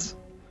too good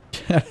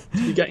to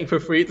be getting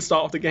for free at the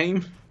start of the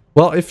game.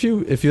 Well, if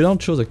you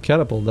don't choose a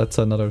catapult, that's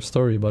another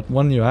story. But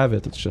when you have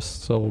it, it's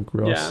just so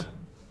gross. Yeah.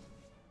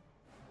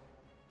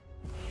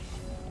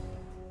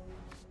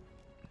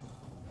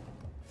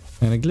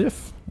 And a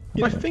glyph.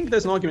 Yeah. I think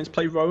there's an argument to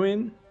play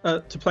Ronin,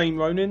 playing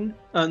Ronin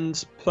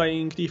and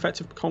playing the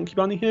effective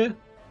Concubunny here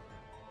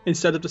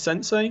instead of the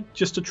Sensei,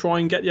 just to try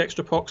and get the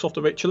extra procs off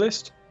the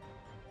Ritualist.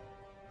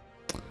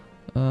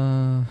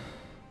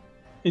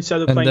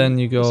 instead of and playing then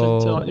you go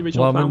to, like, the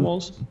original plan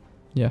was.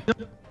 Yeah.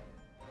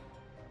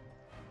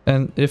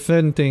 And if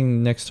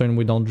anything, next turn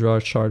we don't draw a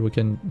shard, we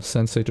can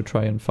sensei to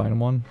try and find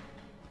one.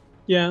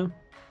 Yeah.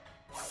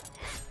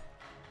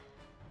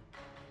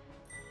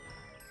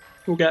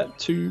 We'll get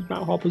 2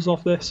 Battle Hoppers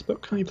off this,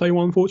 but can only play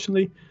 1,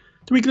 unfortunately.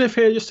 Do we glyph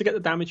here just to get the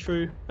damage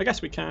through? I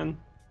guess we can.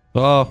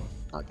 Oh.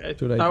 Okay.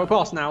 Too late. We're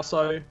past now,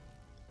 so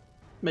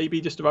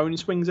maybe just the Ronin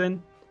swings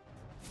in.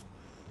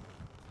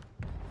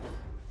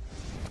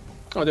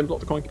 Oh, I didn't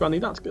block the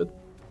Concubunny, that's good.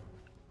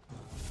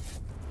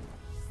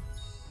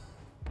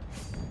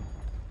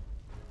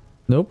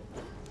 Nope.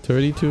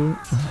 32.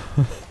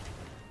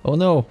 Oh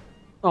no.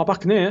 Oh,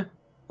 back in here.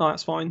 Oh,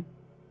 that's fine.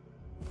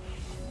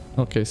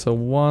 Okay, so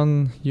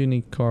 1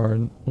 unique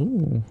card.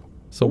 Ooh.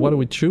 So what do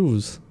we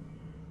choose?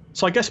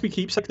 So I guess we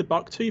keep the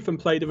Bucktooth and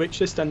play the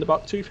Ritualist and the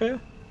Bucktooth here.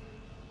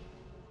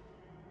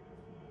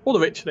 Or the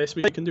Ritualist,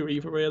 we can do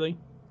either really.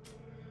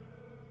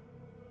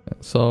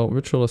 So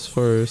Ritualist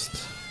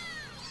first.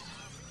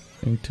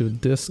 Into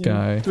this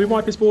guy. Do we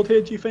wipe his board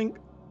here, do you think?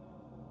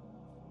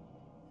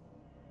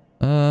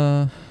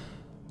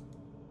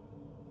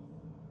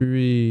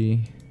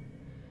 Three.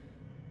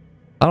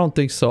 I don't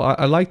think so.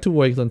 I like to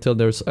wait until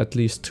there's at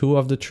least 2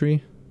 of the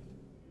 3.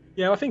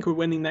 Yeah, I think we're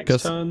winning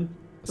next turn.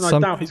 And I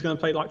doubt he's going to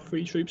play like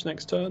 3 troops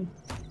next turn.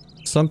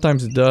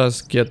 Sometimes it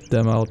does get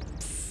them out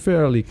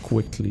fairly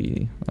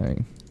quickly.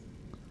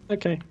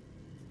 Okay.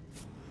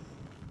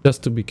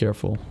 Just to be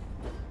careful.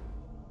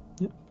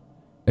 Yep.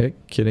 Okay,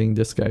 killing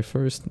this guy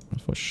first,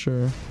 for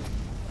sure.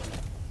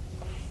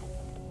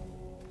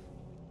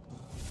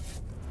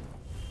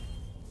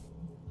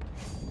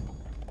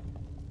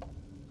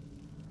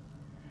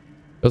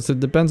 Because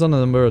it depends on the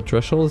number of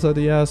thresholds that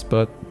he has,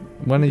 but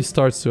when he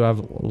starts to have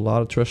a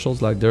lot of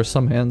thresholds, like there's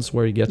some hands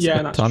where he gets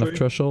a ton of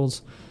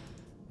thresholds,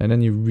 and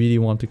then you really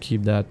want to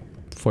keep that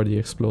for the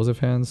explosive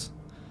hands.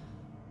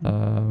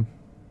 So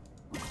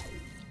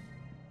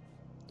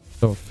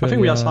I think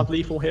we just have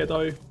lethal here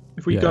though.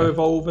 If we go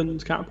evolve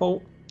and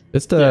catapult,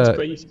 it's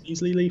pretty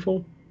easily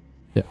lethal.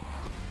 Yeah.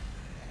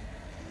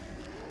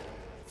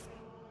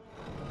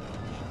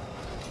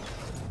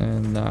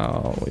 And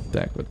now we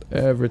attack with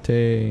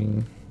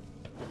everything.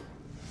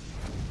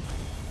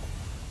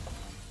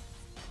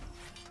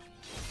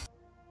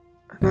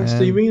 That's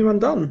the arena run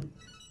done.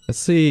 Let's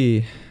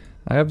see.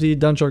 I have the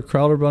Dungeon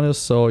Crawler bonus,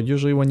 so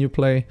usually when you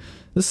play...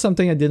 This is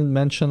something I didn't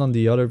mention on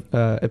the other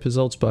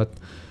episodes, but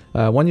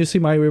when you see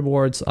my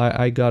rewards,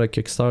 I got a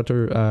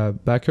Kickstarter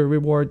backer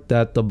reward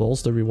that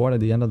doubles the reward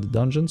at the end of the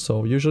dungeon.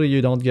 So usually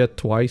you don't get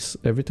twice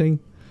everything.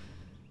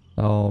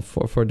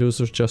 For those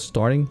who's just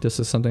starting,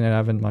 this is something I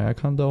have in my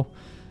account though.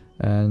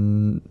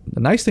 And the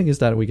nice thing is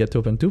that we get to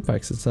open 2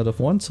 packs instead of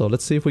 1. So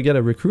let's see if we get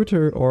a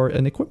recruiter or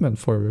an equipment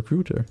for a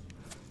recruiter.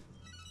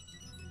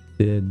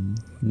 Did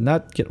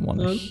not get one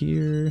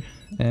here.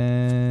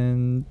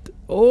 And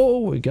oh,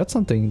 we got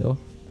something though.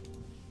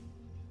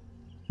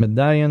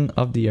 Medallion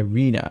of the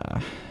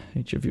Arena.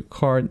 Each of you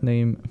card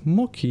name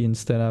Moki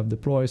instead of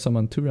deploy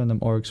summon 2 random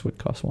orcs with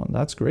cost 1.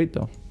 That's great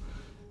though.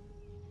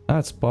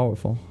 That's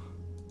powerful.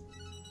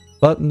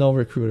 But no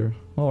recruiter.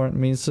 Alright,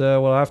 means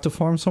we'll have to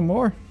farm some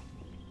more.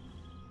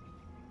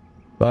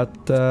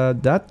 But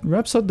that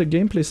wraps up the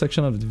gameplay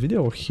section of the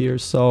video here.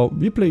 So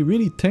Reeplay,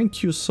 really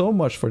thank you so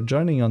much for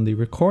joining on the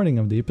recording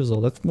of the episode.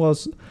 That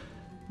was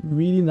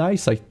really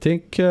nice. I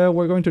think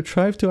we're going to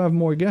try to have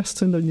more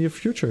guests in the near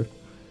future.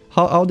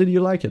 How did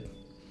you like it?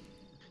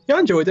 Yeah, I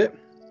enjoyed it.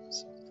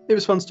 It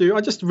was fun to do. I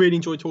just really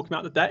enjoyed talking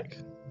about the deck.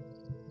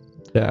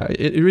 Yeah,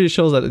 it really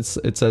shows that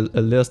it's a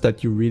list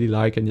that you really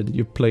like and that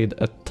you played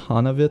a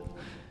ton of it.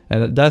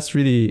 And that's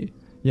really,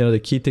 you know, the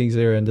key things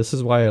there. And this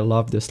is why I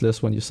love this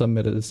list when you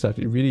submit it. It's that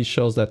it really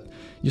shows that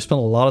you spent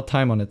a lot of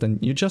time on it and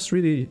you just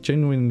really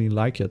genuinely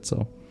like it.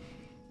 So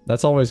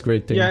that's always a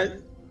great thing. Yeah,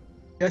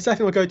 it's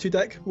definitely my go-to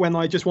deck when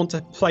I just want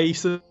to play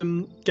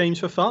some games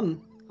for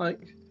fun.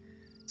 Like,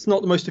 it's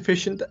not the most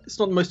efficient. It's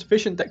not the most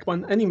efficient deck by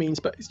any means,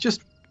 but it's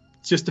just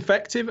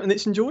effective and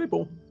it's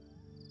enjoyable.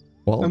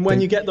 Well, and when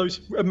you get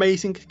those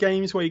amazing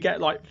games where you get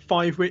like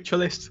 5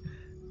 Ritualists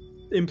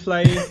in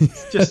play,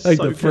 it's just like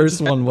so the first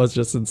one was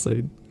just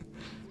insane.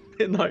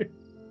 No.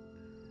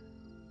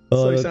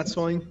 So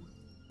satisfying.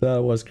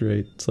 That was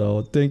great.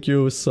 So thank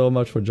you so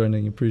much for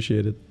joining.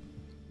 Appreciate it.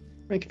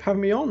 Thank you for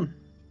having me on.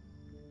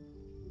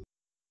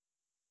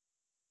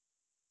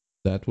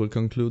 That will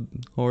conclude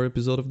our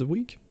episode of the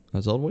week.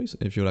 As always,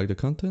 if you like the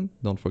content,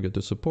 don't forget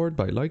to support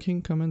by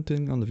liking,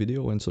 commenting on the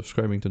video and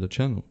subscribing to the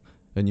channel.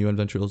 A new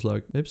Adventurers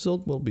Log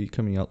episode will be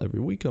coming out every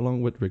week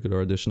along with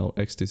regular additional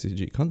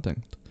XTCG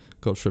content.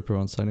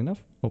 CoachFliperon signing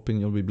off, hoping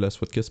you'll be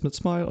blessed with Kismet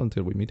Smile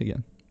until we meet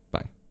again.